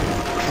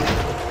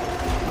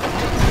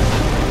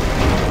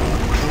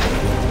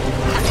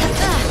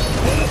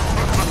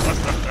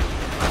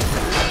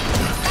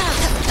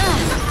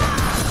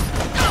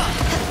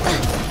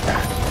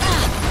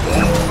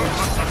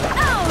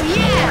 Oh,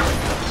 yeah!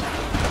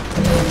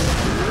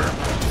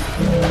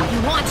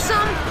 You want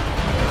some?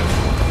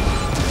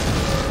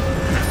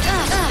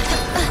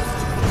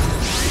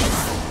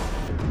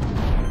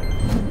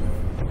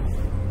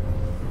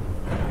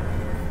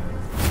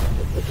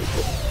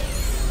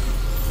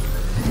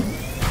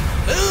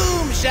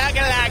 Boom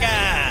shakalaka!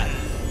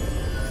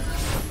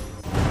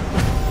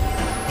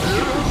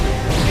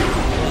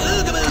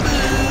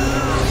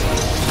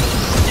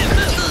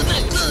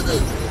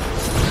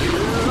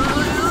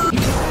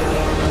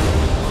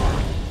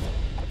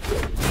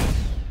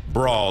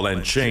 Brawl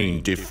and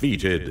Chain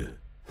defeated.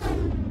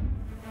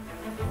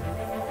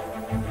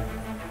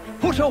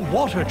 Put a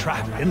water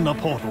trap in the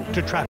portal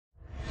to trap.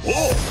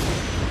 Oh!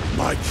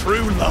 My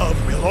true love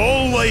will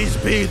always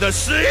be the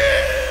sea.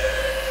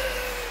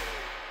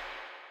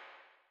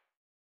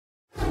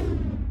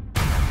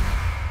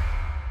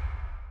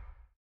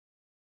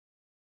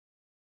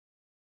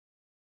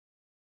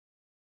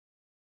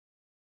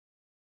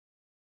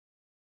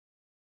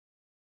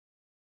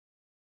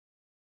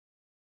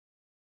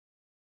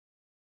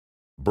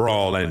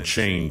 Brawl and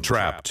chain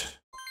trapped.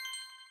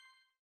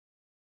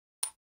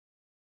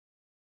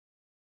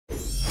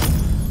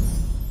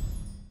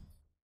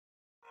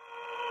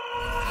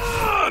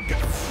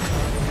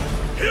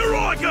 Here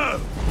I go!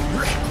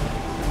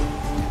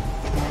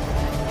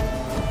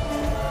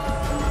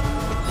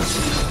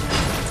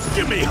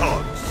 Give me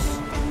hugs!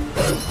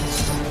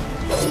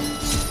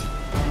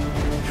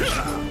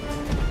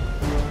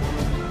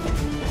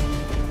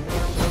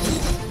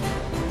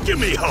 Give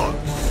me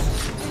hugs!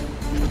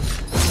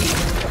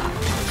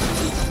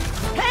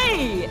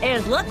 Hey,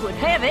 as luck would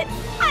have it,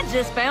 I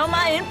just found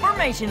my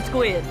information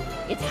squid.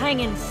 It's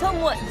hanging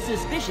somewhat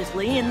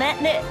suspiciously in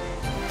that net.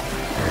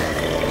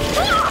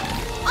 Ah!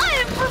 My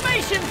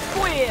information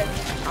squid!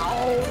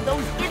 Oh,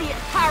 those idiot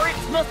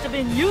pirates must have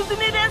been using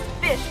it as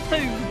fish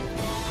food.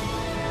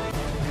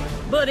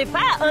 But if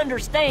I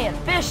understand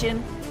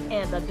fishing,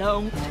 and I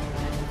don't,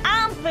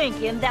 I'm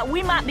thinking that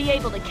we might be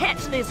able to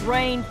catch this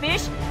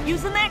rainfish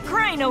using that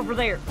crane over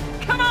there.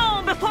 Come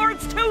on, before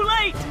it's too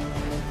late!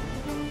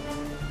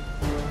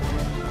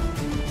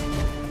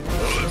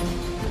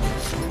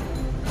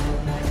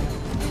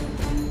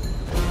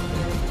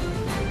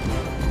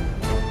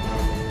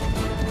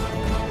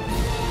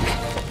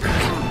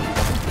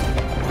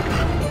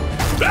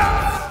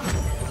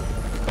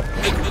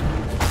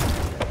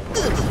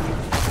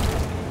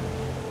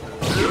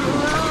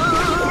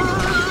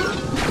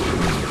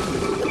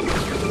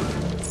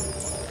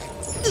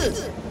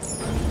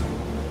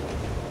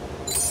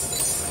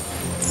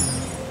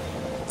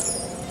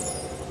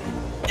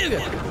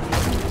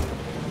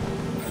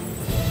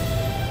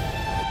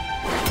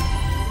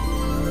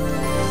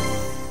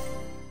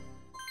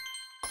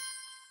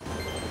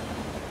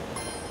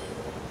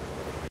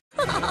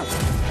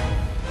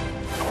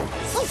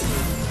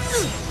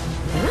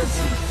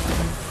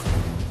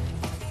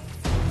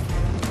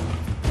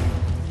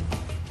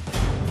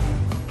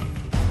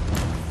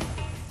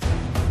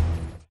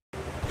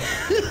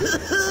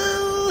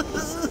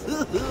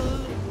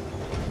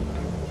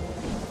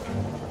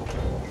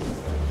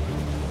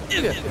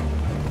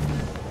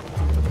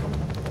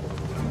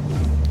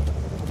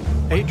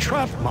 A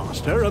trap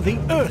master of the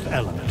earth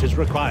element is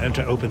required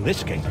to open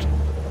this gate.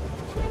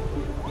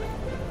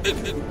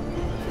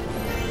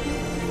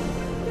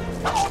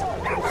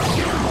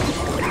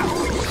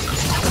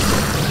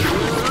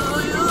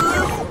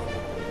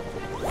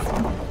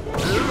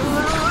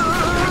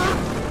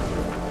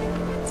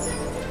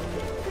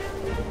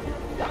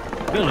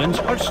 Villains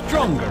are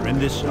stronger in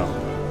this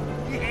zone.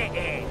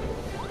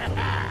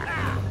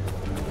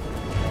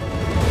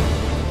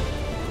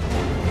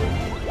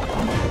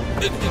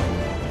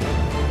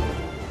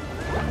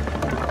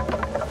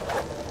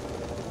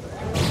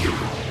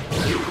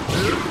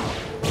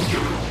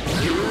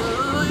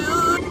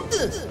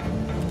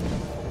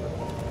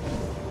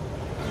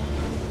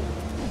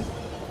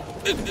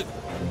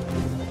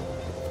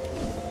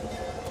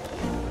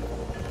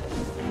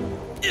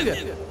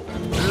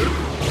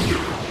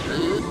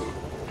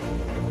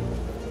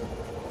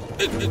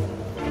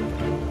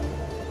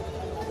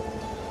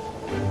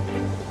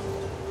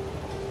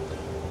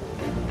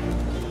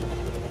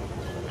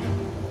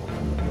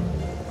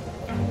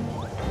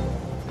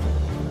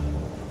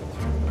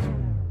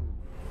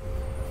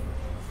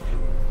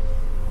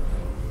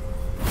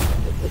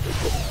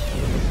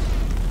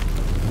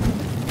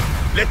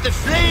 Let the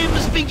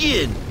flames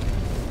begin!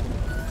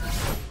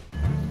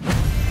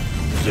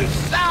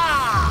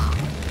 Zah!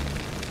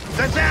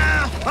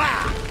 Zah!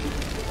 Ha!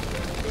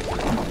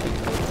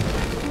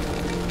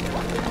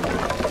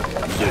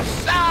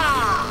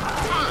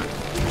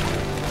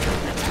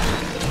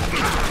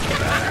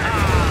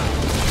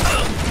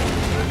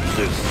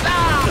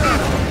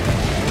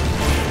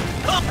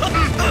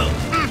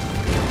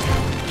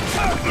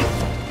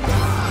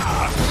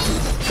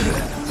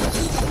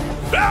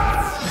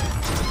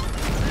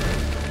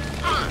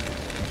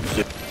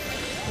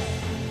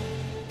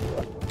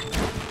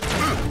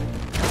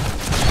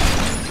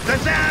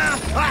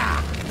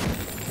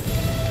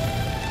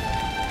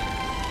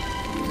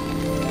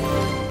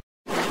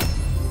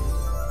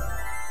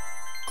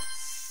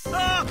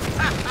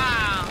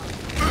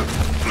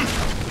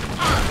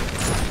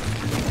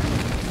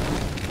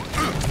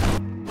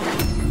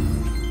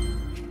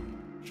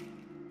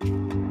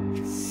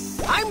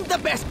 I'm the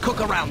best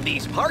cook around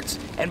these parts,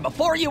 and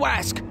before you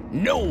ask,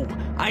 no,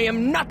 I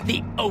am not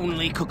the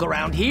only cook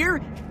around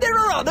here. There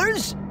are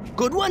others,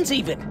 good ones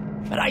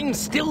even, but I'm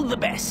still the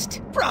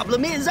best.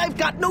 Problem is, I've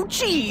got no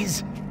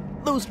cheese.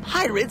 Those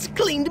pirates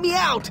cleaned me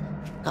out.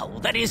 Oh,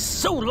 that is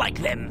so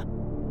like them.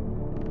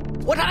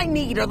 What I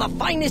need are the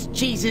finest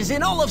cheeses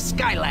in all of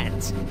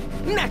Skylands.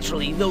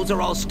 Naturally, those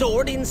are all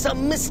stored in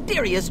some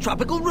mysterious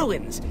tropical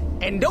ruins,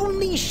 and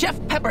only Chef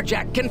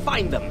Pepperjack can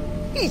find them.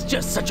 He's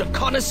just such a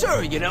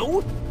connoisseur, you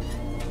know.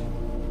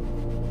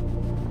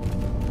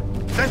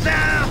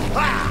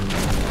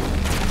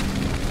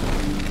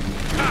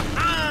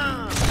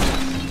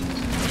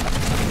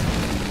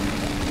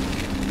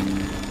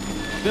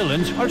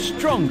 Villains are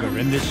stronger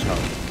in this zone.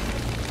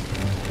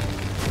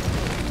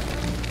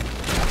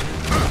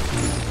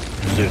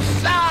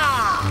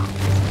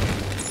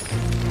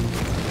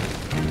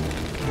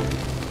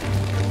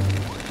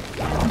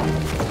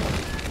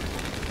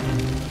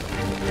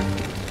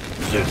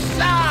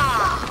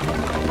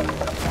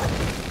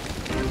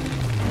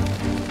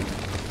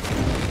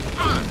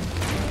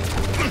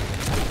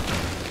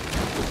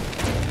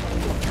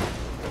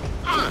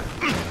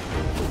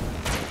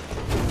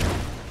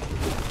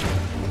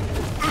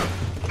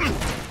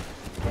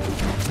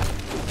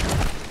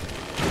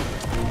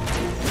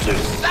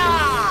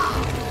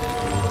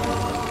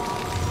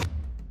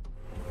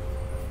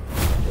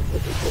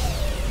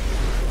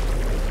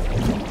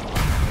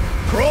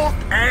 Croak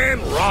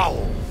and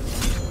roll.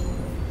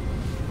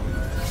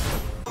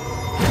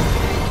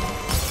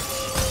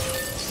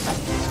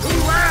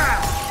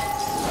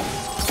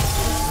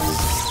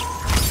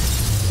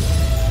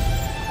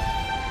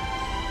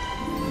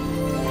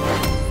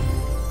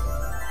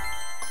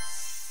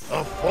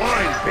 A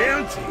fine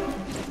bounty.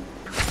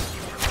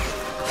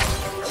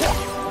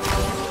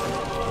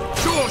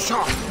 Sure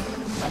shot.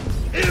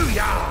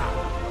 Ooh-yah!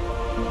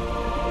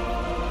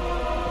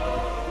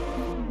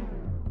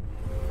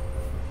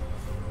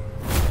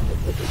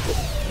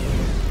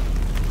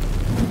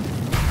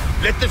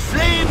 Let the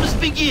flames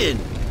begin!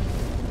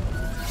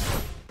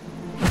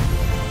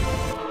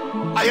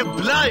 I have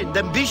blind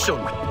ambition!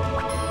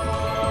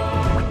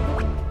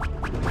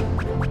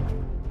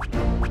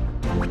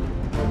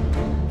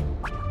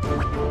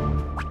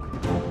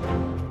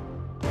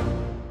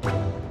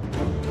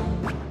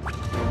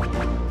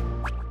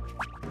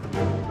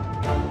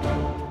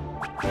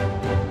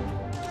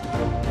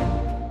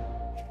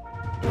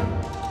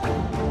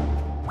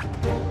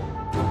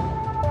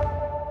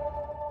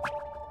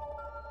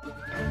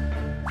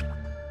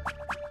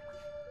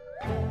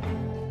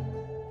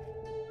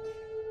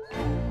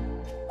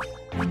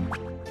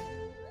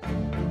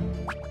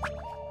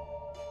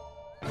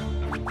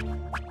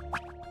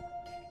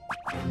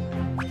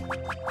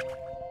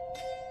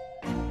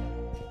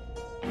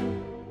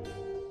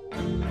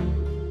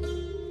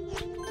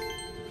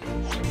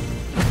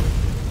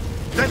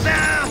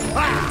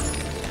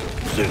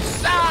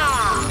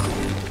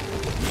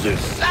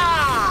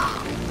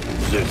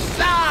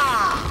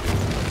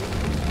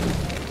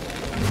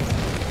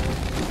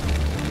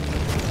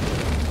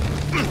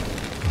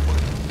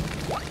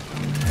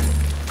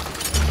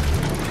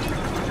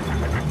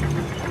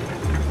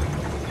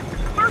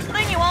 First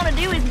thing you want to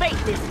do is bait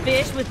this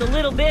fish with a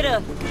little bit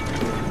of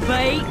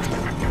bait.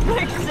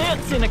 Makes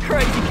sense in a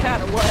crazy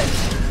kind of way.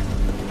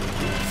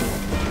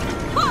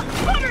 Hot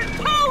buttered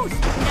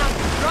toast! Now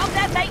drop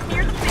that bait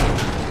near the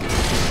fish.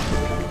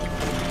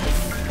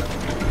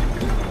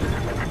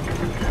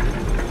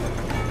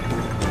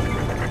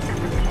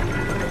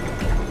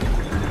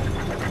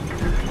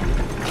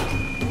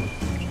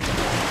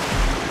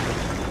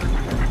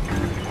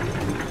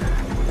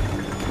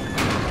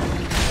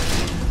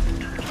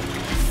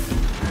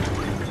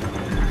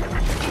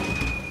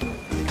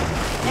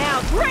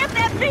 Now grab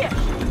that fish!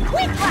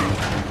 Quick like!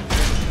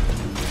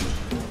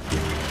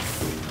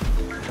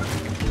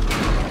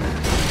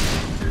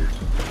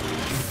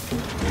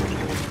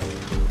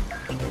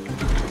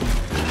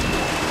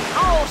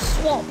 Oh,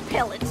 swamp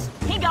pellets.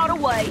 He got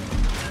away.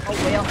 Oh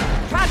well,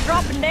 try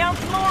dropping down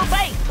some more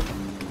bait.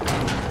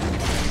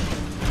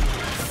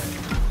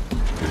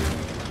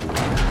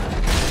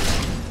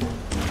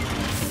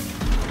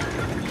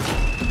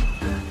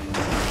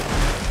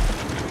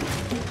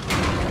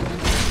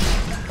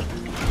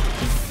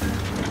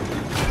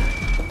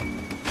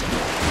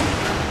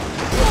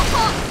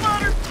 Hot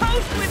butter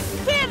toast with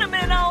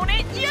cinnamon on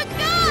it. You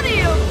got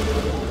him!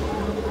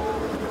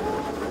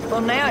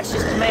 Well, now it's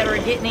just a matter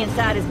of getting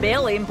inside his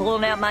belly and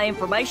pulling out my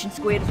information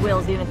squid as well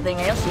as anything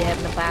else you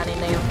happen to find in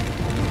there.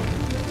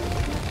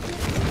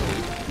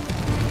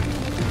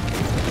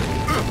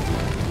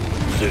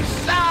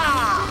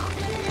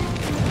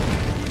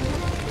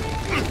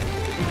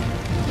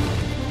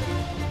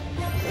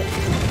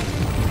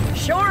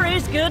 Sure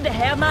is good to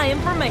have my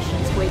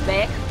information squid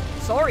back.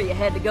 Sorry you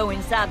had to go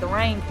inside the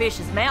rain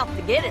fish's mouth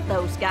to get it,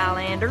 though,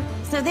 Skylander.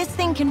 So this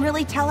thing can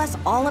really tell us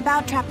all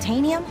about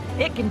Traptanium?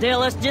 It can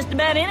tell us just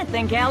about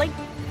anything, Callie.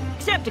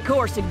 Except, of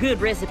course, a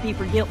good recipe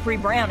for guilt-free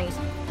brownies.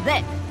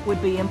 That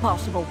would be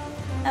impossible.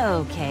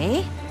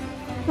 Okay.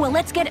 Well,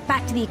 let's get it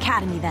back to the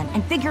Academy then,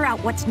 and figure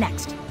out what's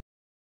next.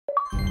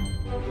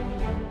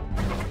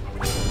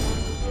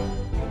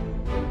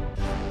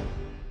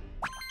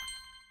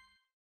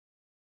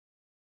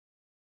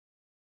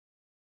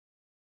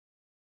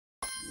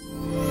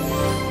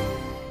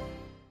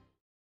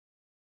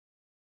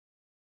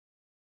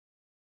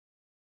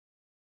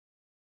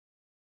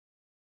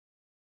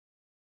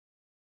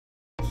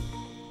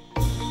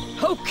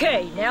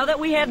 Okay, now that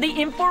we have the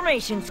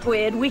information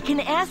squid, we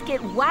can ask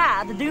it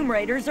why the Doom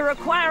Raiders are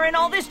acquiring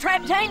all this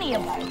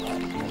Traptanium.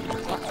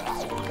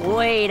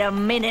 Wait a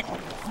minute.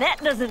 That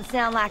doesn't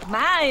sound like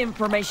my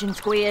information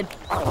squid.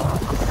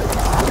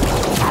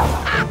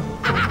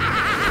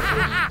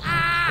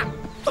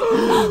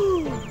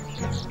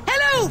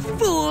 Hello,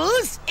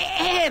 fools!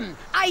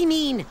 I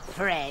mean,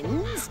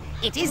 friends.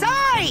 It is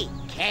I,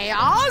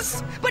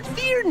 Chaos. But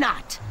fear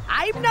not.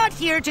 I'm not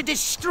here to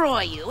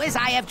destroy you, as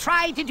I have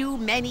tried to do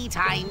many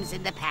times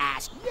in the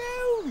past.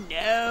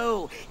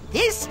 No.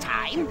 This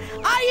time,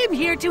 I am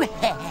here to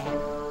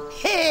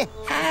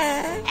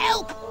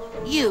help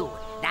you.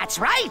 That's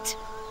right.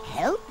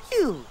 Help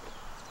you.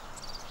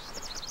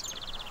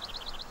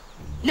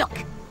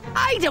 Look,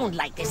 I don't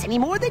like this any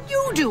more than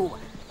you do.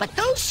 But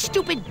those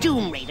stupid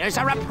Doom Raiders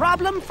are a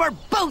problem for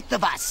both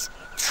of us.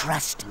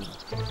 Trust me.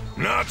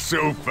 Not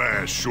so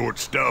fast, short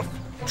stuff.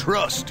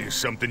 Trust is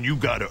something you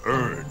gotta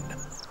earn.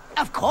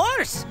 Of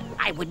course.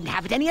 I wouldn't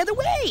have it any other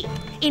way.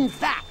 In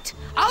fact,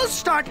 I'll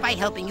start by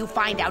helping you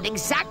find out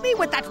exactly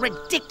what that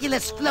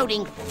ridiculous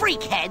floating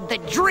freakhead, the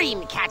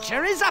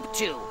Dreamcatcher, is up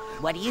to.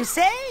 What do you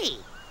say,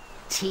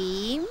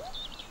 team?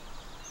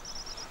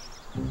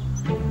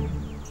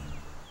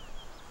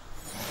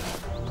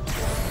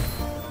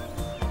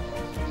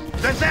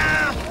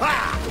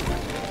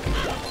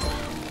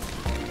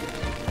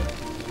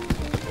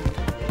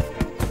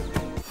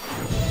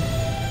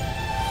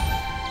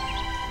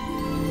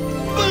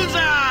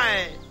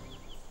 Bullseye!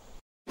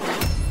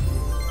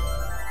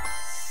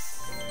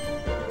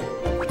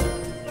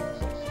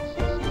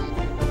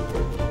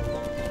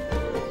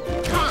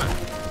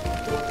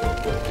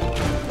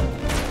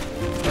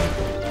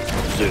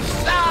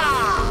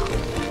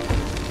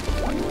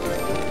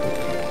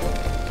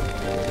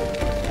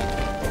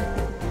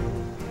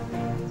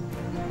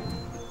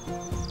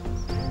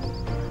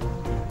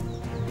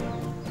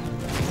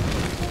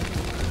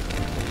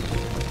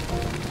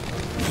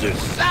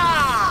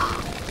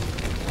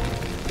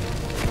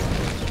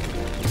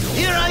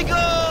 Here I go!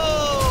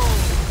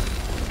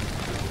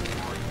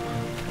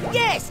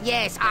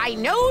 Yes, I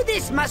know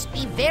this must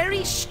be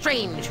very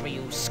strange for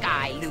you,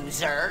 Sky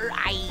Loser.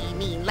 I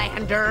mean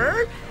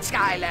Lander.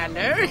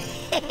 Skylander.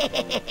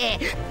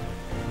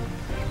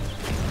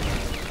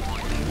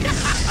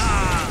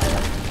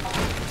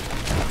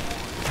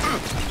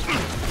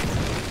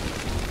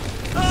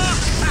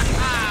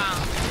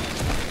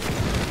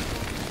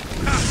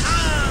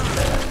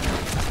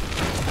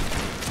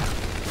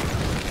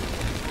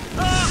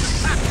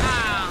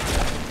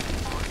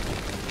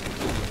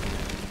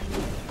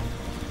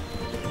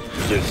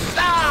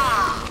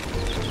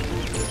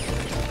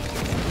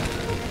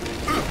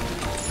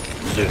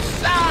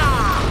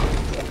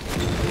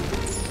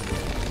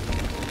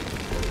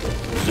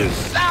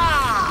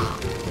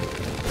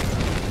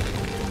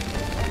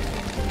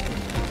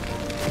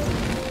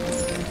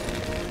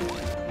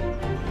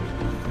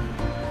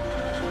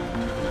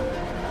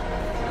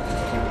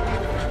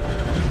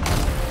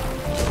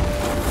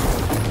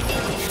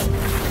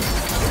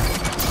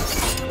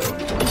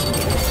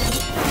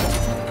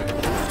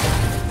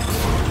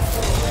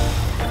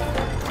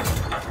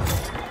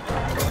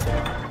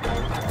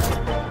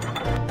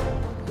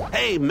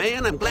 Hey,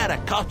 man, I'm glad I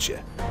caught you.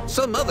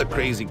 Some other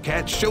crazy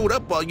cat showed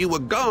up while you were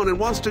gone and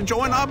wants to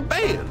join our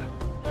band.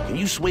 Can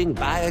you swing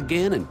by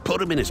again and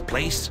put him in his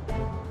place?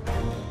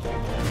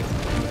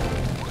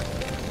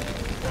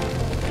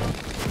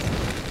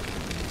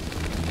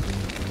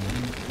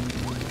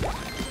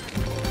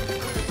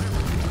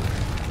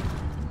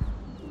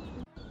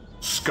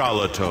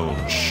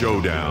 Skeletone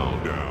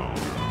Showdown.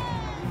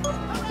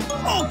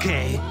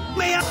 Okay,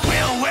 may I?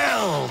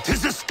 Well,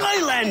 'tis the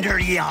Skylander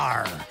ye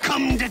are.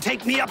 Come to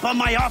take me up on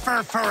my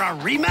offer for a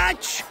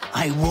rematch?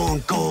 I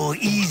won't go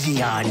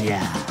easy on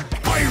ya.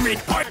 Pirate,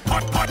 pirate,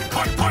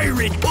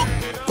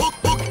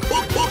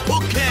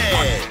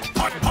 okay.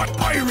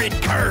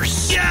 Pirate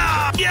curse.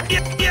 Yeah.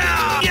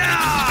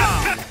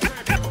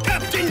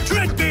 Captain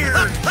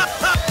Dreadbeard.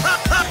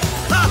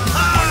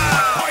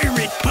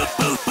 Pirate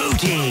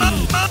booty.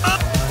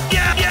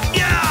 Yeah.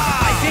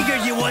 I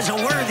figured you was a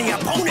worthy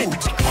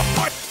opponent.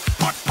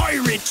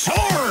 Pirate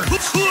sword!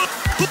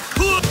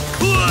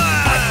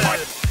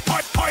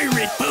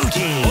 Pirate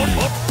booty!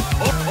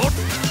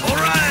 All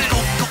right!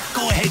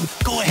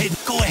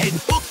 Go ahead.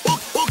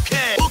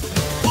 Okay.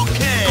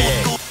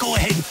 Go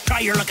ahead, try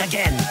your luck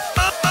again.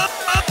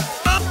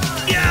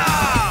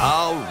 Yeah!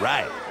 All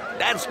right,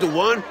 that's the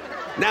one.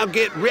 Now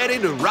get ready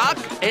to rock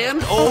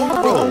and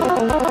roll.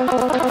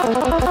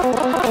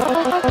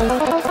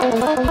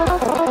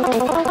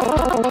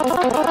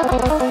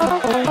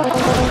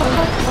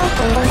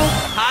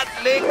 Hot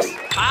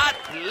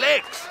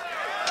licks.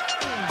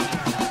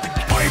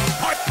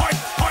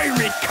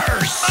 Pirate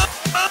curse.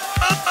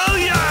 Oh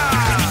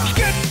yeah!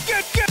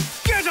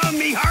 Get on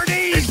me,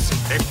 hearties!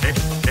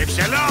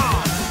 Excellent!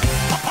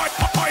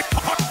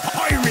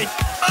 Pirate.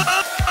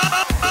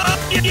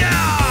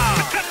 Yeah!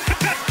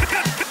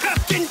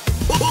 Captain.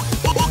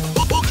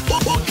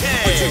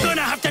 Okay. But you're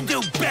gonna have to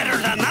do better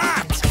than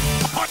that.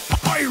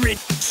 Pirate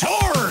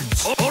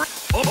swords.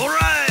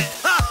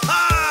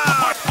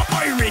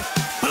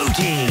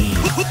 matey.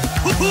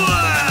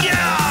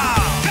 Yeah!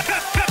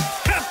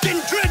 Captain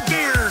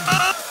Dreadbeard!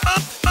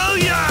 Oh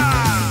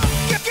yeah!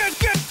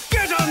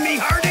 Get on me,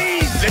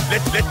 hearties!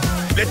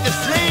 Let the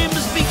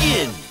flames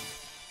begin.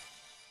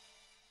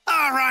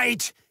 All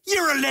right,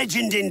 you're a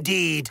legend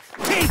indeed.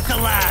 Take the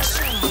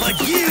last, but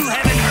you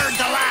haven't heard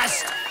the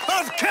last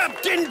of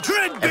Captain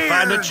Dreadbeard! A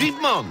fine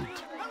achievement.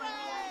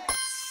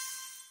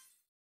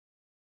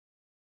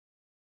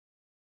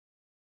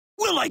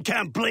 Well, I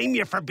can't blame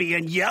you for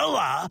being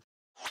yellow.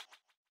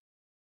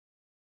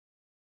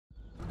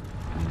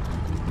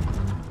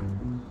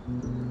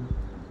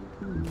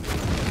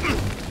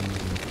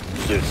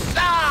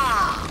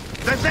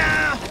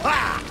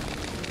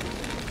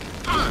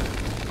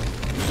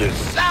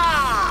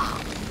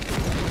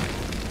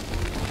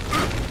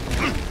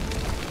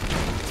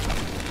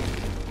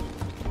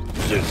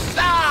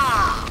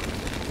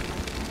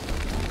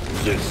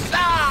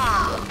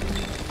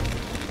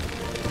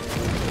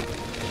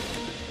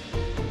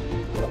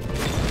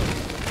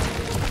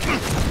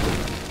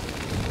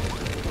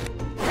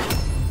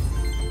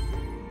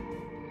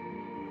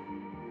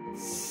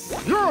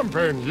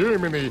 Jumpin'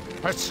 Yemeni,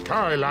 a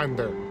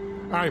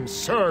Skylander. I'm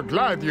so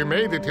glad you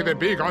made it to the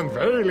big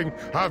unveiling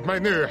of my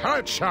new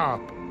hat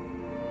shop.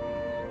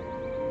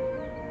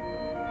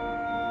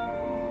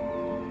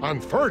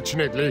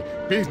 Unfortunately,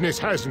 business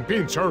hasn't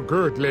been so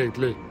good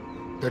lately.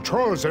 The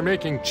trolls are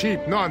making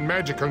cheap,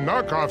 non-magical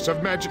knockoffs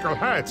of magical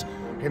hats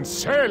and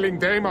selling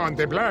them on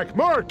the black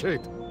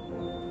market.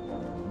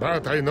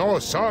 But I know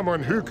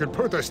someone who could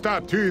put a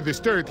stop to this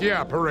dirty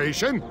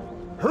operation.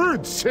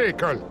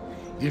 Hoodsickle.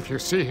 If you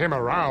see him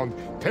around,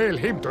 tell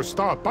him to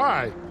stop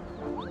by.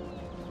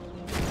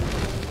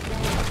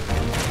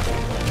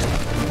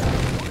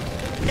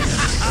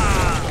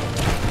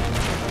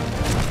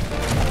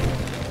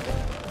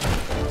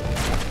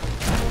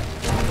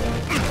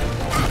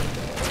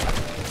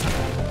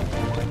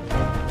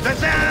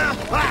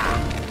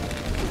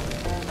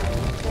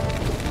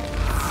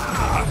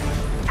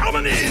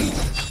 Coming in!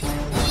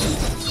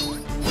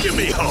 Give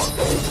me a hug!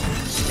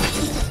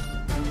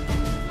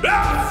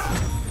 Ah!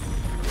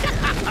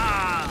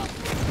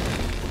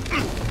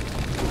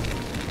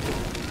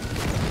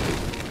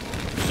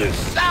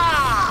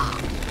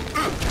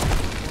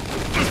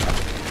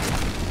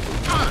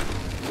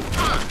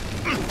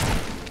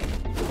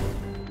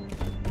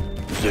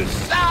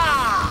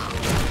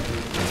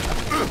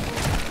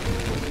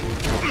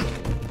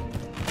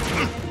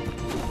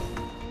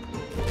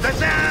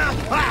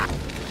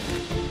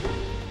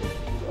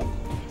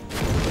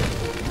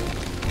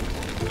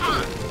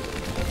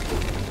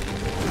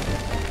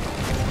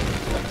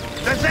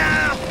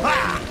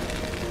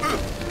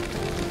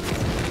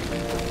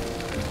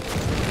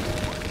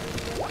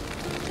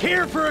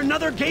 Here for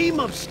another game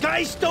of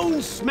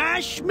Skystone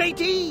Smash,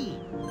 matey?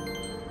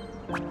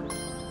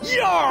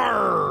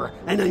 Yarr!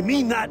 And I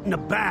mean that in a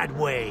bad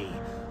way.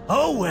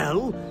 Oh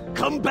well,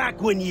 come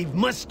back when you've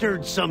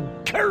mustered some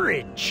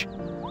courage.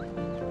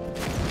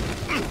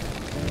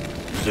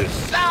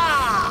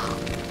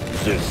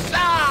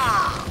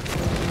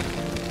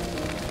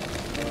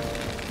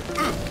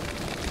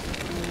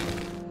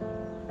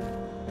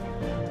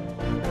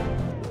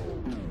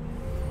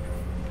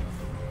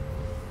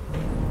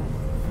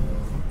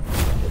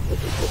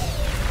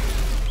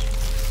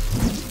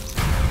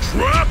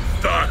 Drop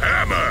the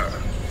hammer!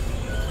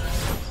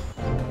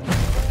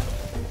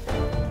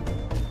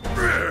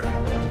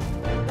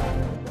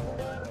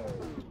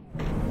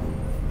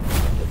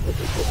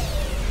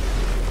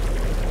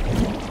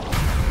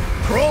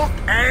 Croak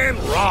and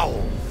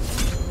roll!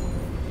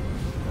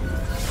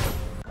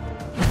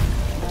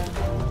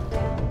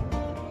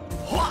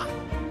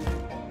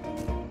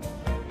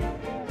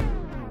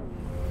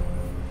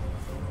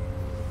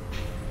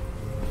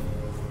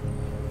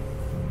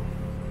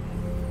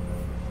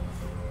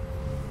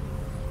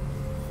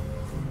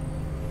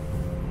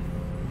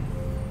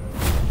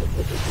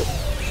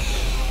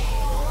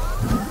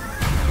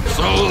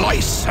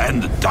 Slice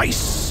and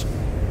dice!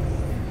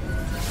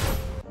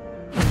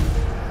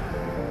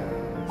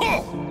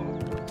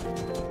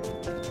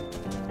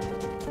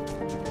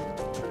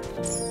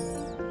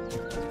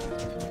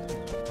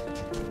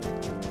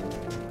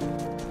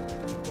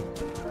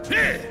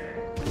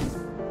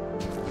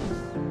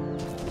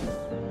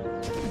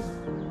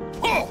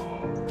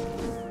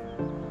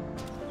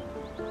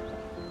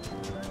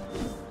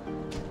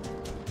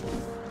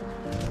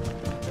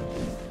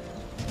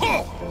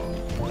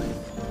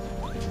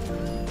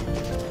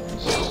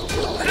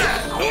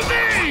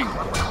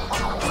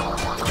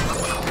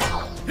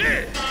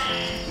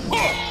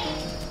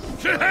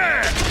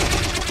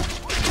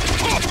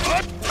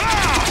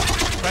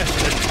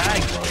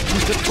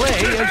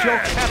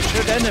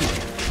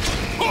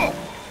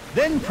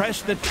 Then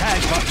press the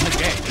tag button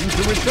again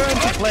to return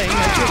to playing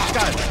as your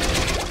Skylander.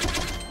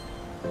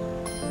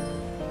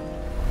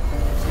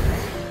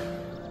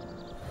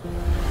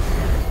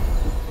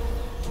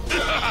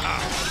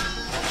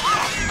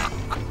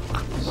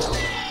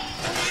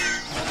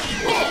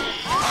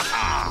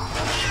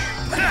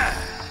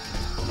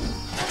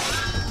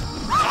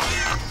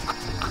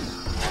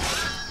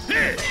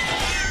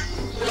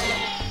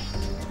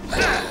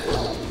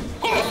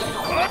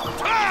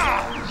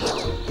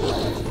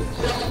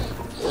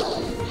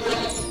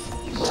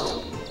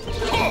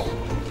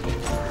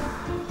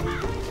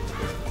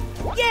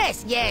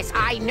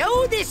 I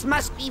know this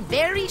must be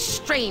very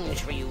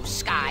strange for you,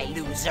 Sky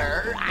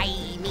Loser.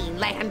 I mean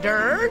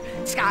Lander.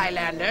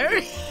 Skylander.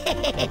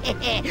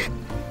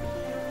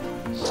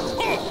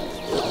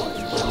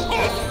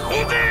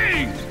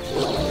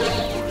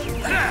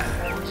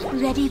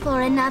 Ready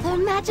for another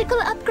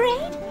magical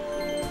upgrade?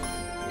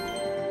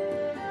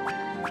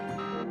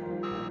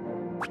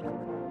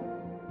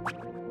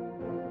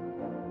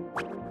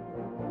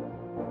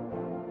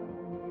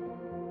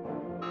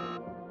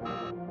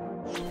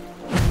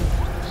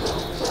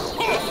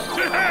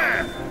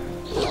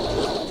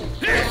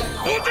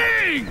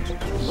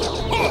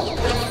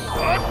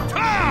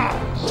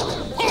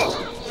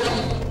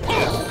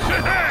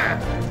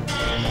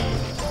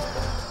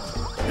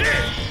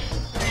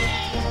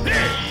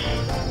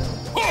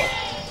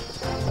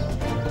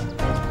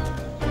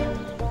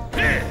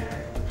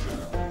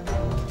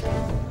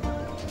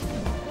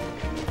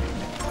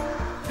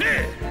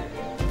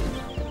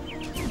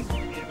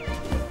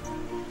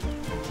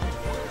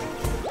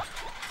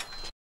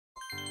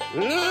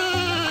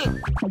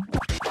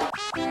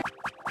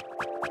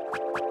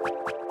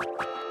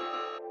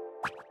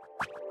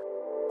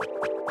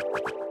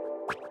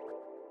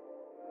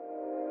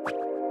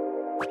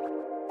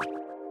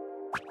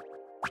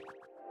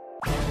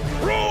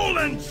 Roll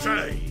and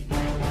say,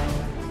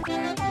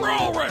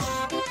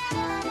 Walrus!